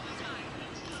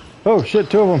 Oh shit,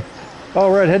 2 of them.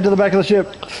 All right, head to the back of the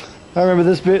ship. I remember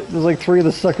this bit. There's like 3 of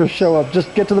the suckers show up.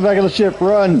 Just get to the back of the ship.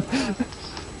 Run.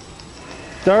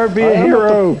 Don't be a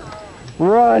hero.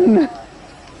 Run.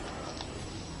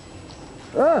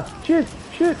 Ah, shit.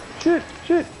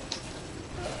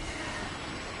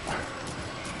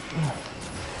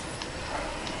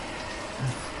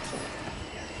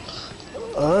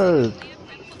 Oh,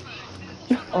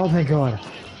 Oh, thank God.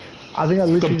 I think I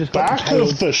literally the just got back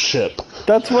of the ship.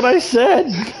 That's what I said.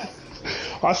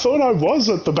 I thought I was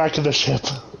at the back of the ship.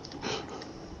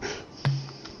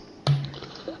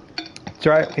 That's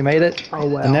right. We made it. Oh,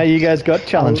 wow. And now you guys got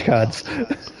challenge cards.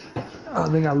 I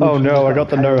think I Oh literally no, I just got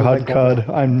the KO'd no HUD like that. card.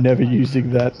 I'm never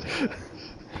using that.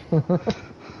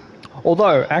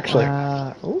 Although, actually,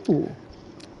 Ooh.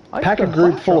 I pack a got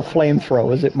group full of flamethrower.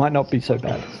 flamethrowers, it might not be so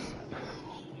bad.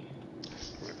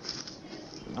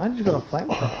 I just got a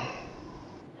flamethrower.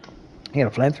 You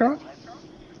got a flamethrower?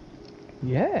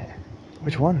 Yeah.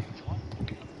 Which one?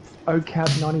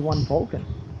 OCAB 91 Vulcan.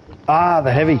 Ah,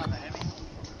 the heavy.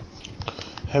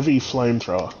 Heavy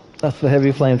flamethrower. That's the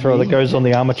heavy flamethrower that goes on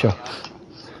the armature.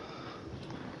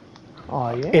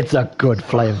 Oh, yeah? It's a good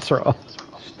flamethrower.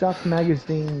 Stuck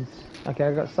magazines. Okay,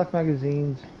 I got stuck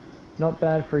magazines. Not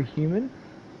bad for a human.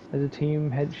 As a team,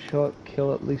 headshot,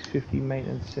 kill at least 50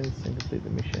 maintenance synths and complete the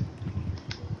mission.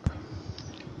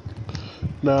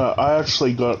 No, I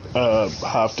actually got a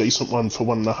half decent one for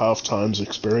 1.5 times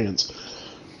experience.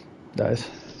 Nice.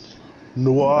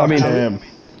 Noir I mean- Cam.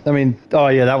 Oh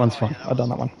yeah, that one's fun. I've done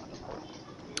that one.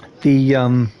 The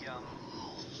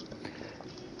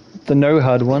no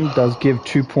HUD one does give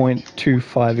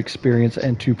 2.25 experience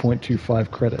and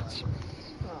 2.25 credits.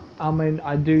 I mean,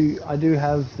 I do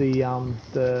have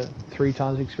the 3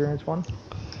 times experience one,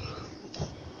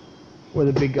 where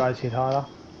the big guys hit harder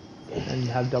and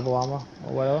have double armor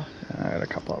or whatever. I got a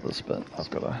couple others, but I've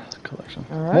got a collection.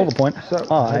 Alright, More the point. so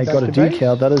I head got a back to base.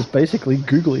 decal that is basically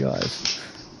googly eyes.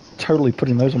 Totally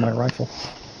putting those on my rifle.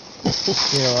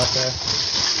 Yeah, right there.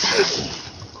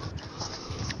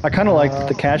 I kind of like that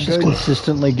the caches good.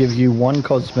 consistently give you 1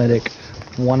 cosmetic,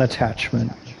 1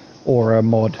 attachment, or a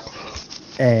mod,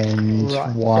 and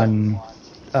Right. 1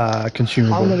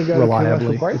 consumable I'm gonna go to reliably.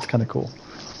 commercial break. It's kind of cool.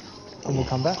 And we'll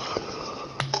come back.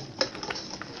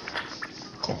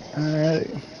 Alright.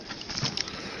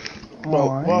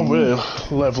 Well, while we're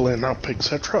leveling up,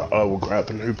 etc., I will grab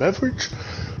a new beverage.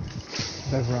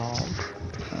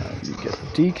 You get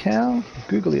decal,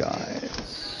 googly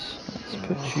eyes. Let's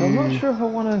put you. So I'm not sure if I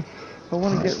want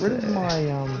to get rid of my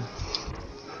No,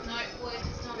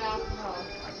 it's not alcohol.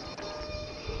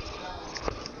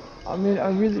 I mean, I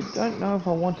really don't know if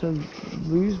I want to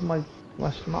lose my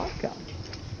smart gun.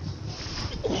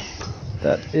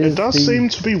 That is It does seem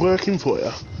to be working for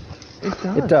you. It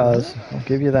does. It does. I'll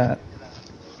give you that.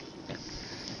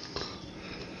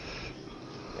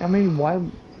 I mean, why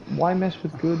mess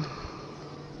with good?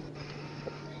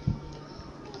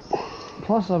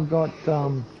 Plus, I've got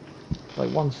like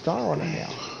 1 star on it now.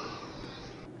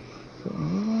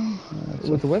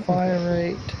 With the weapon. Fire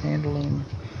rate, handling.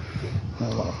 No,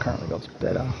 what I've currently got's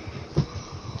better.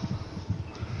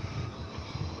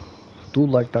 do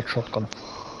like that shotgun.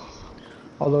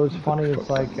 Although it's funny, it's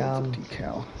like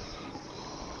Decal.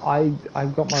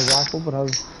 I've got my rifle, but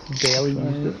I've barely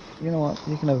used it. You know what?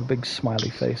 You can have a big smiley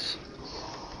face.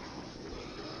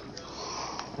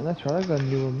 And that's right, I got a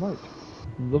new remote.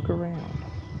 Look around.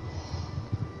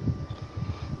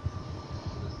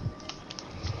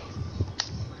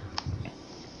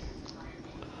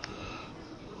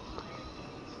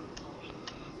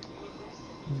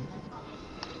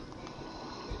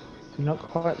 So not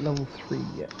quite level 3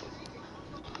 yet.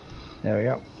 There we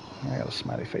go. I got a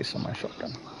smiley face on my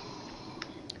shotgun.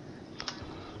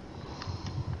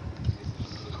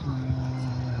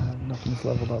 Nothing's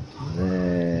leveled up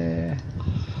there.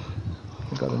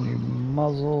 We got a new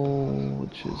muzzle,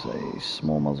 which is a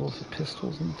small muzzle for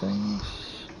pistols and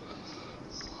things.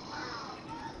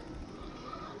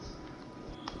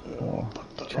 More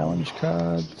challenge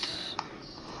cards.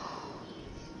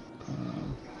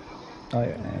 Oh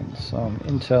yeah, and some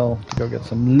intel to go get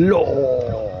some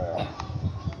law.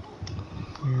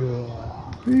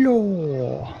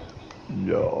 Law.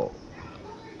 No.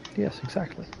 Yes,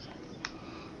 exactly.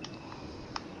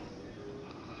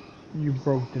 You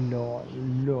broke the law.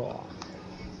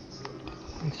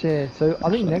 Yeah, so I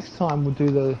think next time we'll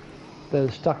do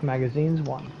the stuck magazines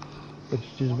one, which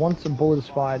is once a bullet is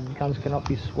fired, guns cannot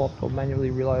be swapped or manually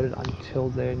reloaded until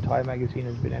their entire magazine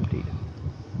has been emptied.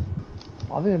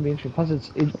 I think it'd be interesting. Plus, it's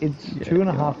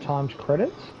 2.5 times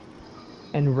credits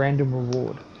and random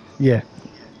reward. Yeah,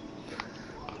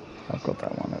 I've got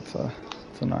that one. It's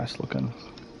a nice looking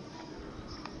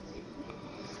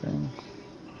thing.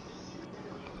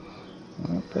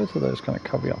 Both of those kind of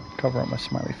cover up my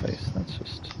smiley face. That's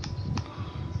just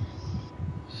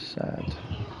sad.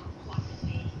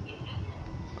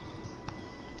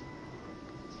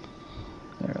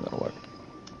 There, that'll work.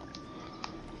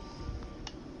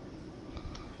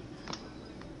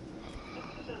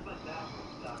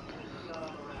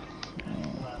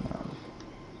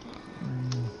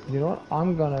 You know what?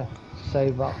 I'm gonna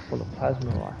save up for the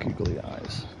plasma rifle. Googly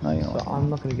eyes. No, you know So I'm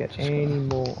not gonna get any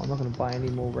more. I'm not gonna buy any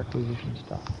more requisition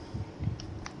stuff.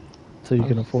 So you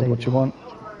can afford what you want.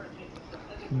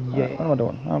 Yeah. What am I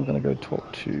doing? I'm gonna go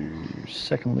talk to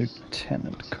Second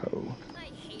Lieutenant Co.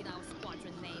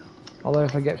 Although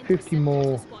if I get 50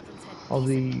 more of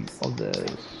the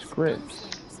scripts,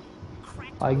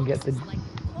 I can get the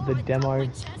demo,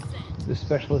 the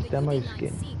specialist demo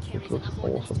skin, which looks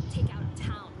awesome.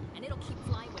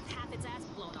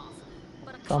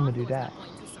 So I'm gonna do that.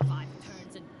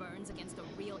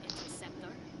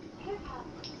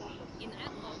 In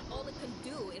that mode, all it can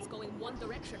do is go in one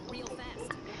direction real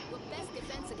fast. Your best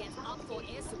defense against outfall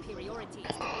air superiority is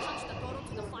to punch the throttle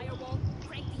to the firewall,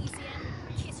 crank the ECM,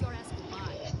 kiss your ass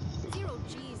goodbye. Zero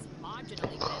G's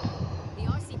marginally better. The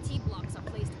RCT blocks are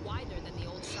placed wider than the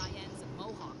old Cheyennes and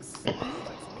Mohawks.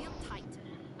 Maneuvers real tight.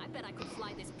 I bet I could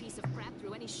fly this piece of crap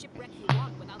through any shipwreck you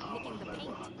want without nicking the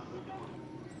paint.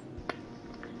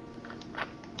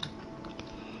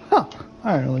 Huh.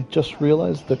 I only just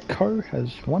realized that Co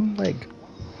has one leg.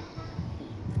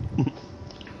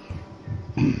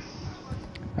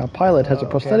 Our pilot has a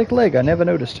prosthetic leg. I never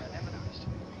noticed.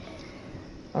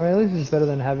 I mean, at least it's better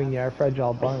than having,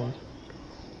 fragile bones.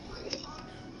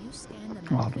 You scan the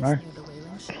Oh, I don't know. manifest near the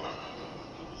Wayland ship.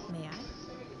 May I?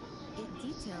 It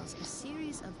details a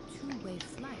series of two-way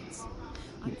flights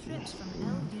on trips from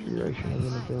Duration of LV-895 to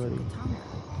inability.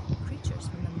 Katanga. Creatures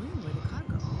from the moon were the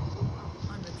cargo.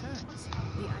 On returns,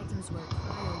 the items were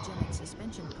cryogenic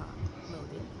suspension pod,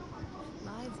 loaded.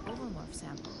 Live overmorph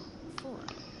sample, 4.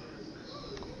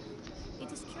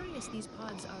 It is curious these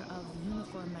pods are of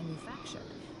uniform manufacture,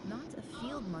 not a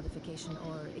field modification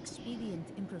or expedient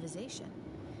improvisation.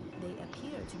 They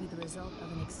appear to be the result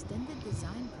of an extended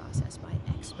design process by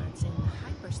experts in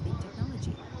hypersleep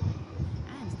technology.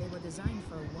 And they were designed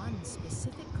for one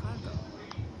specific cargo,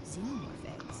 xenomorph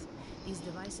eggs. These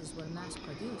devices were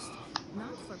mass-produced,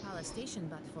 not for palestation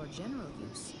but for general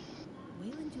use.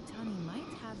 Weyland-Yutani might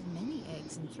have many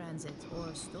eggs in transit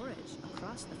or storage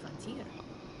across the frontier.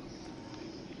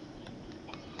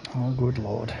 Oh, good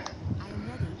lord. I am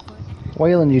ready for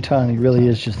Weyland-Yutani really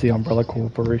is just the umbrella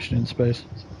corporation in space.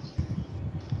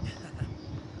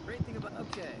 Great thing about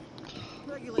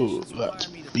Ooh, regulations require that's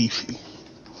me to beefy.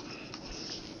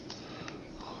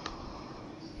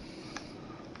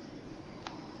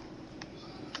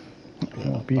 You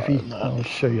want beefy? buying that. I'll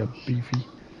show you beefy.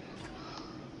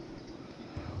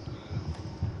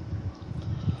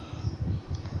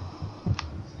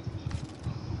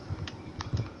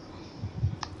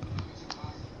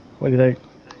 What do you think?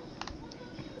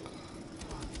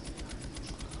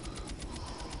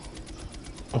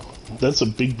 That's a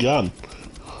big gun.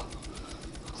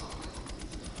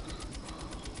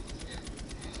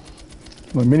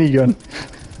 My minigun.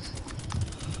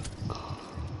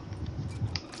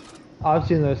 I've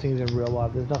seen those things in real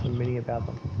life. There's nothing mini about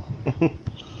them.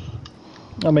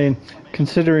 I mean,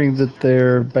 considering that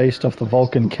they're based off the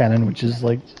Vulcan cannon, which is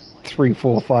like 3,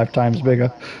 4, 5 times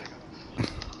bigger.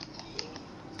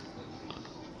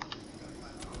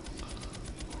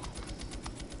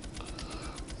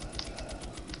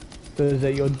 So is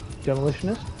that your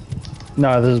demolitionist?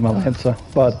 No, this is my Lancer,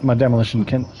 but my demolitionist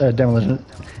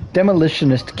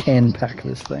can pack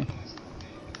this thing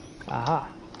Aha.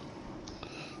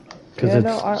 because Yeah,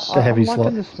 it's no, a heavy I'm slot.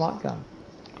 liking the smart gun.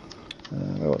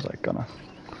 Where was I? Gunner.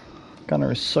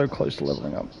 Gunner is so close to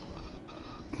leveling up.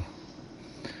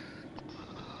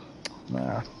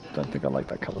 Nah, don't think I like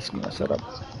that color scheme I set up.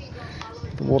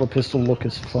 The water pistol look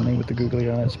is funny with the googly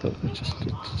eyes, but it's just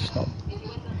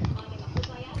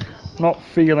not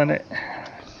feeling it.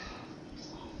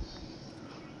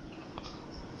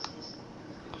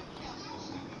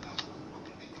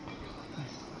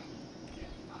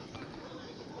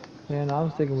 Yeah, no, I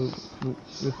was thinking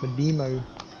with my demo.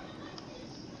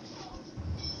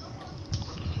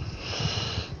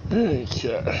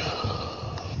 Okay.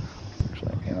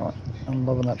 Actually, you know what? I'm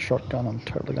loving that shotgun. I'm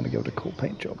totally going to give it a cool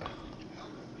paint job.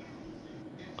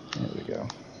 There we go.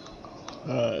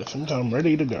 I think I'm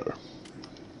ready to go.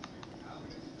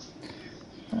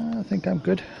 I think I'm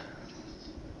good.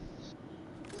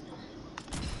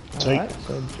 See? Alright,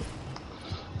 so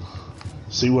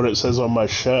See what it says on my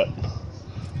shirt?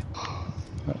 Oh,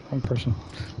 wrong person.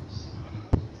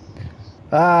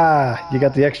 Ah, you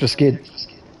got the extra skid.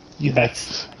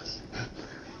 Yes.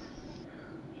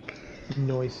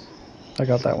 noise. I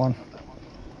got that one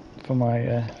for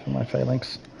my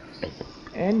phalanx.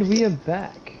 And we are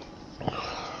back.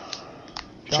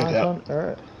 Check Giants out. on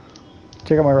Earth.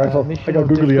 Check out my rifle. I Mission got or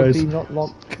googly eyes. difficulty not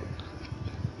locked.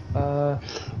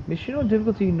 Mission or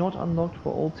difficulty not unlocked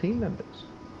for all team members.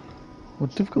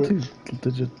 What difficulty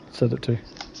did you set it to?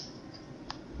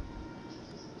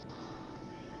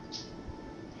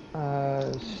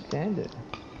 Standard.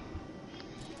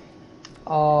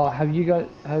 Oh, have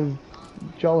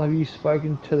Joel, have you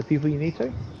spoken to the people you need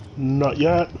to? Not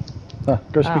yet. Ah,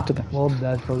 go speak to them. Well,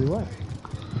 that's probably why.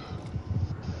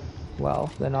 Well,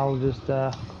 then I'll just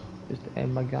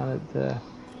aim my gun at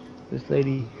this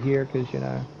lady here, because, you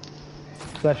know,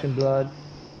 flesh and blood.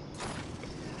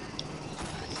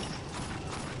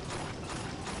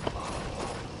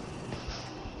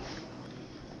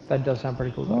 That does sound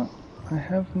pretty cool, though. What? I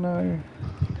have no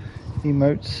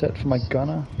emotes set for my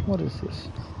gunner. What is this?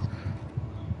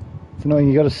 It's annoying.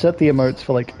 You got to set the emotes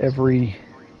for like every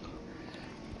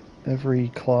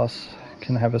class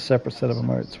can have a separate set of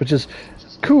emotes, which is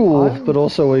cool, but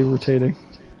also irritating.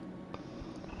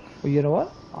 Well, you know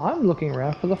what? I'm looking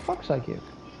around for the fucks I give.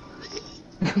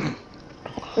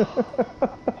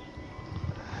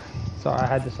 Sorry, I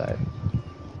had to say it.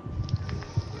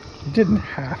 You didn't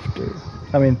have to.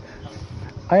 I mean,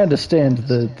 I understand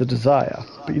the desire,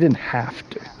 but you didn't have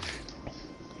to.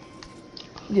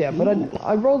 Yeah, but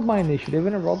I rolled my initiative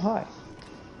and it rolled high.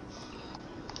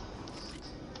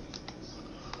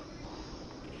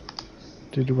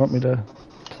 Did you want me to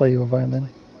play your violin?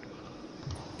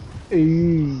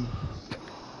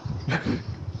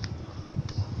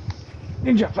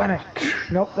 Ninja panic!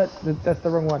 Nope, that's the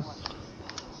wrong one.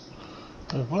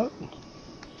 What?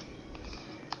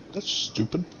 That's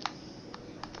stupid.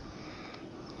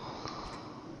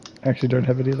 I actually don't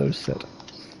have any of those set.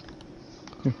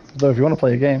 Though if you want to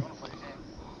play a game.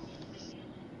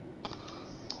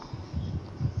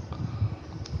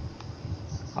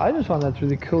 I just find that's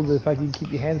really cool, the fact you can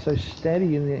keep your hands so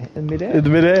steady in midair. In the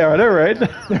midair, I know, right?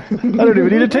 I don't even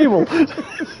need a table.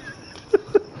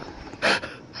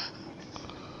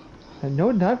 And no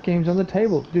knife games on the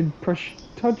table. Didn't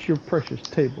touch your precious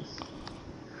table.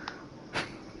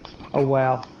 Oh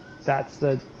wow, that's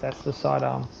the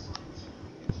sidearm.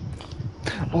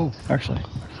 Oh, actually,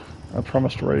 I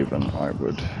promised Raven I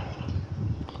would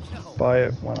buy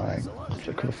it when I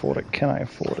could afford it. Can I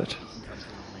afford it?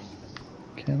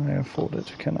 Can I afford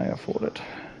it? Can I afford it?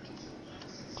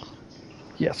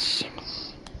 Yes.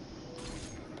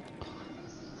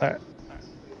 Alright.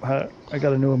 I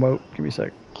got a new emote. Give me a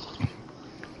sec.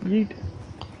 Yeet.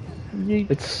 Yeet.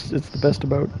 It's the best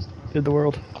emote in the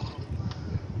world.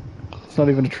 It's not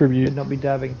even a tribute. Better not be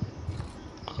dabbing.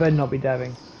 Better not be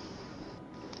dabbing.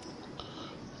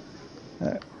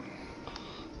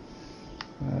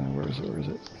 Where is it? Where is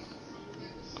it?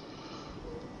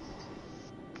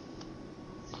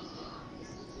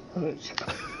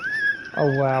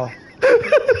 Oh wow.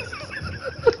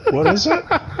 What is it?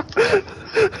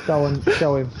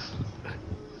 Show him.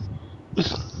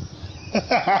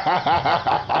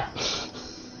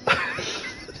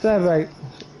 Stand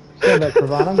back,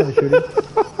 Cravan. I'm going to shoot him.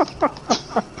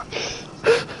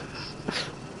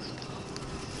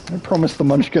 I promised the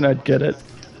Munchkin I'd get it.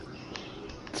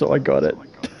 So I got it.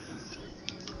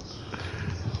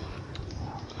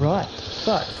 Right,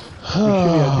 so we should be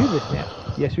able to do this now.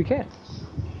 Yes, we can.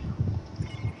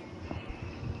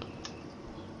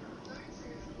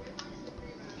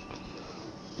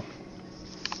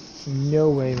 No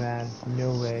way, man.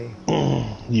 No way.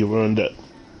 You ruined it.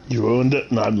 You ruined it,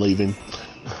 and I'm leaving.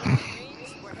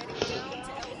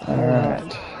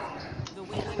 Alright.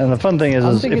 And the fun thing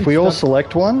is if we all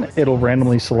select one, it'll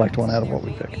randomly select one out of what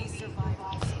we pick.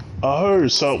 Oh,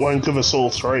 so it won't give us all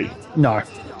three. No.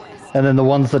 And then the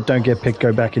ones that don't get picked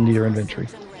go back into your inventory.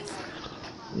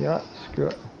 Yeah, screw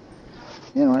it.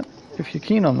 You know what? If you're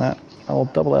keen on that, I'll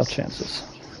double our chances.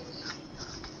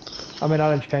 I mean, I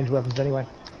don't change weapons anyway.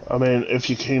 I mean, if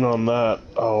you're keen on that,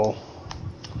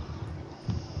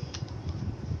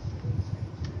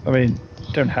 I mean,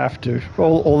 don't have to.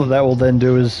 All of that will then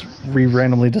do is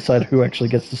randomly decide who actually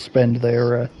gets to spend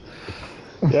their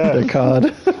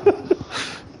card.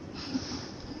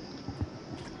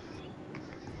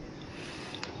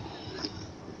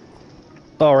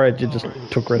 Alright, you just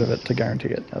took rid of it to guarantee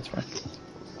it. That's fine.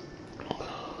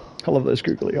 I love those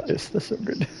googly eyes. They're so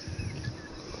good.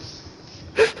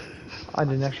 I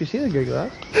didn't actually see the Google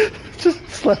eyes. Just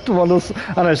slapped them on those.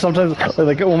 I know, sometimes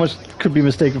like it almost could be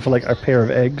mistaken for like a pair of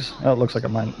eggs. Oh, it looks like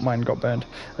mine got burned.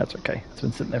 That's okay. It's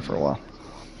been sitting there for a while.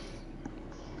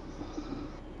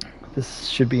 This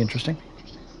should be interesting.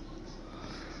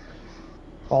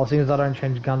 Well, seeing as I don't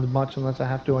change guns much unless I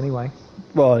have to anyway.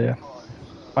 Well, yeah.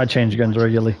 I change guns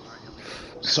regularly.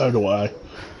 So do I.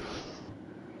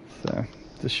 So,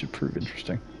 this should prove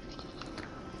interesting.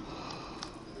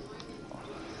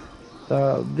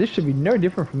 So, this should be no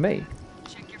different from me.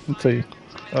 Until you,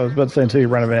 I was about to say until you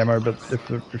run out of ammo, but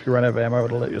if you run out of ammo,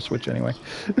 it'll let you switch anyway.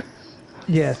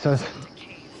 Yeah, so...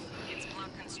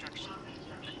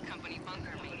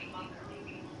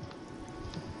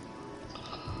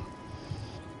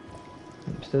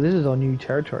 So this is all new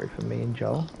territory for me and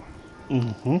Joel.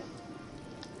 Mm-hmm.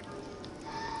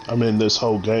 I mean, this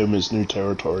whole game is new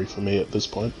territory for me at this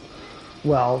point.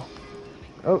 Well...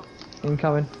 Oh,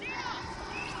 incoming.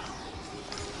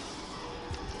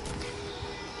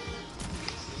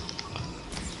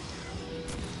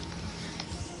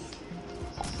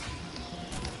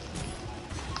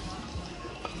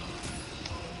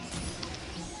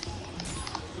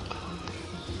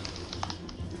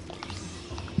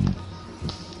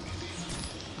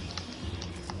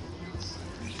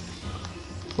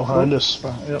 Behind us.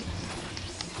 Yep.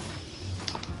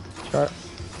 Sure.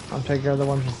 I'm taking care of the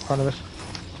ones in front of us.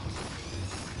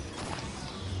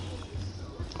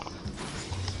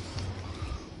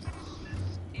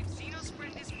 If Xenos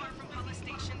spread this far from Hollis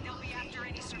Station, they'll be after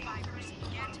any survivors.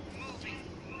 Get moving.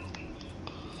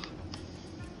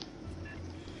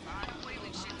 A lot of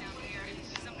whaling shit down here.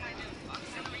 Some kind of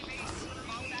auxiliary base,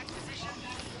 fallback position.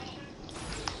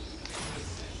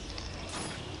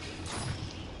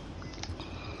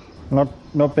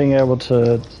 Not being able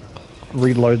to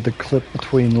reload the clip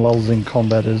between lulls in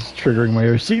combat is triggering my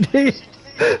OCD.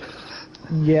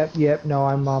 Yep, no,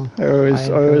 I'm I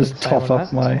always top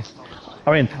up my...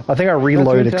 I mean, I think I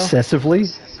reload excessively,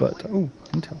 but... Oh,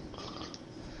 intel.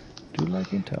 Do like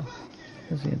intel.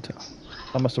 Where's the intel?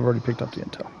 I must have already picked up the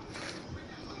intel.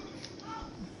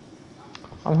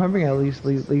 I'm hoping at least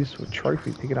with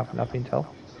trophy picking up enough intel.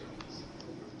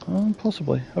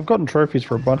 Possibly. I've gotten trophies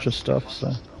for a bunch of stuff,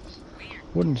 so...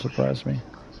 Wouldn't surprise me.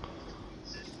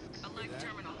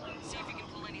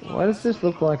 Why does this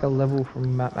look like a level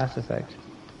from Mass Effect?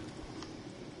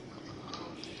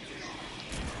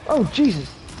 Oh, Jesus!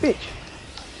 Bitch!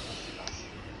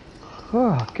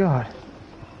 Oh, God.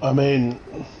 I mean...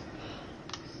 I'm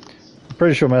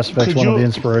pretty sure Mass Effect's one of the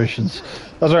inspirations.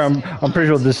 That's right, I'm pretty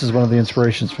sure this is one of the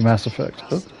inspirations for Mass Effect.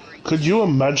 Huh? Could you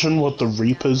imagine what the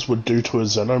Reapers would do to a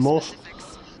Xenomorph?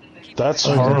 That's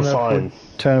horrifying.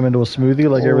 Turn them into a smoothie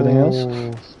like everything else?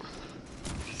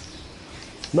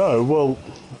 No, well,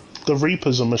 the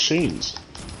Reapers are machines.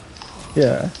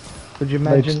 Yeah. Could you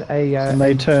imagine and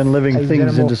they turn living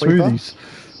things into smoothies.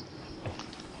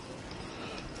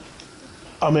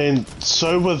 I mean,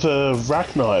 so were the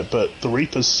Rachni, but the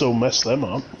Reapers still mess them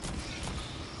up.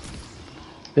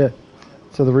 Yeah.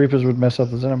 So the Reapers would mess up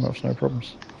the Xenomorphs, no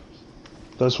problems.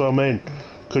 That's what I mean.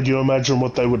 Could you imagine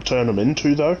what they would turn them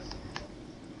into, though?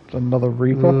 Another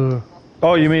Reaper?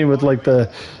 Oh, you mean with like the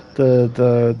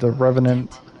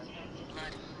Revenant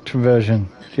conversion?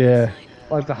 Yeah.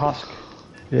 Like the husk.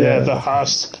 Yeah, the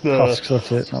husk. Husks,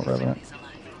 that's it, not relevant.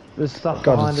 There's stuff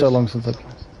God, behind it's so us. long since I've...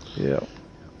 Yeah.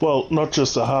 Well, not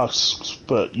just the husks,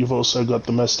 but you've also got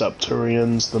the messed up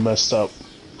Turians, the messed up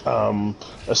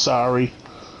Asari.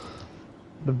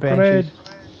 The benches. Grenade.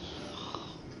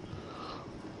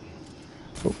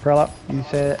 Oh, prowl up. You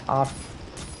said up.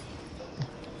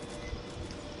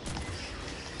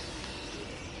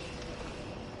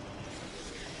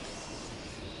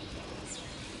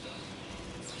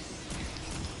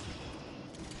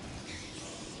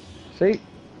 See?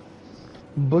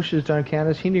 Bushes don't count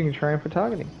as hindering terrain for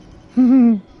targeting.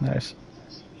 Nice.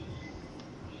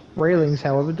 Railings,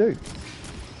 however, do.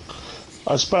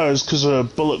 I suppose because a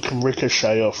bullet can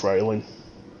ricochet off railing.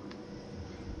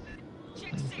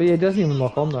 But yeah, it doesn't even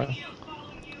lock on though.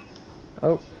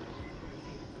 Oh.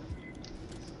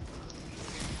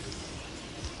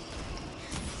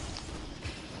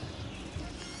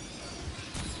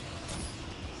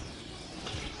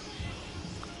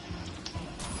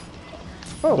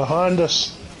 Oh. Behind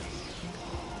us.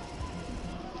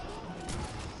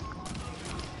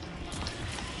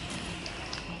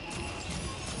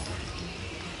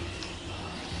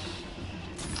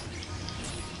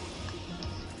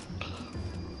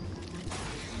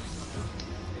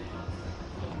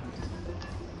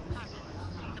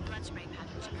 The blood spray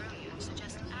patterns earlier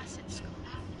suggest acid scope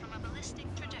from a ballistic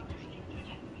trajectory.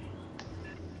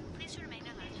 Please remain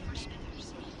alert for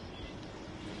Smithers.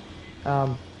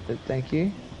 Thank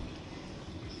you.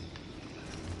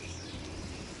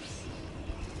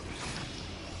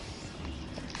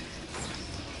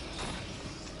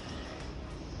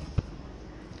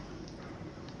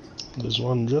 There's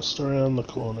one just around the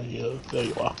corner here. There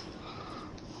you are.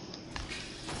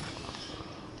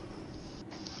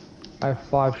 I have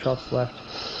 5 shots left.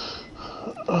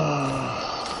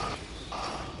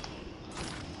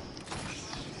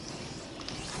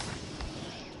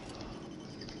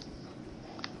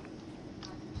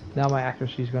 Now my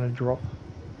accuracy is going to drop.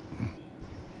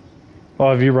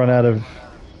 Oh, have you run out of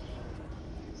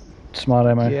smart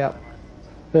ammo? Yep.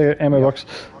 There, ammo box.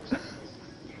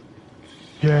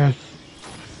 Yes.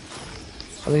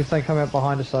 I think they come out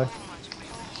behind us though. What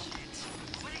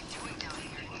are you doing down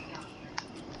here?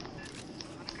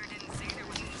 Bunker didn't say there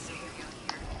was a casino down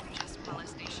here, just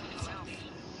molestation itself.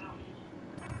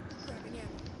 Grabbing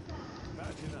ammo.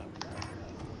 Patching up.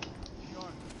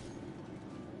 Sharp.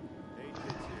 8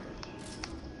 hits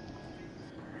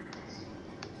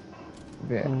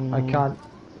here. Yeah, I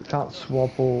can't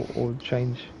swap or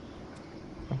change.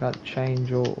 I can't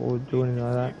change or do anything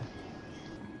like that.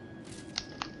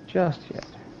 Just yet.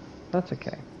 That's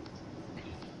okay.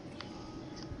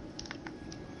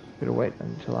 Better wait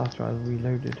until after I've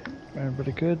reloaded.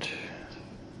 Really good.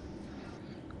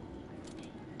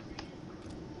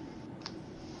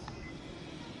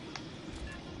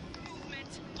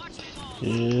 Movement! Watch the wall!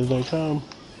 Here they come.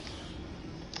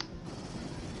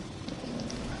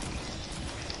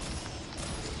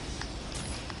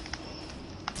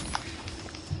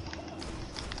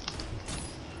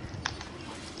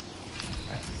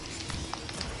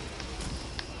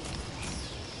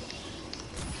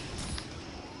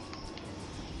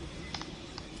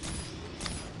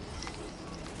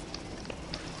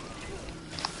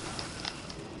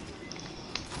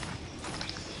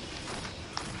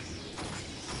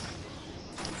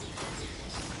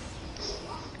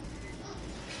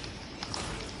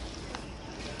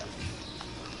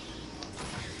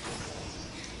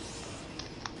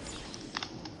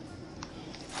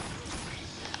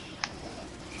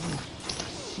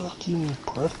 Fucking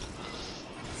prick.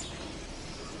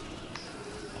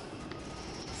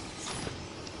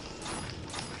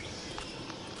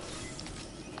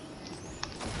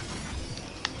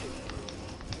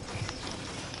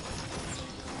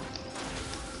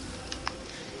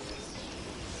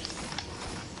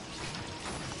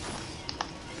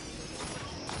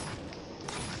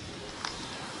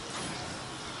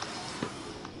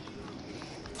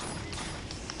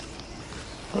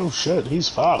 Oh shit, he's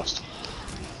fast.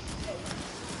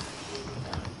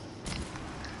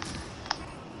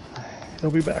 He'll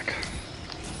be back.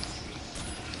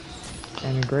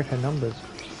 And in greater numbers.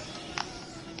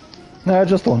 No,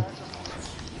 just one.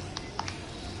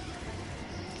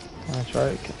 That's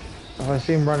right. If I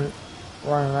see him running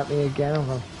at me again, I'm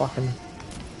gonna fucking...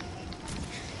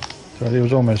 So he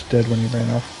was almost dead when he ran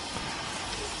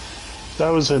off. That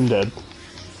was him dead.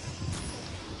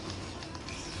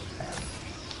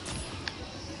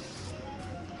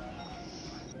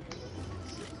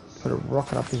 Put a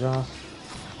rocket up his ass.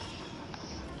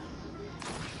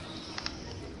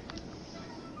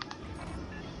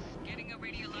 Getting a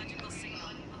radiological signal.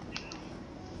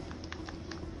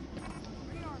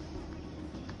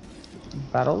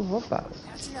 Battles? What battles?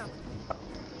 Catching up.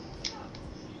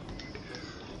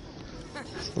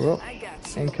 Whoop. I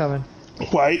got you. Incoming.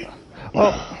 Wait.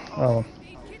 Oh,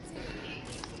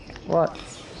 What?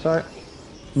 Sorry.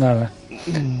 no.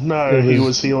 No, It he was-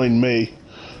 was healing me.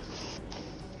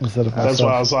 Instead of That's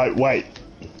why I myself. was like, wait.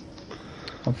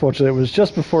 Unfortunately, it was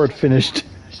just before it finished.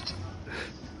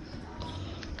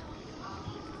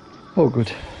 Oh,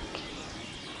 good.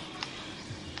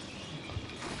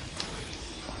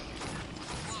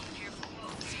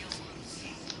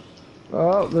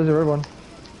 Oh, there's a red one.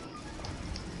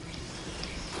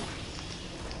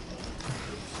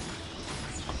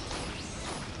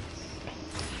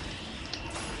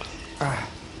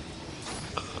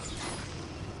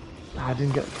 I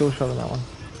didn't get the kill shot on that one.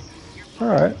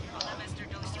 Alright.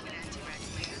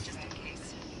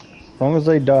 As long as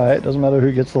they die, it doesn't matter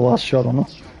who gets the last shot on them.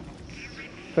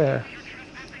 Fair.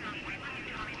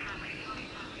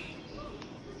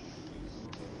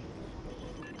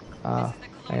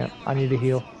 Hang on. I need to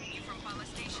heal.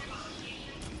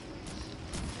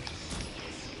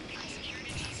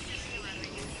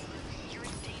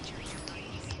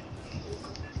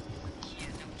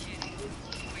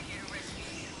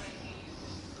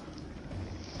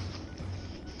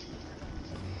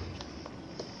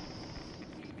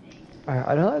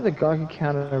 I don't like the Geiger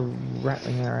counter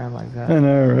rattling around like that. I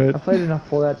know, right? I played enough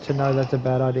Fallout to know that's a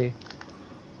bad idea.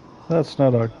 That's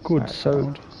not a good Alright, so-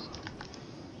 sound.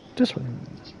 This way.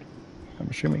 I'm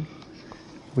assuming.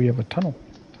 We have a tunnel.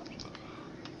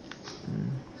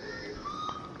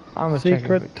 I'm checking for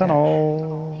Secret cash.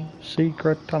 tunnel.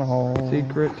 Secret tunnel.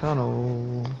 Secret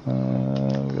tunnel.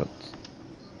 We got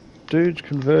dudes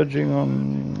converging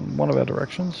on one of our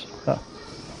directions. Ah.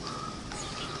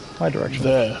 My direction.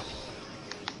 There.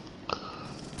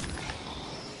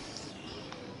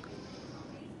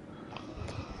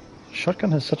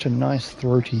 Shotgun has such a nice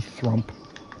throaty thump.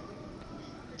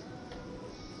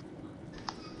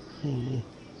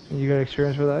 You got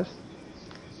experience with those?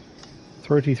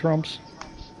 Throaty thrumps.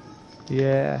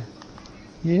 Yeah.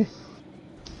 Yeah.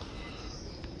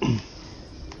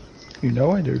 You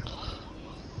know I do.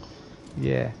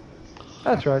 Yeah.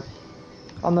 That's right.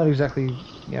 I'm not exactly,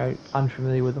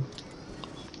 unfamiliar with them.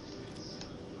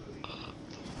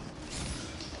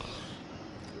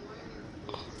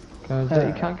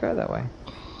 You can't go that way.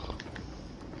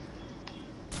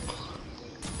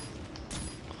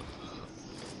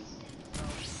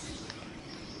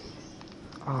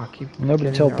 Oh, I keep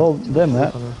Nobody getting tell there. them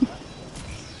that.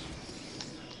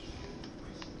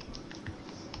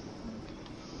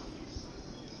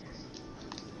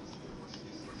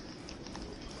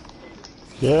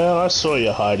 Yeah, I saw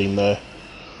you hiding there.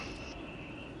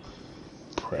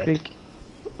 Prick. Peek.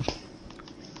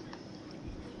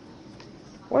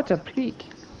 What a peek.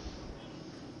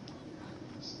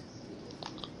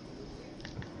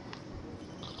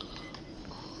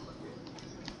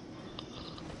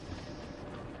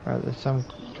 Alright, there's some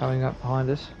coming up behind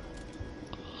us.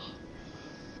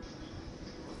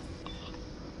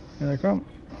 Here they come.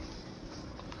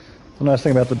 The nice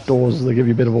thing about the doors is they give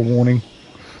you a bit of a warning.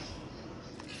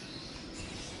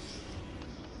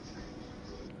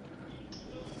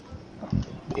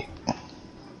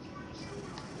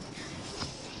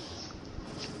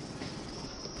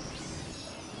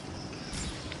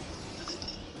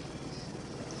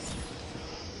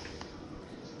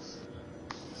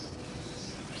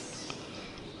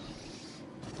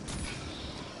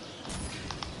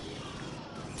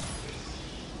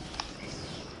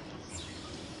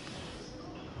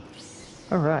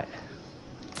 Alright.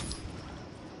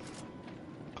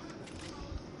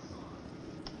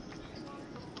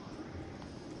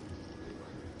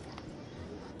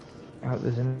 Oh,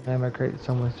 there's an ammo crate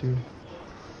somewhere too.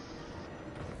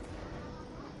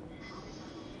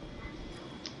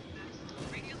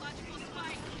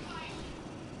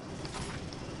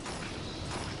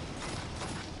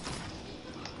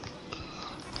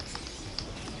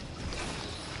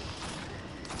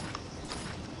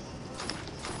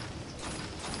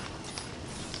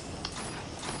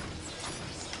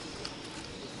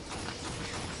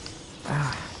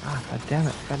 God damn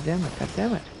it, god damn it, god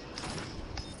damn it.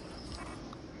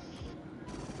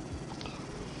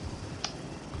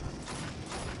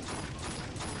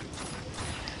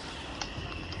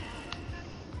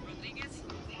 Rodriguez,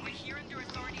 we're here under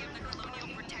authority of the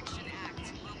Colonial Protection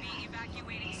Act. We'll be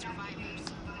evacuating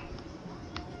survivors.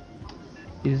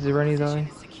 Is there any though? Position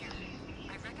is secure.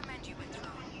 I recommend you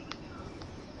withdraw.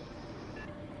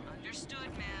 Understood,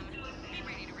 ma'am. Be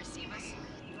ready to receive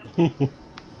us.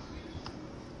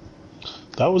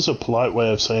 That was a polite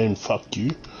way of saying fuck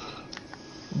you.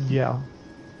 Yeah.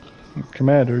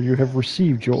 Commander, you have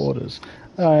received your orders.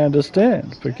 I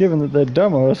understand, but given that they're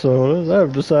dumber sorters,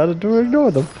 I've decided to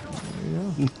ignore them.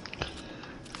 Yeah.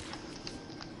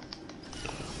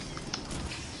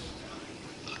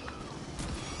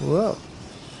 Whoa.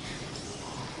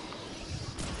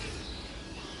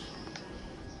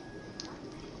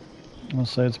 I'll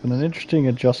say it's been an interesting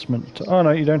adjustment. Oh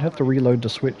no, you don't have to reload to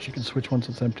switch. You can switch once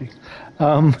it's empty.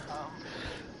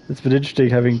 It's been interesting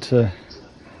having to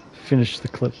finish the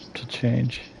clip to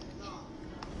change.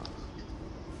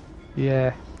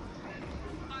 Yeah.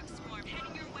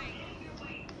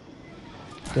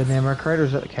 The ammo crate or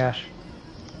is that the cache?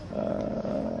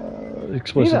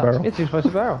 Explosive Either. barrel. It's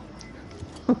explosive barrel.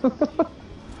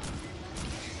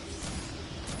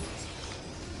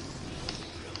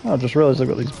 Oh, I just realised I've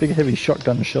got these big heavy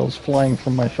shotgun shells flying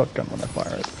from my shotgun when I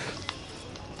fire it.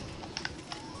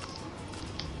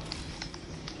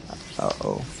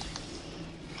 Uh-oh.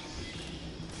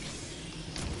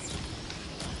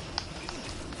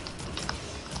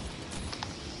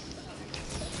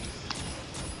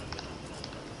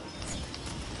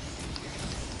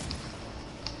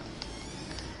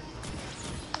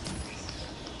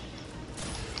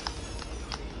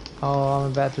 Oh,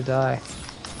 I'm about to die.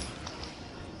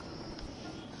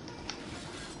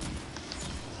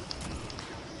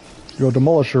 Your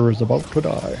demolisher is about to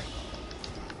die.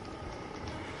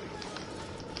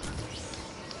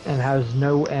 And has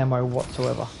no ammo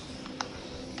whatsoever.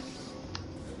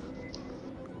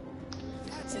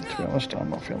 To be honest,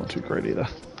 I'm not feeling too great either.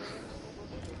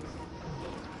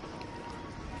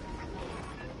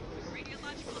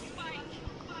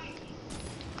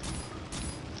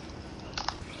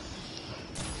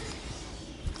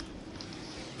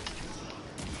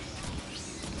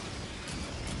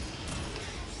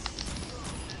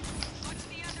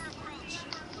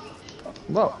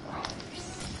 Whoa.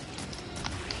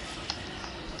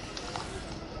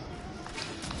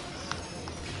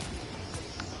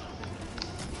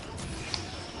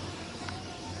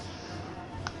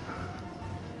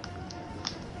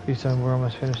 Please tell me we're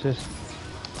almost finished this.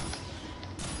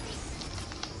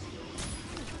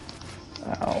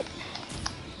 Ow.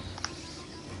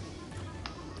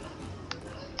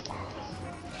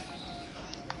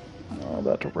 I'm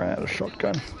about to run out of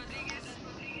shotgun.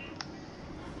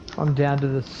 I'm down to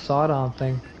the sidearm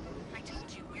thing. I told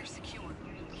you we're secure.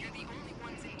 You're the only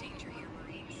ones in danger here,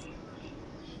 Marines.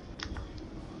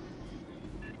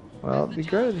 Well, it'd be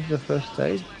great if the first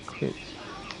aid kits.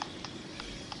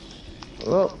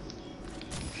 Well.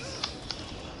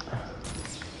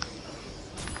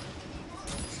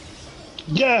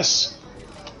 Yes!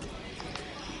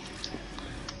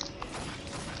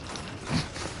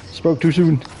 Spoke too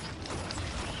soon.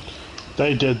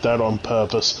 They did that on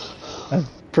purpose. I'm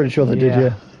pretty sure they did,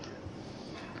 yeah.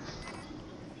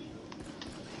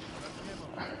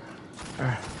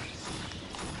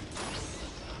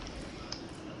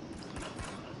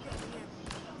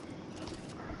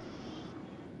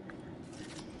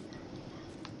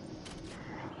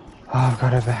 Oh, I've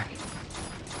got her back.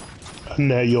 And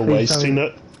now you're Please wasting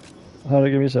don't- it. Hold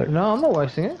on, give me a sec. No, I'm not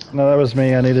wasting it. No, that was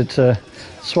me. I needed to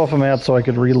swap them out so I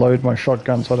could reload my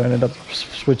shotgun so I don't end up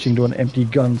switching to an empty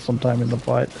gun sometime in the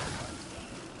fight.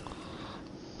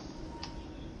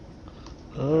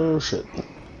 Oh shit.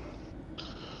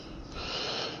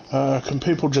 Can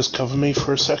people just cover me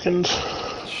for a second?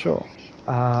 Sure.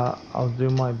 I'll do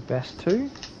my best to.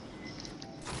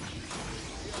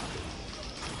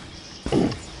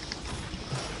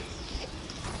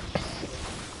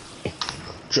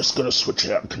 Just gotta switch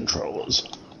out controllers.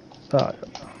 Alright.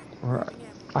 Right.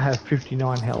 I have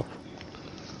 59 health.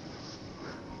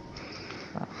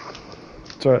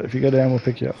 It's alright, if you go down, we'll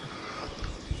pick you up.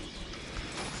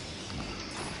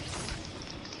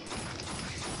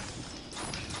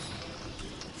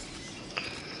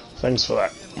 Thanks for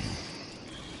that.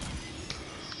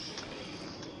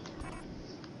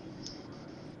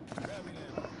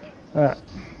 Alright,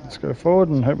 let's go forward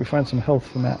and hope we find some health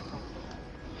for Matt.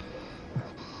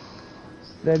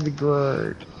 That'd be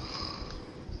great.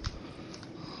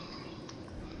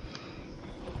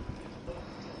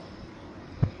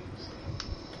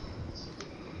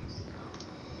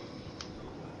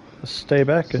 Stay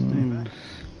back and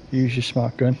use your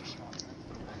smart gun.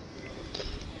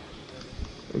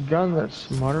 A gun that's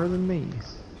smarter than me.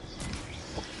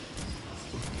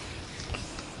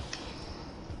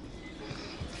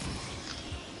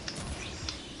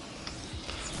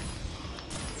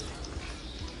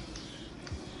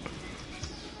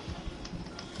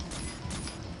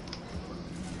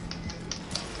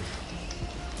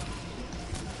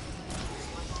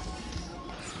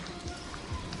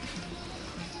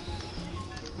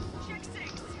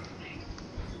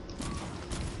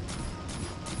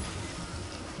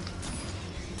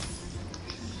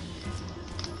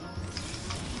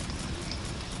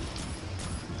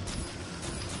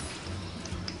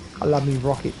 I love me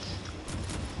rockets.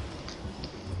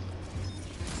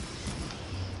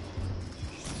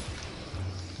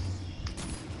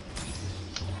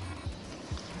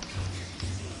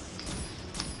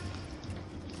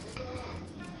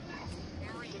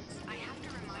 Marines, I have to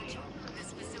remind you,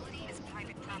 this facility is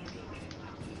private property.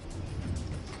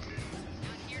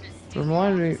 Not here to steal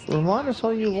Remind us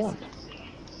all you want. Give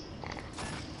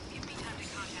me time to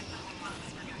contact the Home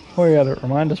Office for guidance. Oh yeah,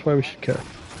 remind us where we should go.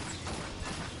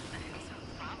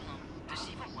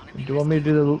 Do you want me to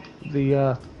do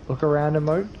the look around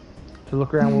emote? To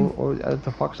look around or at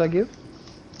the fox I give?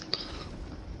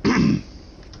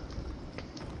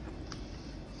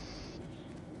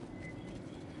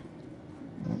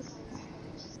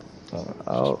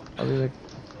 I'll be like.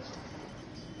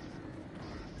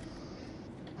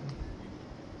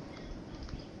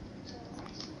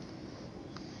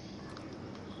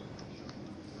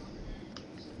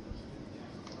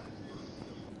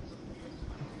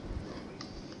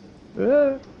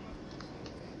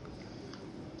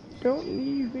 Don't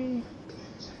leave me.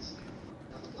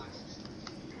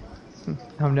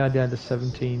 I'm now down to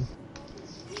 17.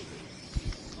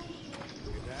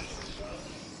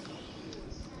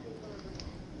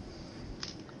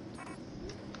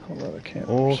 Hold on, I can't.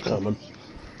 All coming.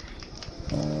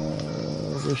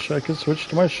 Wish I could switch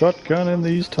to my shotgun in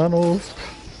these tunnels.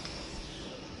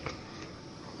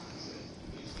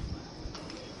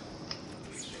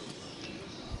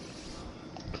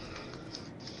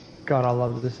 God, I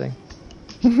love this thing.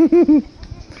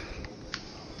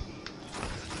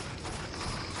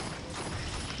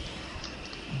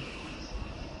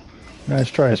 Nice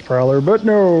try, Prowler, but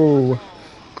no.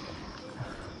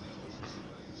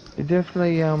 It's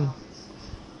definitely a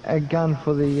gun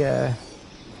for the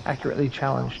accurately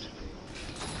challenged.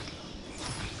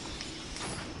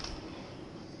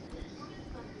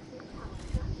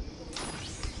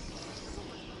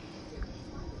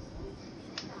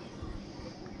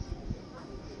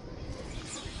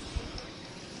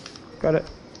 Got it.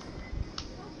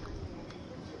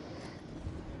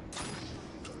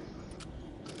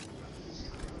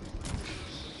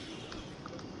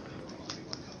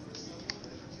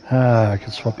 I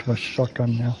can swap to my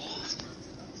shotgun now.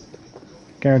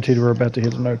 Guaranteed we're about to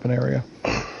hit an open area.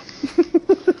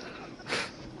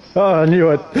 Oh, I knew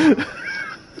it.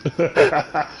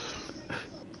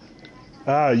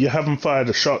 You haven't fired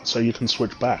a shot, so you can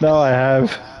switch back. No, I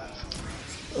have.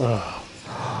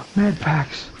 Med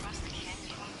packs.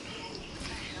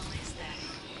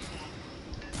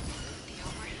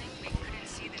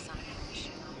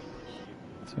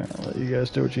 So I'll let you guys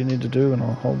do what you need to do, and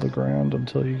I'll hold the ground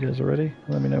until you guys are ready.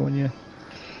 Let me know when you're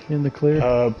in the clear.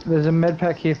 There's a med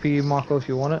pack here for you, Michael, if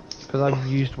you want it, because I've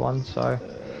used one, so...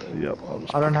 Yep.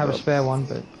 I don't have a spare one,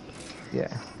 but...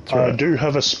 Yeah. I do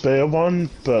have a spare one,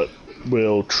 but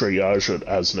we'll triage it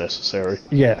as necessary.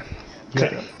 Yeah.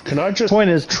 Can I just Point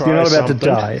is, try you're not about something? to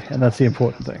die, and that's the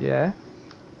important thing. Yeah?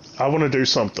 I want to do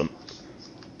something.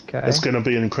 Okay. It's going to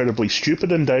be incredibly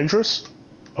stupid and dangerous,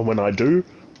 and when I do,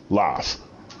 laugh.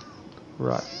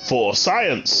 Right. For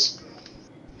science!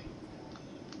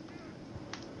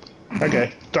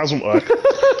 Okay, doesn't work.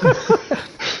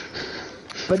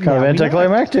 But Kind of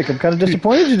anticlimactic. I'm kind of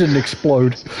disappointed you didn't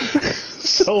explode.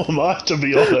 So am I, to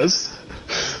be honest.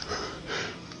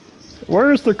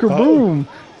 Where's the kaboom?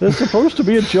 There's supposed to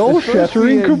be a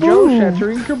jaw-shattering kaboom.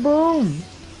 Jaw-shattering kaboom.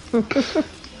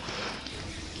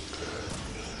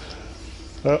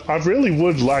 I really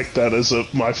would like that as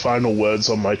my final words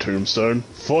on my tombstone.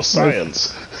 For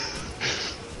science.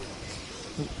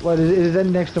 What is that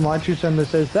next to my tombstone that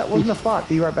says, that wasn't a fart,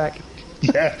 be right back.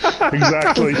 Yeah,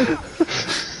 exactly.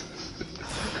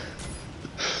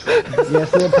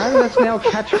 Yes, apparently that's now a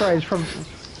catchphrase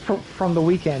from the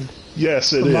weekend.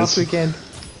 Yes, it from is. Last weekend.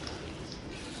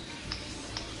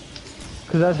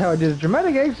 Because that's how I did a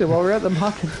dramatic exit while we were at the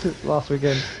market last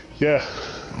weekend. Yeah.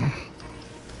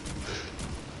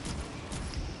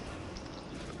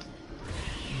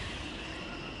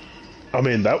 I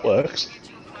mean, that works.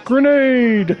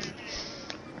 Grenade!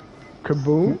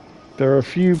 Kaboom? There are a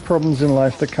few problems in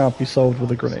life that can't be solved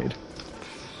with a grenade.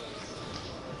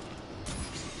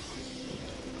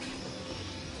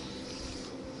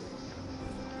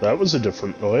 That was a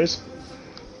different noise.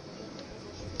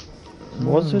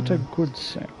 Was it a good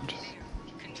sound?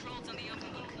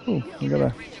 Oh, we got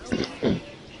a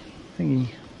thingy.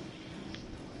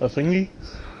 A thingy?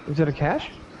 Is it a cache?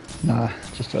 Nah,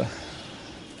 just a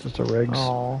regs.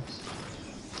 Oh.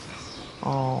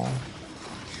 Oh.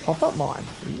 Pop-up mine.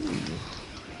 Ooh.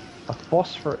 A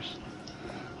phosphorus.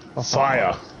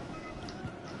 Fire.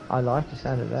 I like the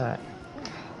sound of that.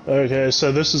 Okay,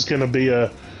 so this is going to be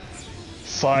a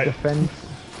Fight. defend.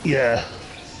 Yeah.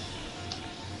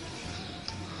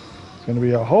 It's going to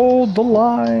be a hold the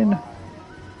line.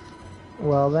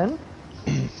 Well then.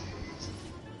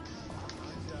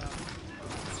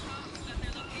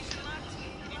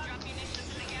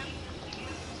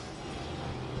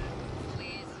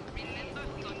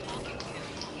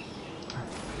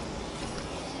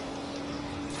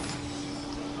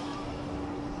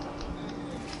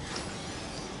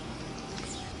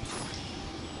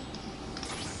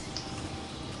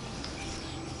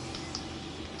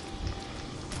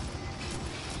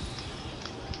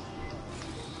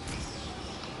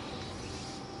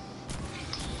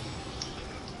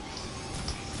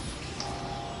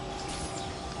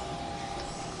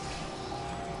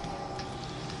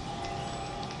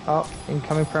 Oh,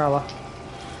 incoming prowler.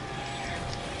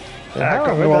 The hell,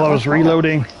 Got me where'd while that I was one come from?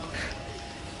 reloading.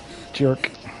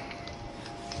 Jerk.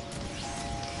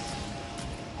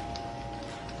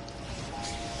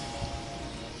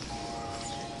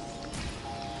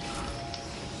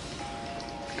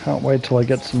 Can't wait till I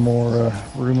get some more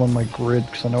room on my grid,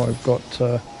 because I know I've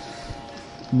got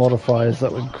modifiers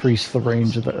that would increase the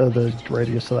range of the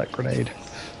radius of that grenade.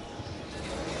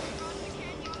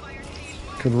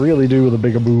 Could really do with a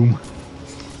bigger boom.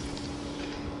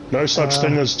 No such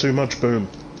thing as too much boom.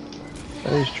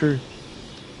 That is true.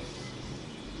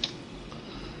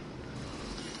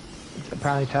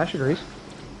 Apparently Tash agrees.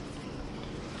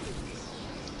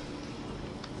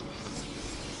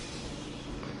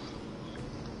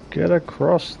 Get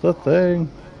across the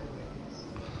thing.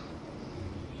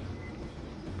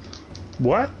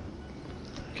 What?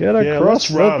 Get Yeah,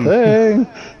 across let's run. the thing.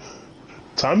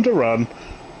 Time to run.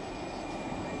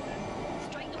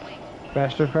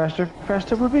 Faster, faster,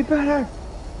 faster would be better.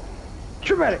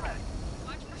 Dramatic.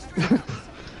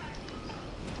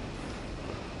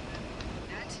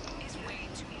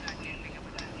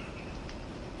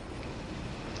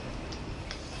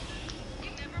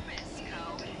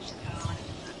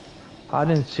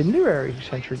 An incendiary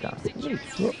sentry gun. Neat.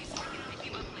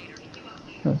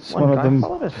 That's One one of guy them.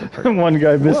 followed us the first. One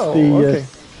guy missed Whoa, the. okay.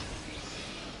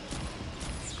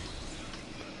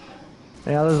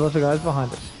 Now there's lots of guys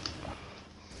behind us.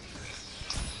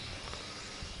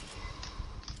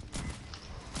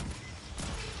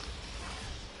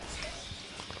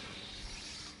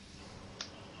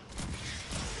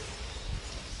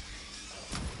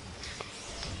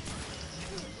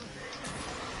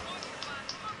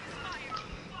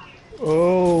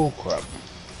 Oh, crap.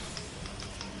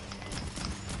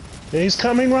 He's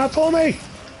coming right for me!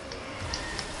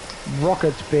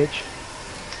 Rockets, bitch.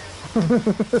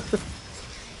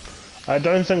 I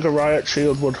don't think a riot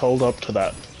shield would hold up to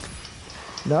that.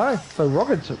 No, so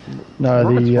rockets. No,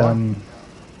 rockets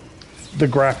the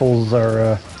grapples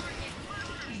are.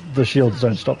 The shields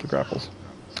don't stop the grapples.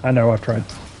 I know, I've tried.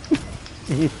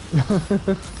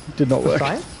 Did not work.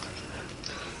 Science?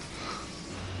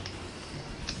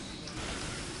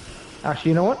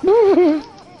 Actually, you know what?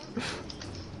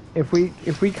 if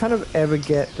we kind of ever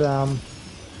get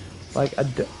like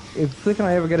if Flick and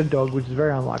I ever get a dog, which is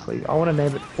very unlikely, I want to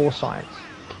name it for science.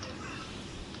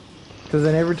 Because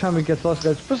then every time it gets lost, it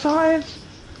goes for science,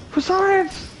 for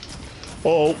science.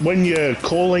 Or when you're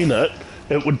calling it,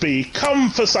 it would be come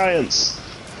for science.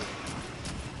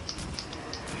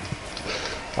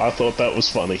 I thought that was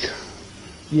funny.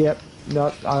 Yep.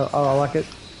 No, I like it.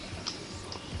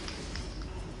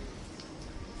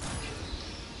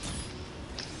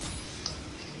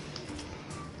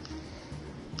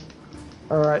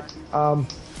 Alright,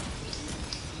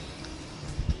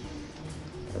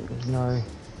 there's no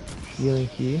healing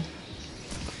here.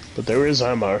 But there is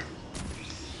ammo.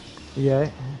 Yeah,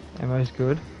 ammo's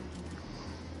good.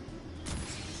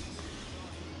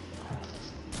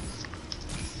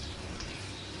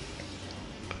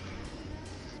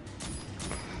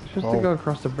 Just to go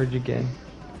across the bridge again.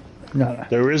 No.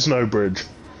 There is no bridge.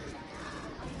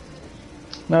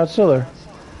 No, it's still there.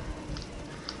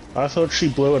 I thought she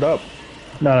blew it up.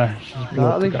 No.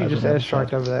 No, I think she just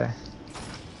airstriked over there.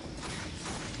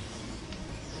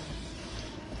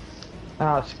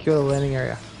 Ah, secure the landing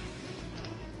area.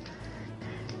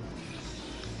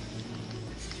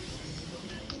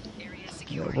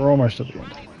 Yeah, we're almost at the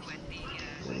end.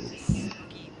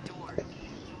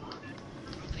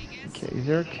 Okay, is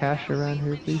there a cache around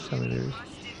here, please? Tell me there is.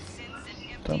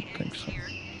 Don't think so.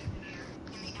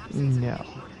 No.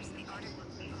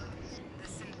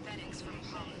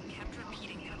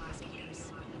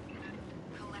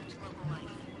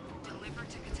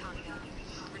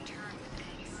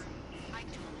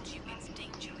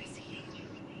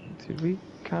 Did we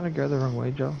kind of go the wrong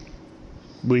way, Joe?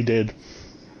 We did.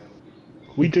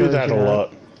 We do Because, that you a know,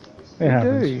 lot. It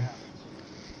happens. do.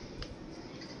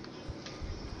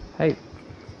 Hey,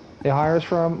 they hire us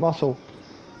for our muscle.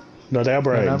 Not our And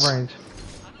our brains. brains.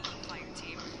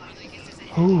 Fireteam really gets us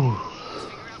ahead. Ooh. Let's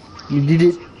figure out what You did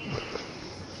it.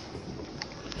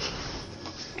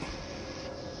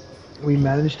 We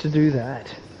managed to do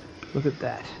that. Look at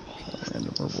that.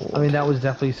 Random reward. I mean, that was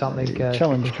definitely something A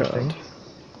challenge interesting. card.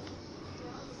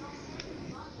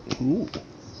 Ooh.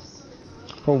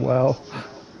 Oh wow.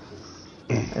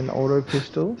 An auto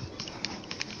pistol.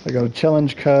 I got a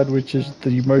challenge card, which is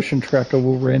the motion tracker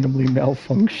will randomly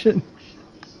malfunction.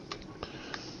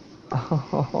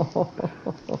 Oh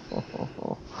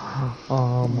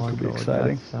my Could be god,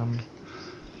 exciting. that's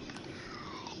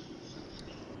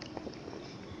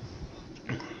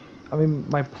I mean,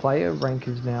 my player rank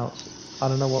is now. I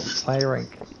don't know what player rank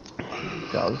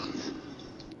does.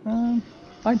 I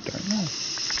don't know.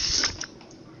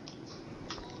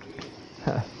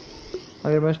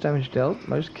 I got most damage dealt,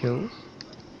 most kills,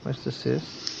 most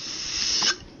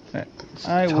assists. Right.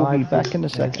 I will be tied back with in a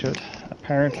second. headshot.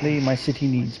 Apparently, my city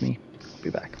needs me. I'll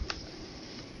be back.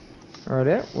 Alright,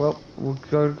 yeah. Well, we'll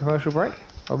go to commercial break.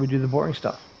 While we do the boring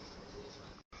stuff.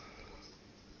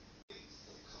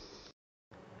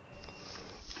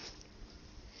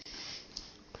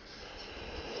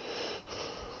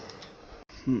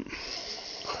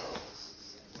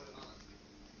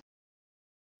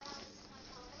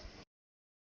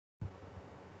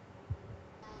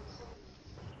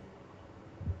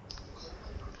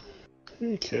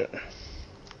 Okay.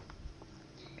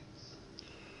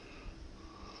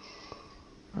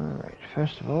 Alright,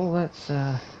 first of all, let's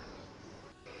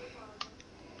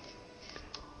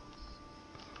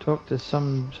talk to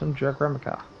some jerk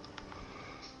Ramacar.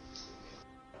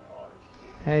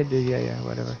 Hey dude, yeah,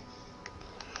 whatever.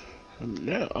 And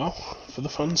now for the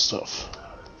fun stuff.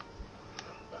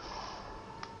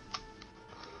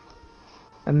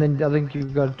 And then I think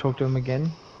you've got to talk to him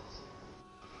again.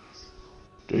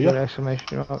 Do You got you? an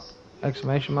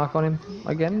exclamation mark on him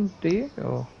again, do you?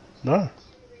 Or No.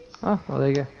 oh, well there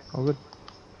you go. All good.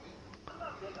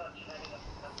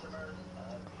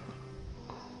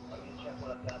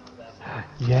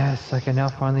 Yes, I can now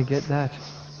finally get that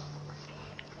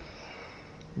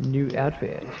new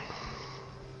outfit.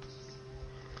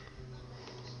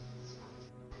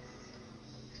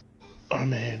 I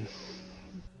mean,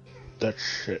 that's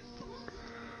shit.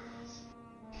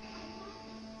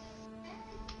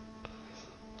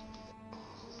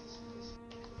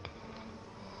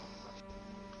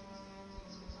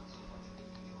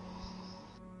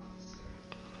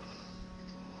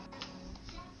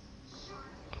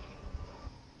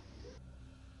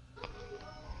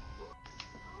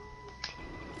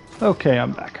 Okay,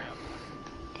 I'm back.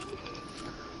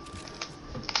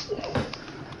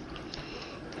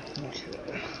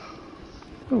 Okay.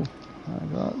 Oh,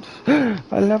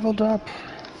 I leveled up.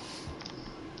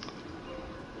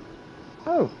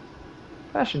 Oh,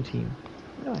 fashion team.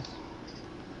 Nice.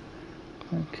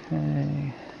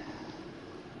 Okay.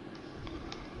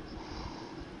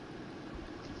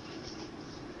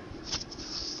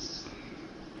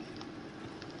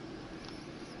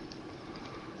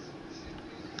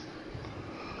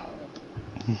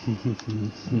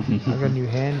 I got a new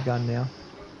handgun now.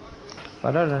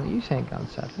 But I don't use handguns,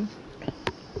 sadly.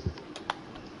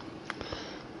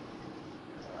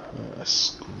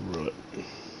 Screw it.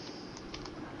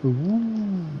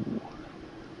 Ooh.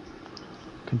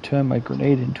 Can turn my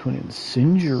grenade into an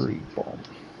incendiary bomb.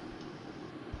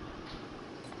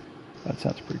 That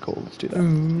sounds pretty cool. Let's do that.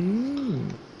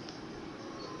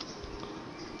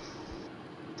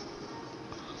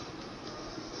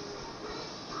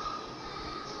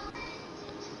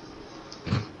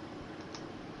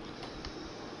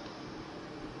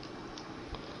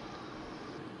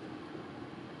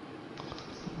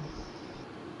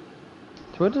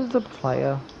 So what does the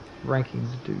player rankings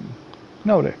do?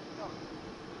 No, there.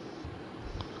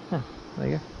 Huh, there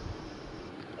you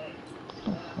go.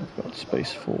 I've got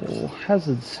space for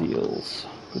hazard seals.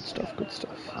 Good stuff, good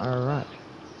stuff. Alright.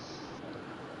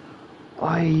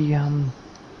 I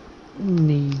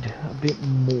need a bit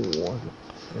more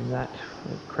than that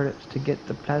credits to get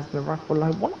the plasma rifle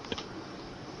I want.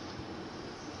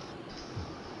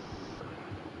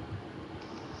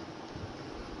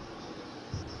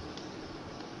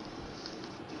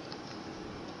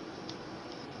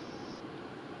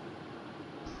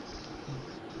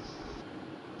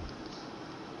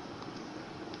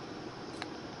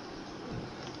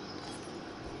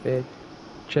 But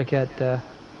check out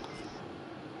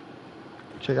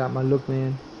my look,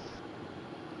 man.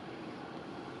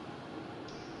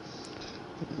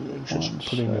 Just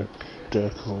putting a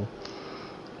decal.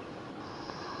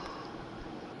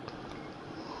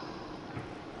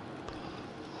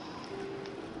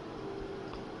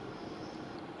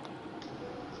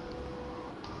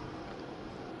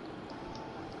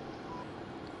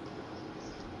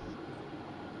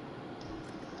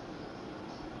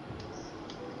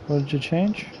 What did you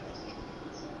change?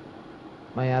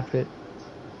 My outfit.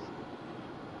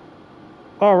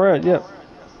 Oh, right, yep.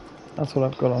 That's what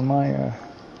I've got on my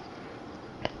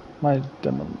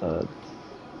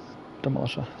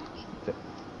demolisher.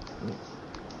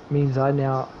 Means I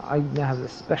now have the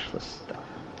specialist stuff.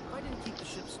 If I didn't keep the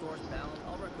ship's stores bound,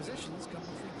 all requisitions come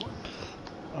from 3 point.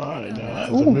 I now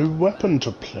have a new weapon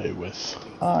to play with.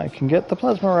 I can get the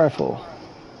plasma rifle.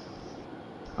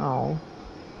 Oh.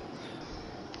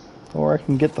 Or I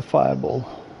can get the fireball.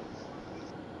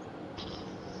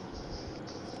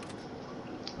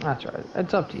 That's right.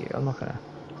 It's up to you. I'm not gonna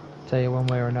tell you one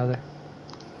way or another.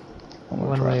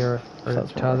 One way or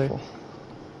t'other.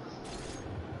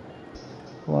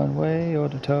 One way or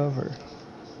the t'other.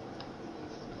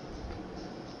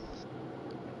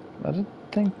 I didn't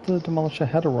think the demolisher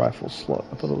had a rifle slot.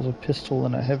 I thought it was a pistol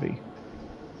and a heavy.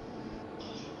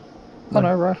 Oh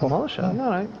no, rifle. Demolisher?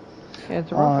 No. Yeah,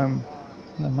 it's a rifle.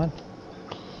 Never mind.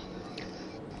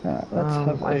 Alright, let's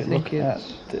have a look at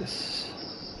this.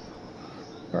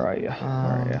 Where are you? Where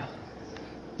are you?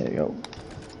 There you go.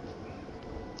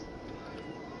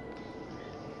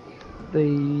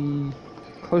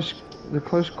 The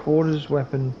close quarters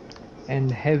weapon and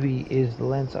heavy is the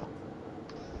Lancer.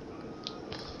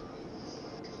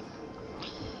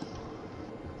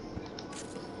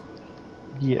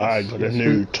 Yes. I got a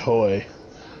new toy.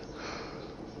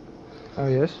 Oh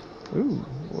yes? Ooh,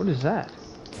 what is that?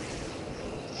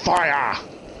 Fire!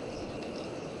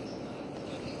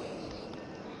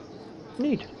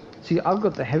 Neat. See, I've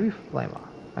got the heavy flamer.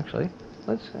 Actually,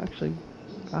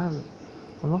 I'm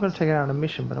not going to take it out on a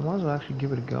mission, but I might as well actually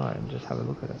give it a go and just have a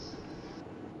look at it.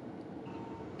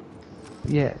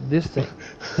 Yeah, this thing.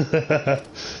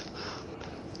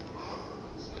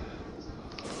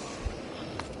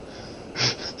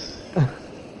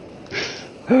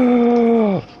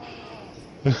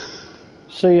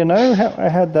 So you know how I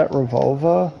had that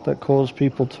revolver that caused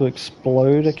people to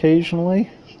explode occasionally?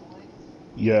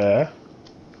 Yeah.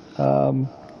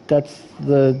 That's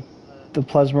the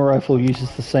plasma rifle uses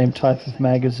the same type of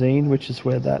magazine, which is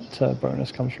where that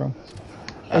bonus comes from.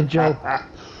 And Joe,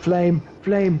 flame.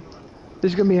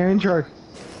 This is gonna be our intro.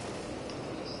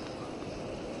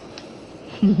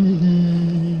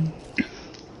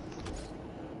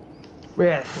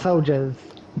 We're soldiers.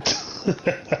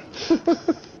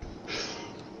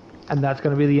 And that's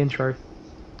gonna be the intro.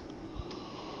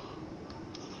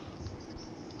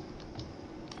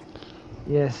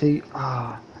 Yeah, see,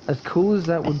 as cool as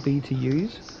that would be to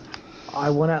use, I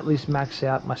want to at least max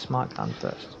out my smart gun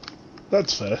first.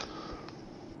 That's fair.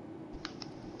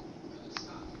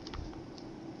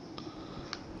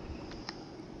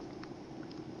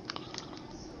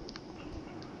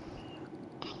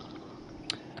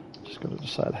 Just got to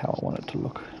decide how I want it to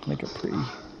look. Make it pretty.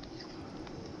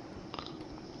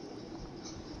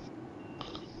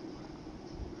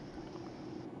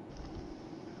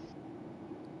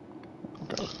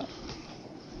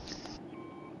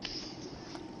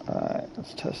 Alright,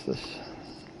 let's test this.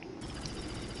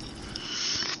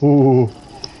 Ooh.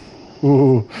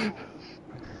 Oh.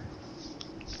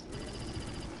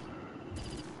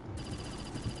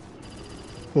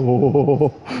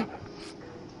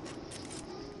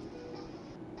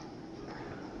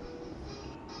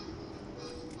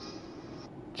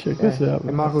 Check this out.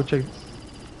 Hey, Michael, check.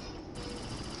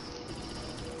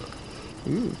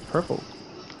 Ooh, purple.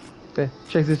 Okay,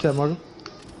 check this out, Michael.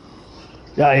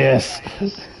 Ah, yes.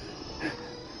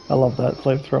 I love that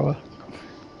flamethrower.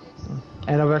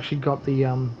 And I've actually got the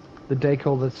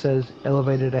decal that says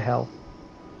 "Elevator to Hell."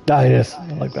 Ah, yes. I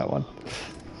like that one.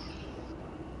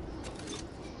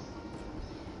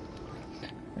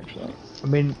 Actually, I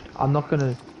mean, I'm not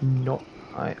gonna not.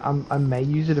 I may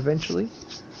use it eventually.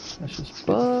 That's just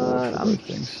but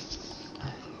things.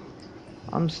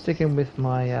 I'm sticking with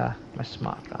my my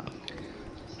smart gun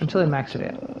until I max it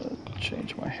out.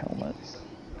 Change my helmet.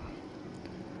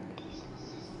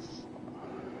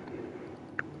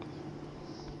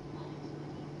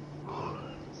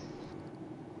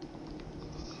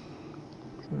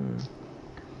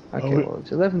 Okay, well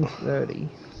it's 11:30.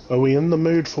 Are we in the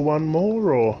mood for one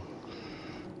more, or?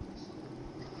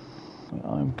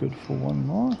 I'm good for one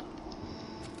more.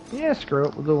 Yeah, screw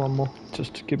it. We'll do one more.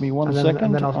 Just give me one second.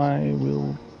 And then I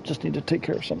will just need to take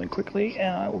care of something quickly,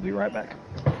 and I will be right back.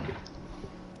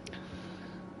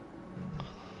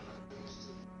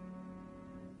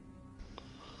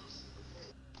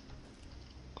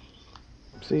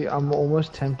 See, I'm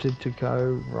almost tempted to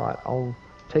go, right, I'll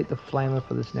take the flamer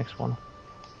for this next one.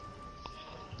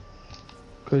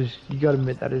 Because you gotta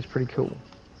admit that is pretty cool.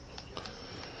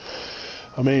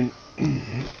 I mean...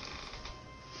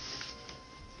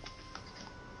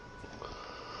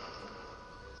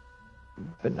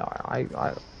 but no, I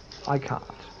can't.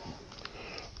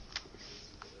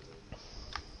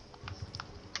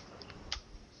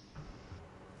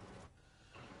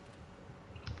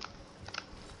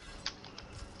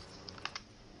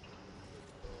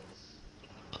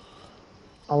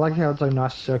 I like how it's a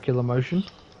nice circular motion.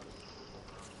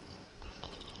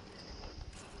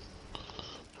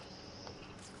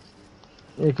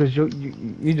 Yeah, because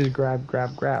you just grab,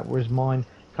 whereas mine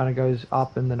kind of goes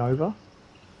up and then over,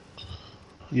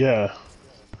 Yeah.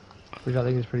 which I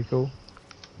think is pretty cool.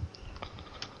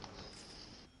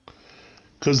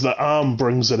 Because the arm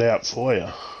brings it out for you.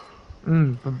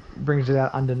 Brings it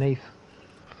out underneath.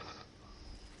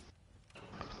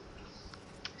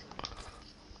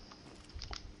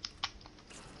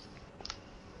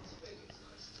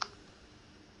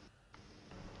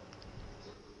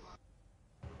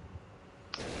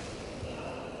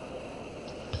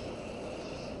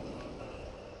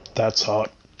 That's hot.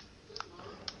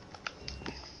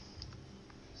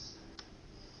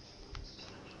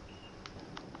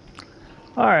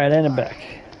 Alright, and I'm back.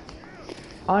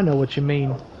 I know what you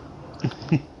mean.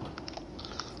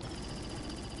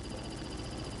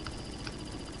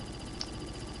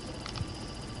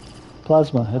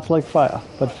 Plasma, it's like fire,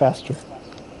 but faster.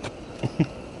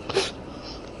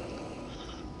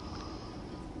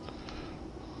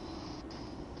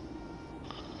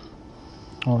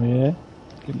 Oh yeah?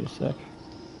 Give me a sec.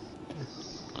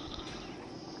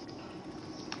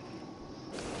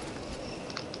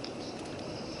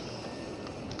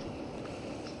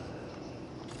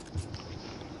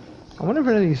 I wonder if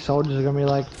any of these soldiers are gonna be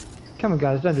like, "Come on,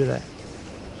 guys, don't do that."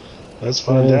 Let's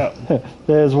find out.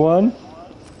 There's one.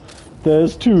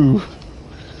 There's two.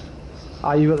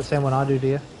 Oh, you got the same one I do, do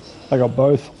you? I got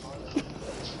both.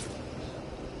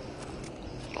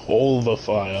 All the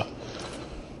fire.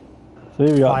 So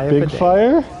we got Fire big for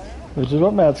fire, which is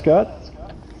what Matt's got,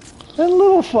 and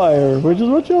little fire, which is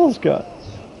what Joel's got.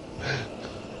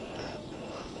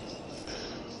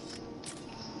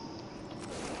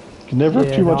 You can never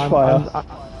have too much fire.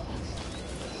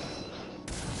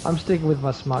 I'm sticking with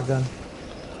my smart gun.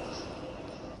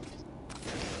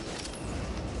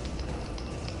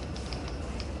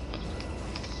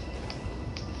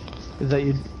 Is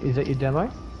that your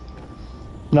demo?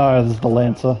 No, this is the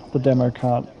Lancer. The demo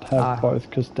can't have both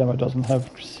because demo doesn't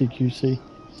have CQC.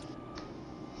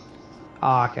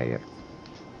 Okay, yeah.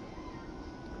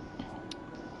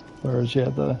 Whereas, yeah,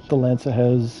 the Lancer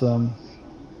has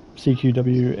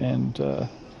CQW and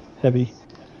heavy.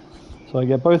 So I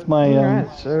get both my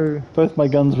both my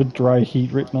guns with dry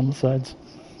heat written on the sides.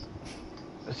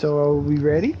 So are we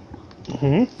ready?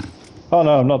 Oh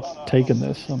no, I'm not taking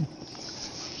this.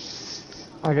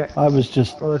 Okay. I was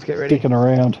just let's get ready. dicking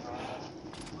around.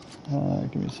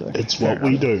 Give me a sec. It's what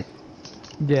we do.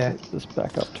 Yeah. Get this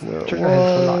back up to where it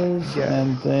Chuckleheads was, yeah.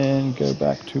 and then go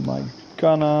back to my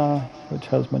gunner, which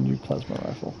has my new plasma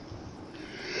rifle.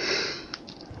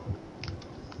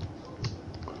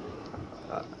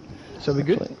 So we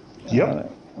good?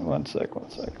 Yep. One sec.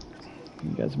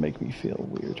 You guys make me feel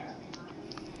weird.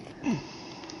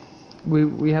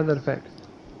 We have that effect.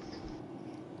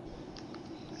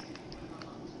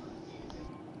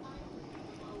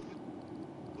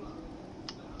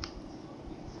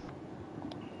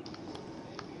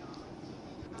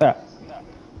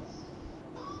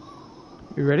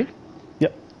 You ready?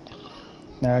 Yep.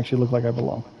 Now I actually look like I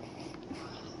belong.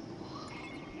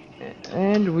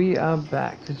 And we are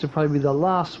back. This will probably be the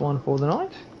last one for the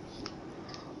night.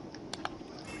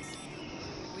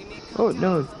 Oh,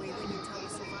 no.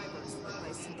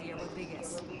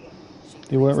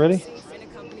 You weren't ready?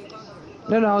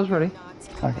 No, I was ready.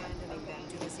 Okay.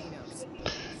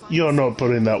 You're not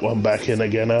putting that one back in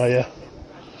again, are you?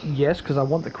 Yes, because I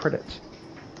want the credits.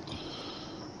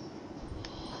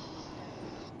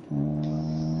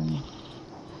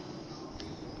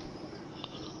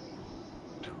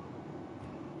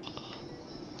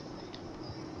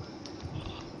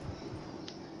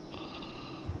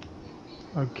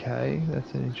 Okay,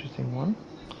 that's an interesting one.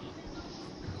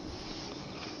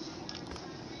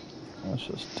 Let's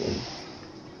just do.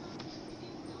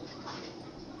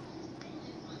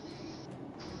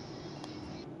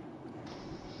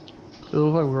 It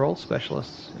looks like we're all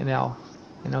specialists in our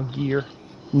gear.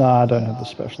 No, I don't have the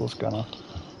specialist gunner.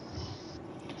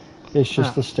 It's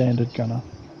just the standard gunner.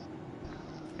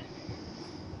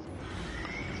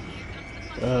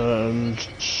 And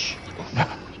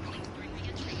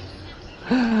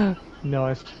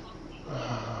Nice.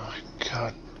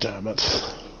 God damn it.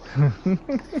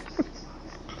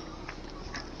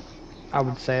 I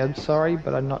would say I'm sorry,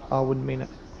 but I wouldn't mean it.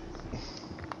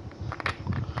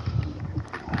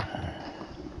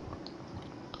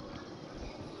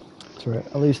 That's right.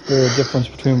 At least the difference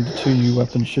between the two new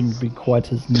weapons shouldn't be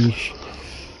quite as niche.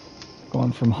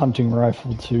 Going from hunting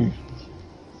rifle to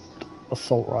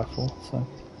assault rifle, so.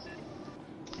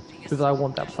 Because I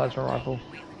want that plasma rifle.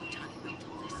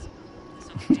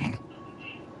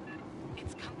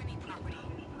 It's company property.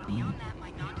 Beyond that,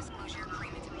 my non-disclosure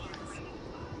agreement applies.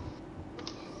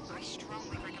 I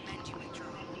strongly recommend you withdraw.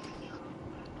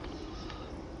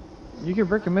 You can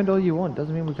recommend all you want,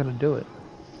 doesn't mean we're gonna do it.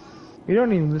 We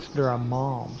don't even listen to our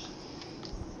moms.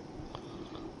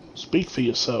 Speak for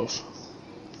yourself.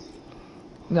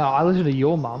 No, I listen to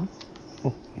your mum.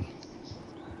 Your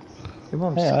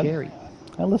mum's Hey, scary.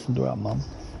 I listen to our mum.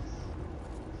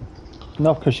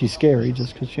 Not because she's scary,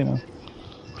 just because, you know,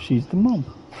 she's the mum.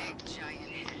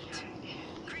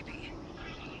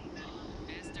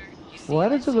 Why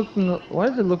is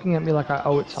it looking at me like I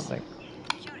owe it something?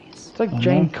 It's like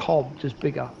Jane Cobb, just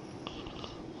bigger.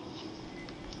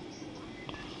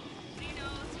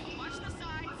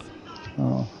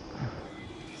 Oh.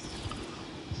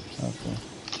 Okay.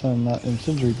 Turn that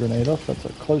incendiary grenade off. That's a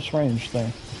close range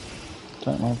thing.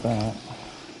 Don't like that.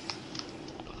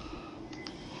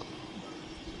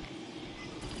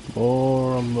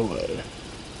 More on the way.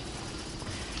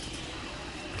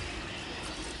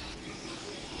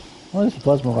 Well, at least the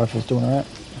plasma rifle's doing alright.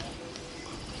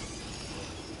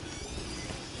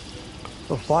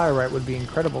 The fire rate would be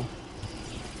incredible.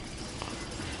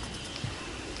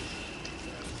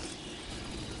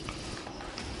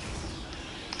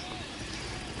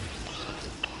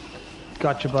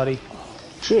 Gotcha, buddy.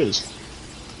 Cheers.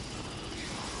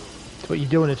 That's what you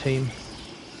do in a team.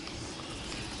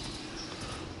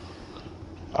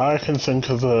 I can think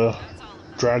of a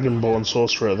dragonborn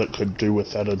sorcerer that could do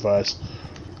with that advice.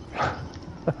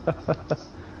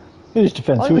 In his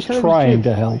defense, he was trying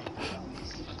to help.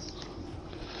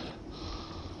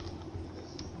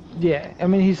 Yeah, I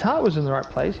mean, his heart was in the right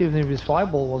place, even if his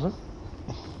fireball wasn't.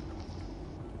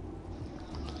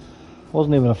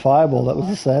 Wasn't even a fireball, that was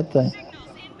the sad thing.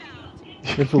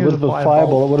 If it would have been a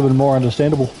fireball, it would have been more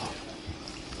understandable.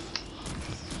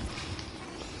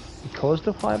 He caused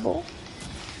a fireball?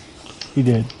 He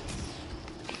did.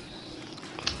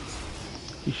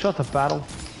 He shot the battle.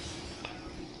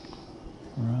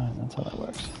 Right, that's how that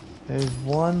works. There's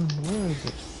one. Where is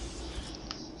it?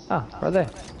 Ah, right there.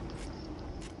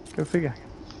 Go figure.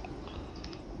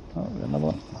 Oh, we got another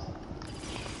one.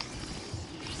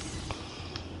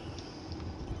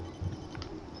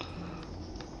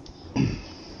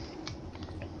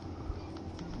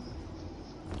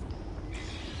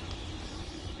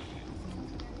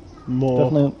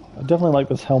 More. I definitely like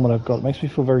this helmet I've got. It makes me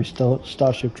feel very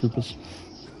Starship Troopers.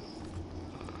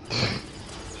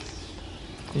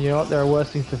 You know what? There are worse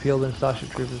things to feel than Starship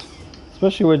Troopers.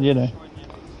 Especially when, you know,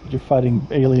 you're fighting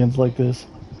aliens like this.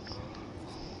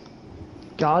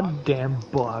 Goddamn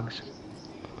bugs.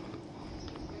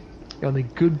 The only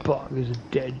good bug is a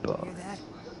dead bug.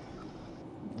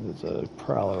 There's a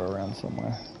prowler around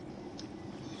somewhere.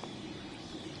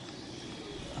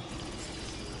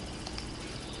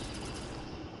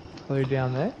 Are you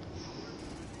down there?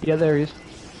 Yeah, there he is.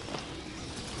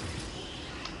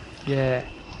 Yeah,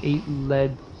 eat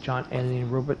lead, giant alien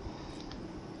robot.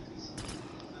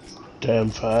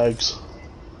 Damn fags.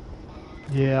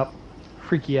 Yep.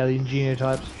 Freaky alien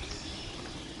genotypes.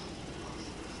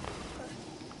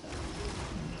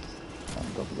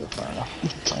 I'm going to go far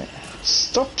enough. Right.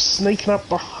 Stop sneaking up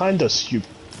behind us, you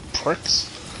pricks.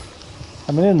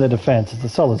 I mean, in their defense, it's a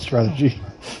solid strategy.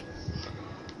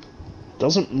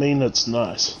 Doesn't mean it's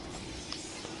nice.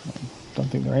 Don't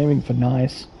think they're aiming for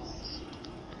nice.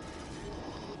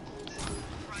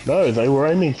 No, they were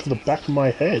aiming for the back of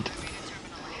my head.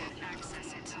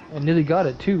 I nearly got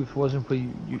it too if it wasn't for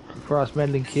for us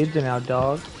meddling kids and our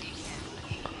dogs.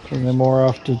 And they're more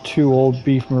after two old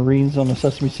beef marines on a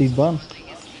sesame seed bun.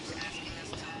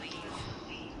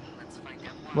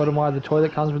 What am I, the toy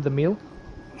that comes with the meal?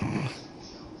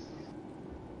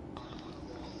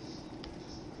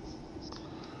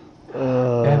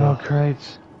 Ammo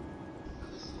crates.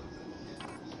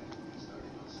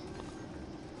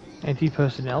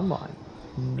 Anti-personnel mine.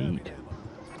 Neat.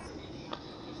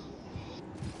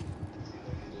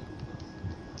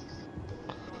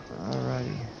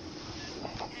 Alrighty.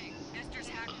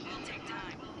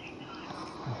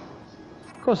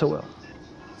 Of course I will.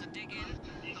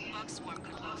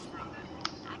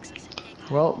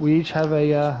 Well, we each have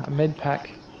a med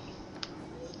pack.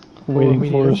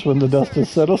 Waiting for us when the dust is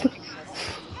settled.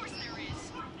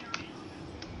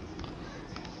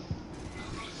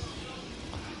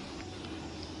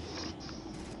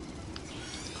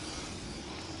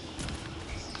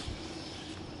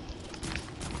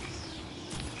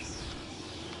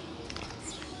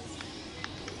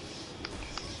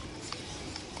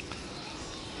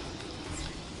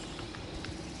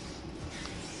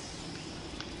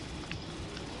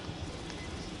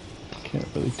 Can't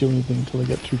really do anything until they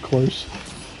get too close.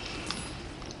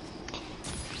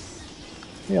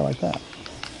 Yeah, like that.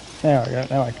 There we go.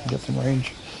 Now I can get some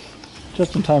range.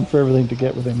 Just in time for everything to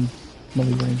get within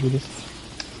melee range with us.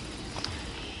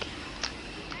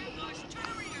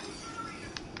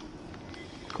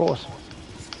 Of course.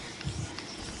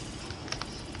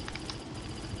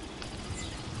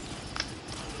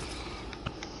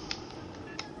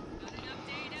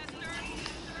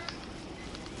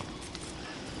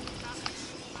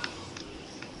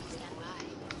 Stand by.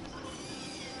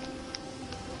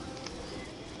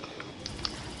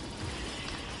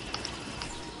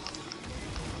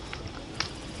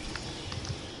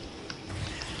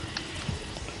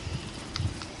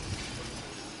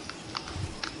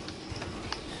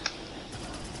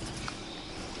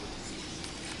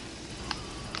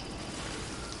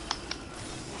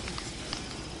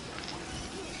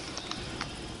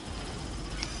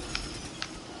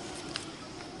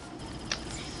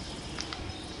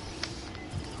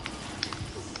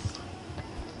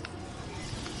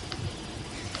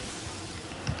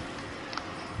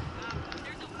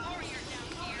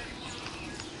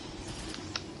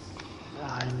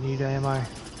 I need ammo.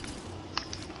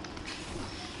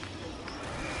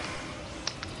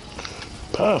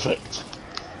 Perfect.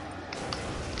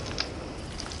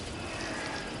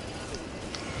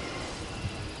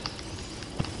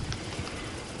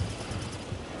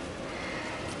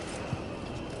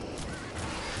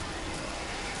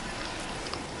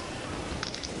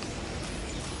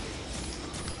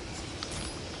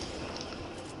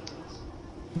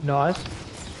 Nice.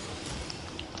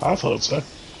 I thought so.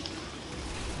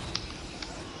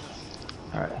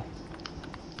 Alright.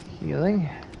 Healing.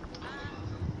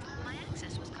 My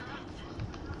access was cut off.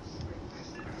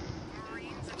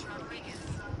 Marines, it's Rodriguez.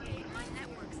 My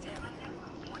network's down.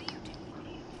 What do you do?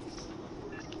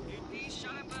 AP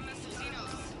shot up a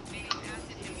Messicinos. Maybe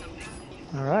acid hit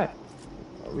something. Alright.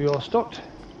 Are we all stocked?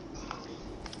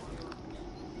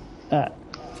 Ah,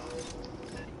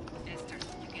 Esther,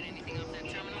 you get anything off that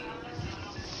terminal?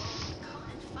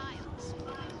 Common files.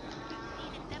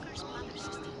 Need Endeavor's mother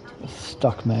system to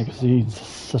stuck magazines.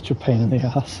 Such a pain in the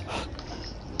ass.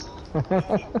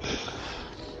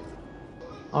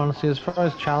 Honestly, as far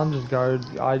as challenges go,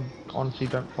 I honestly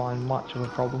don't find much of a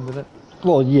problem with it.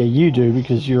 Well, yeah, you do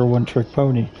because you're a one-trick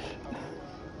pony.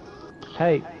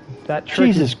 Hey, that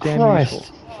trick Jesus is damn Christ!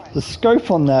 useful. The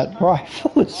scope on that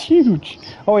rifle is huge.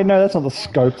 Oh wait, no, that's not the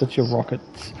scope. That's your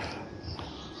rockets.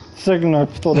 Second, I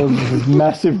thought it was this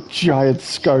massive, giant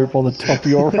scope on the top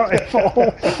of your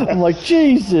rifle. I'm like,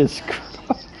 Jesus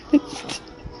Christ!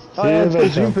 Oh yeah, Here they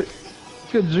come.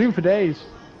 it's got zoom for days.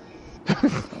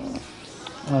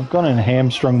 I've gone and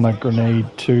hamstrung my grenade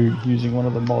too, using one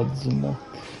of the mods, and the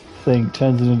thing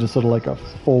turns it into sort of like a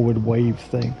forward wave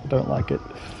thing. I don't like it.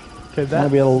 Okay, I want to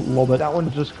be able to lob it. that one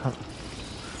just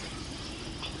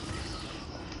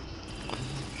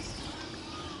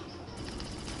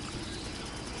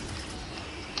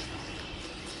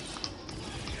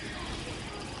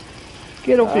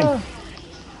Get off him!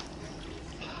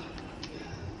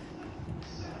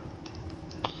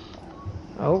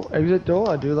 Oh, exit door.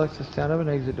 I do like the sound of an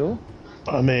exit door.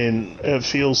 I mean, it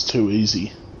feels too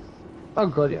easy. Oh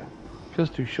god, yeah.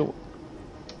 Feels too short.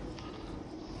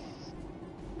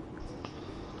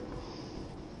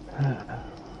 Yeah,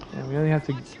 we only have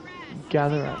to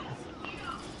gather up.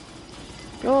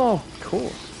 Oh, of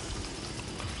course.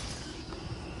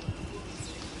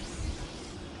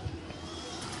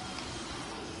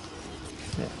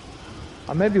 Yeah.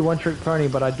 I may be one trick pony,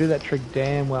 but I do that trick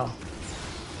damn well.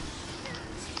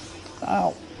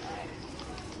 Ow.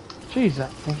 Jeez,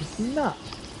 that thing is nuts.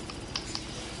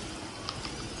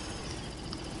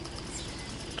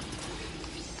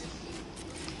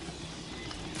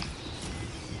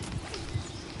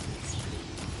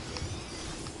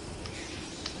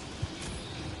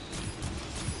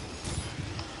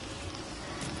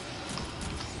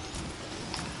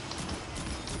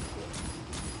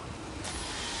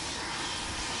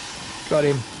 Got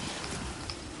him.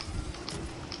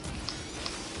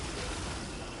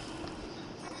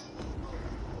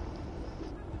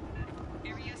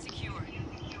 Area secure.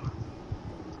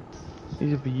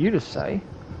 Easy for you to say.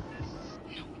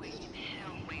 No way in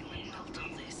hell Wayland built all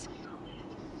this.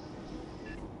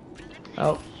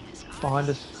 Oh, behind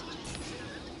us.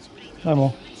 No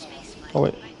more. Oh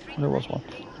wait, there was one.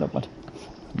 Never mind.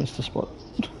 Missed a spot.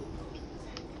 Who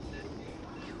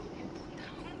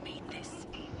made this?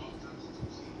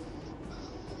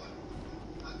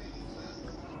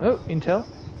 Oh, intel.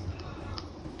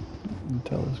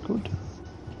 Intel is good.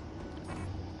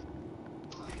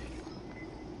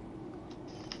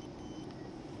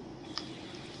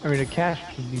 I mean, a cache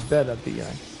would be better, but you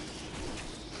know.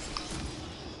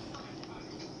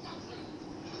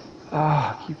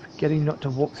 Ah, I keep forgetting not to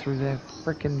walk through their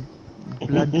frickin'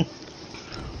 blood.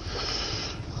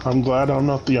 I'm glad I'm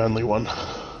not the only one.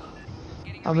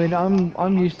 I mean,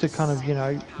 I'm used to kind of, you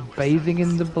know, bathing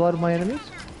in the blood of my enemies.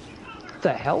 What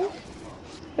the hell?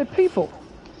 They're people.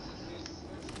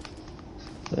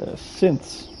 They're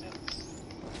synths.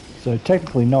 So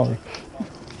technically, no.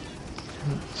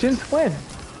 Since when?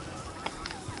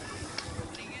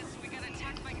 We got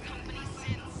attacked by company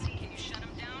synths. Can you shut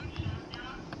them down?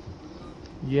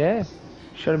 Yeah.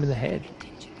 Shot him in the head.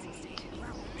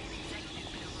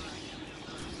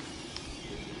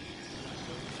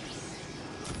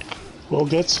 Well,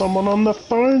 get someone on the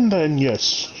phone then, you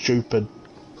stupid.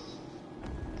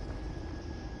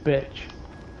 Bitch.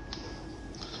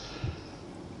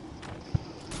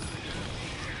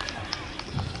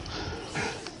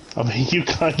 I mean, you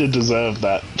kinda deserve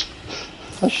that.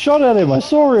 I shot at him. I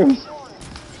saw him.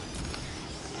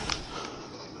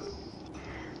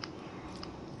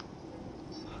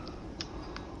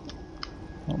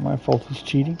 Not my fault. He's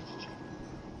cheating.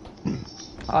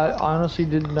 I honestly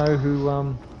didn't know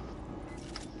who,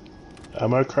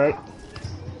 Ammo crate?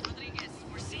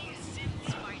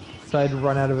 they'd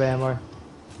run out of ammo.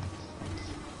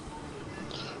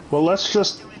 Well, let's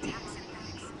just...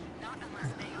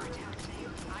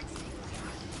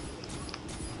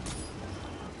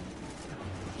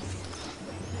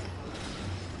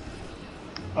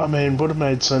 I mean, would have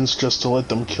made sense just to let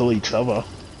them kill each other.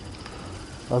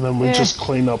 And then we just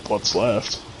clean up what's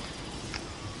left.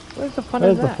 Where's the fun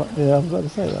of that? Yeah, I was about to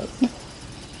say that.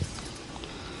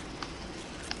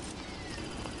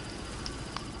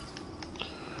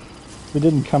 We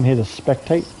didn't come here to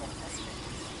spectate.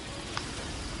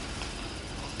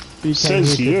 We came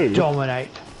Says here to you. dominate.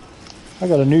 I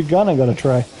got a new gun I gotta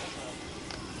try.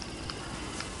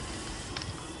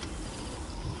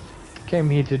 Came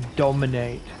here to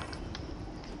dominate.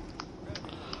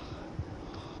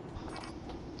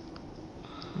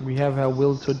 We have our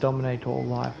will to dominate all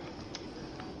life.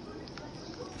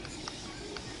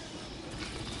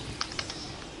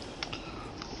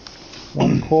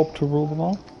 One corp to rule them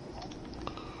all.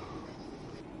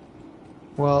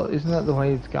 Well, isn't that the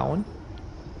way it's going?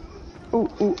 Oh,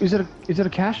 is it a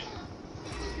cache?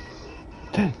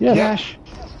 Yeah. Cache.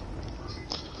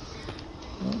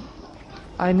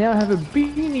 I now have a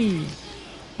beanie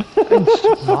and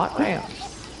smart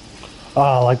rounds. Oh,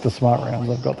 I like the smart rounds.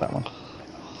 I've got that one.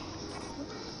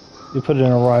 You put it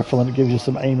in a rifle and it gives you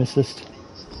some aim assist.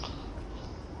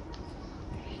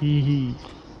 Hee hee.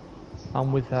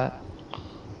 I'm with that.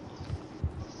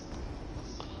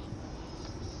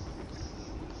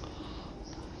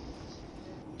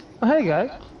 Oh, hey guys.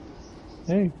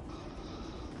 Hey.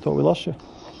 Thought we lost you.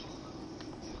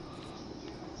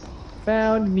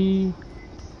 Found me.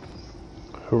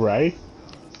 Hooray.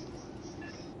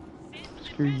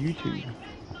 Screw you two.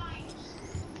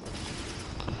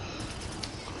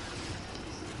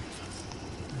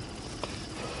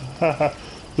 Haha,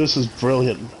 this is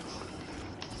brilliant.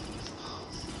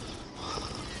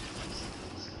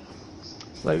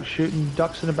 Like shooting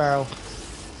ducks in a barrel.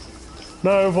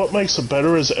 No, what makes it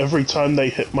better is every time they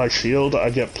hit my shield, I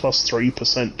get plus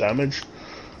 3% damage.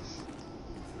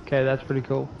 Okay, that's pretty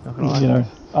cool. Not gonna lie. You know,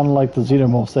 unlike the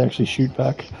xenomorphs, they actually shoot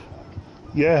back.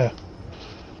 Yeah.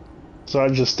 So I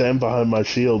just stand behind my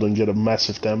shield and get a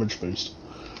massive damage boost.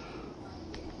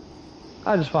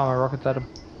 I just fire my rockets at them.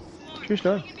 True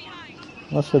story.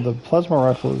 I said the plasma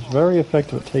rifle is very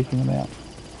effective at taking them out.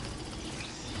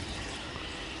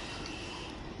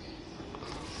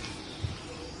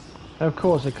 And of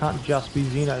course, it can't just be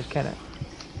Xenos, can it?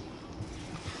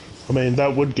 I mean,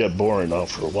 that would get boring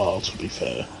after a while, to be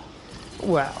fair.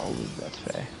 Well, that's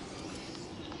fair.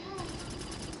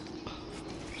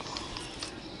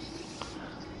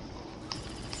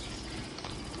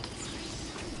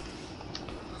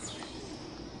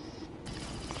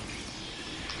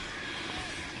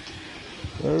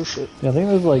 Oh shit. Yeah, I think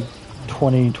there's like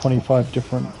 20, 25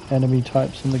 different enemy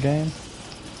types in the game.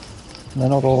 And they're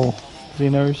not all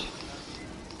Xenos.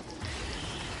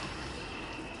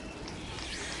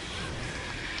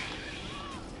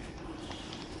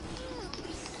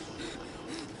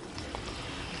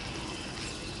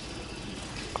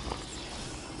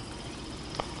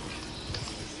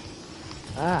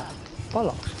 Ah,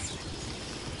 bollocks.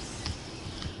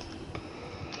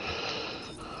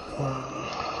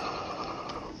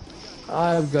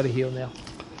 I've got to heal now.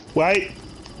 Wait!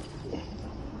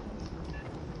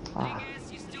 Ah.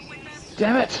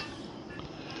 Damn it!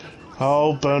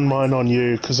 I'll burn mine on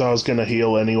you, because I was going to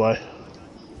heal anyway.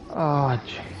 Oh,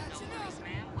 jeez.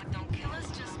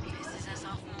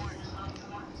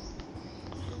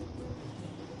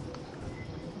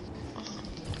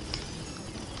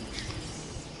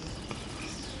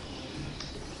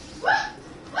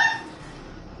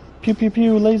 Pew pew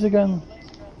pew, laser gun.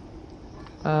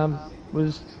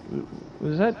 Was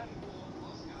that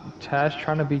Tash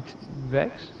trying to beat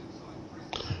Vex?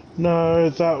 No,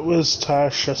 that was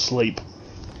Tash asleep.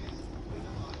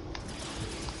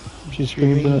 She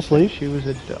screams in her sleep. She was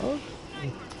a dog?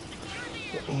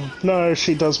 No,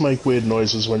 she does make weird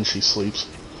noises when she sleeps.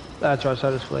 That's right,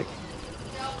 so does Flick.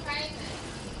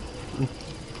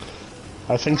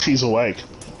 I think she's awake.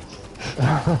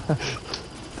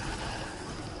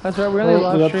 That's right, we're only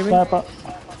live streaming. Snapper.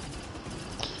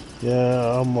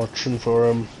 Yeah, I'm watching for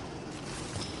him.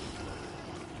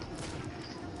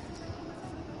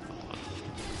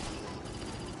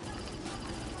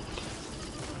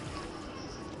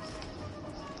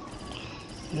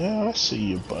 Yeah, I see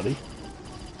you, buddy.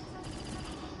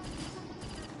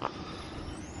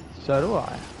 So do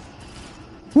I.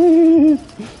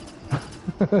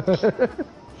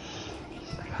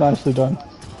 Nicely done.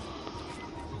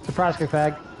 Surprise,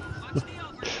 fag.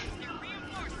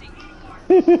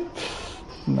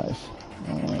 Nice.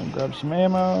 Grab some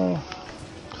ammo.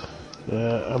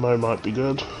 Yeah, ammo might be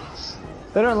good.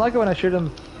 They don't like it when I shoot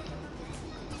them.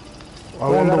 I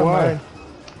wonder why.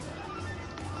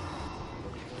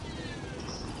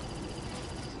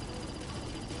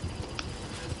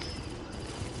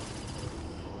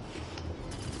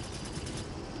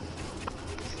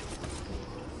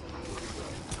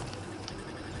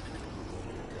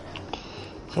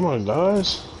 Come on,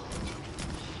 guys.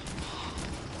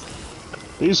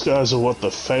 These guys are what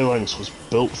the Phalanx was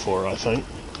built for, I think.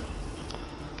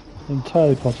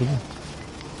 Entirely possible.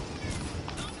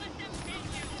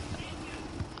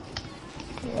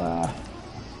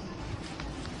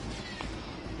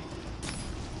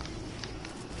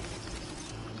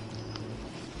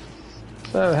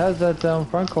 So, how's that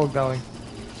phone call going?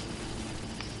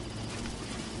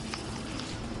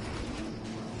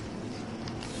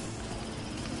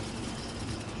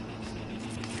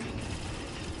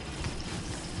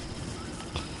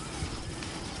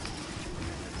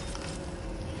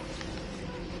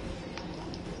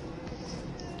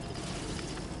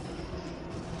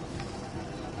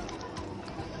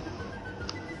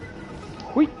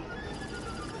 Whee!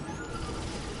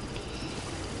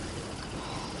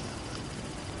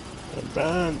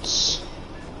 Advance.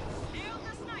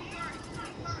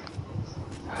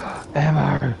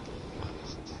 Ammo.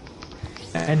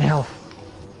 And health.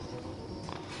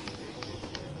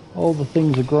 All the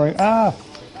things are growing. Ah!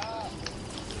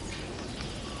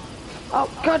 Oh,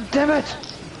 god damn it!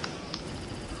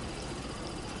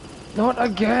 Not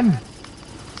again!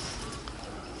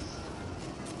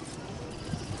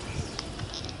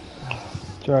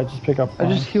 Jared, just pick up. I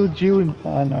just healed you and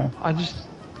I know. I just...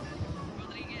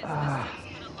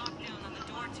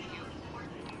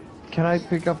 Can I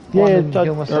pick up one and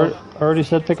heal myself? I already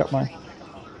said pick up mine.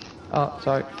 Oh,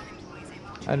 sorry.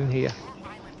 I didn't hear.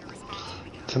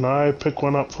 Can I pick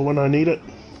one up for when I need it?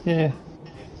 Yeah.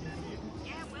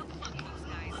 Yeah, we'll plug those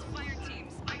guys. Fireteam,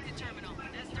 spike the terminal.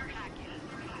 Esther, hack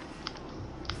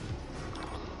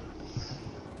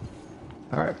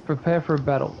it. Alright, prepare for a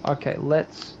battle. Okay,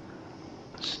 let's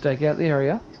stake out the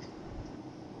area.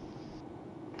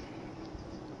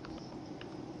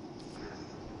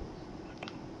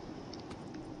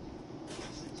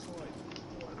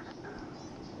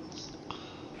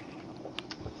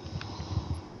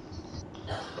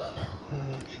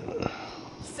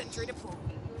 Sentry deployed.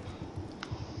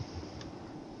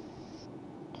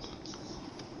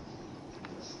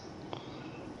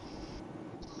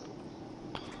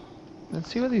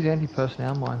 Let's see what these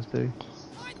anti-personnel mines do.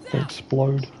 They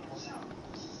explode.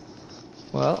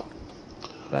 Well,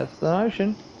 that's the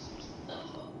notion.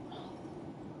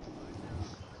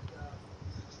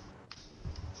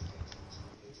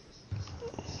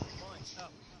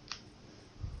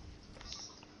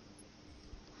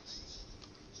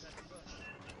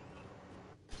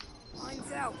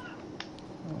 Lines out.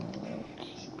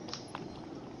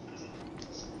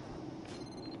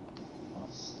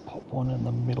 Pop one in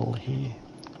the middle here.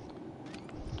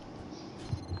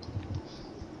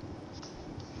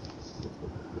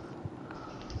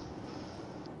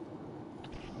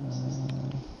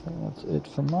 That's it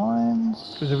for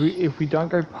mines. Because if we don't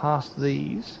go past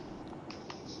these,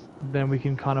 then we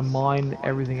can kind of mine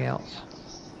everything else.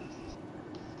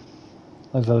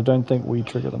 Like I said, I don't think we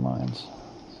trigger the mines.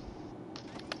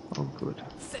 Oh, good.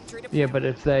 Sentry deployed. Yeah, but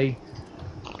if they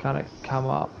kind of come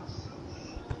up,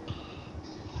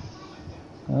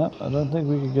 I don't think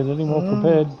we could get any more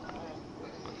prepared.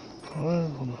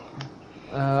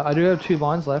 I do have 2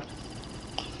 mines left.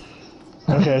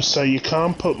 Okay, so you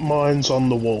can't put mines on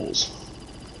the walls.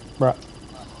 Right.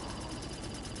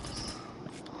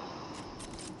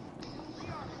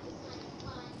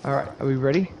 Alright, are we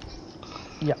ready?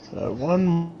 Yeah. One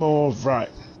more right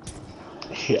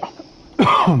here.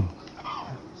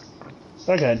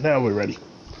 Okay, now we're ready.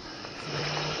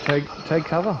 Take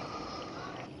cover.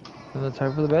 And let's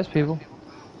hope for the best, people.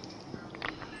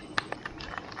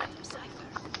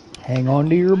 Hang on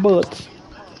to your butts.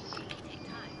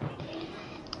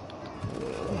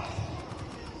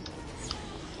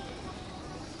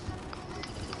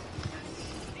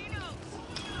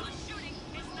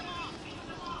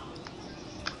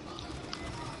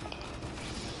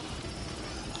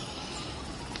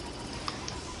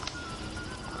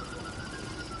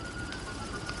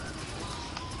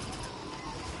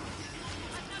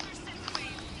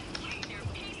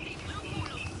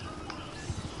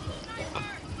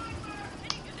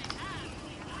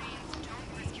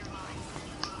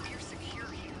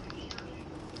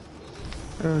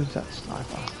 Where's that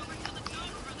sniper?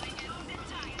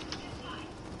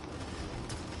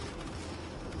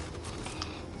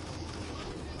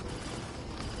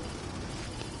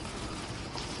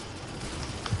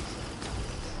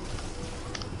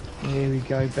 There we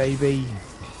go, baby.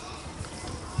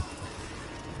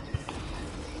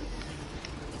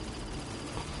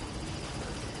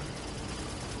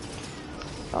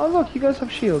 Oh look, you guys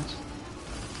have shields.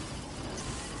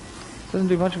 Doesn't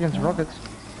do much against rockets.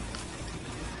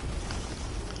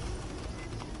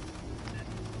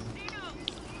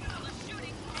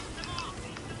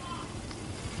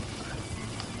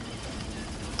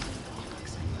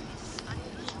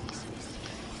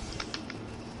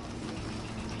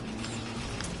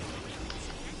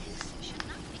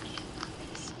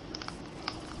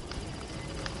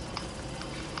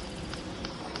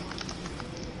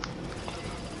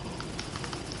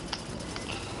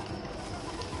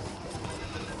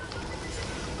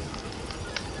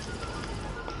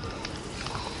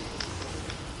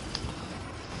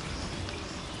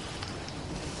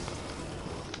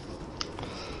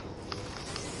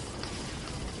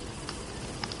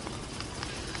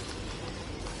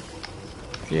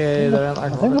 Yeah, they don't like I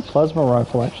think the rockets. plasma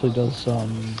rifle actually does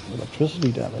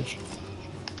electricity damage.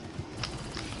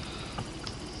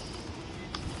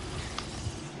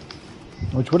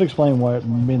 Which would explain why it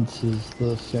minces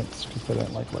the synths, because they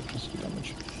don't like electricity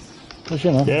damage. Which,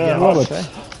 you know, Yeah, robots.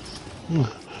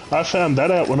 I found that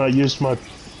out when I used my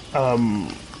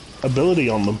ability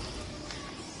on them.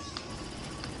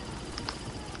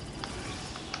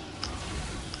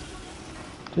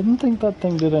 Didn't think that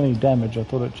thing did any damage. I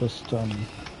thought it just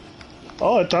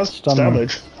Oh, it does stun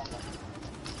damage.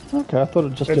 Okay, I thought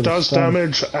it just It did a does stun.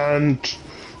 damage and...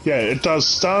 Yeah, it does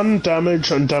stun,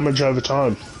 damage, and damage over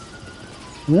time.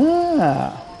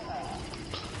 Ah.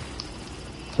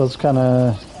 So it's kind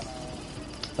of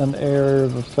an area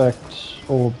of effect,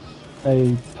 or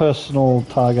a personal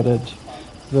targeted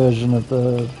version of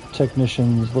the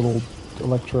technician's little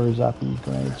electro-zappy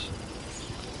grenades.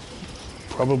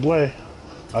 Probably.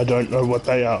 I don't know what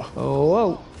they are. Oh,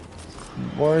 whoa.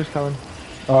 Warrior's coming.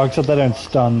 Oh, except they don't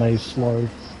stun, they slow.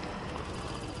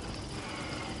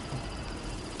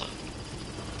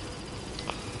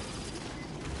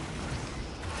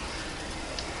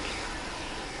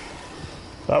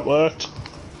 That worked.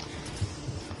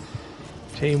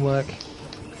 Teamwork.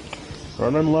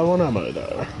 Running low on ammo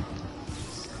though.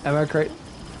 Ammo crate.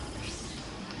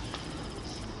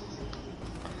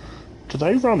 Do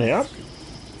they run out?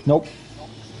 Nope.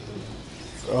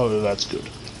 Oh, that's good.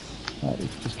 Right, you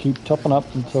just keep topping up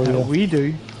until We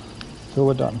do. until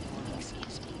we're done.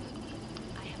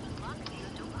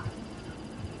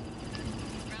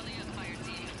 Rally up, fire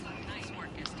team. Nice work,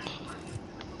 Esther.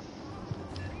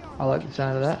 I like the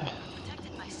sound of that.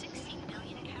 Protected by 16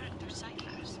 million character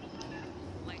ciphers.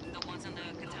 Like the ones on the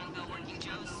Katanga working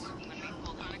Joes when we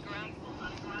pulled Hanukkah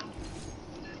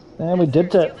out. And we did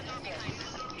that.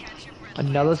 Catch your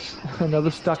breath.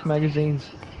 Another stuck magazines.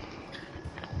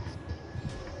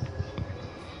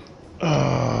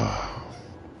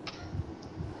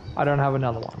 I don't have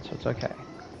another one, so it's okay.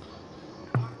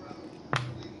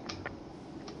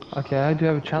 Okay, I do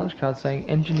have a challenge card saying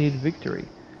Engineered Victory.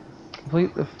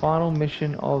 Complete the final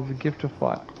mission of the Gift of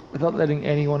Fight without letting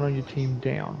anyone on your team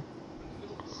down.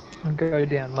 And go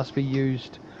down must be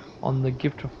used on the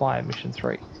Gift of Fire mission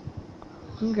 3.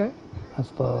 Okay.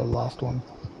 That's the last one.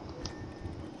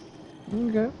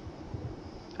 Okay.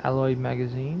 Alloy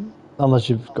magazine. Unless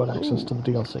you've got access to the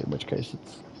DLC, in which case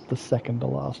it's the second to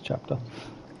last chapter.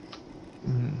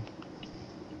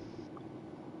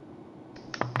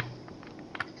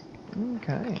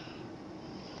 Okay.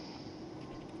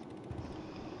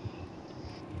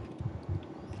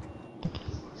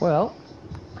 Well,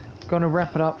 gonna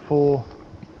wrap it up for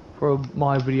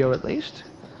my video at least.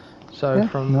 So Yeah,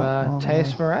 from no,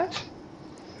 Teus Marat,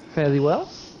 fairly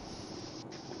well.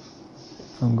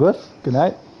 I'm good. Good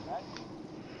night.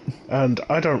 And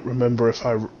I don't remember if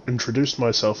I introduced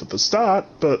myself at the start,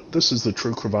 but this is the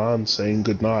True Cravan saying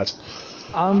goodnight.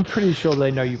 I'm pretty sure they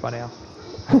know you by now.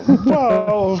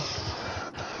 Well,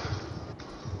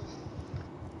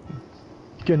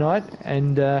 Good night,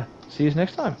 and see you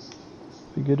next time.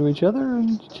 Be good to each other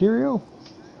and cheerio.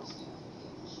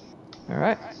 All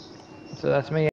right. So that's me.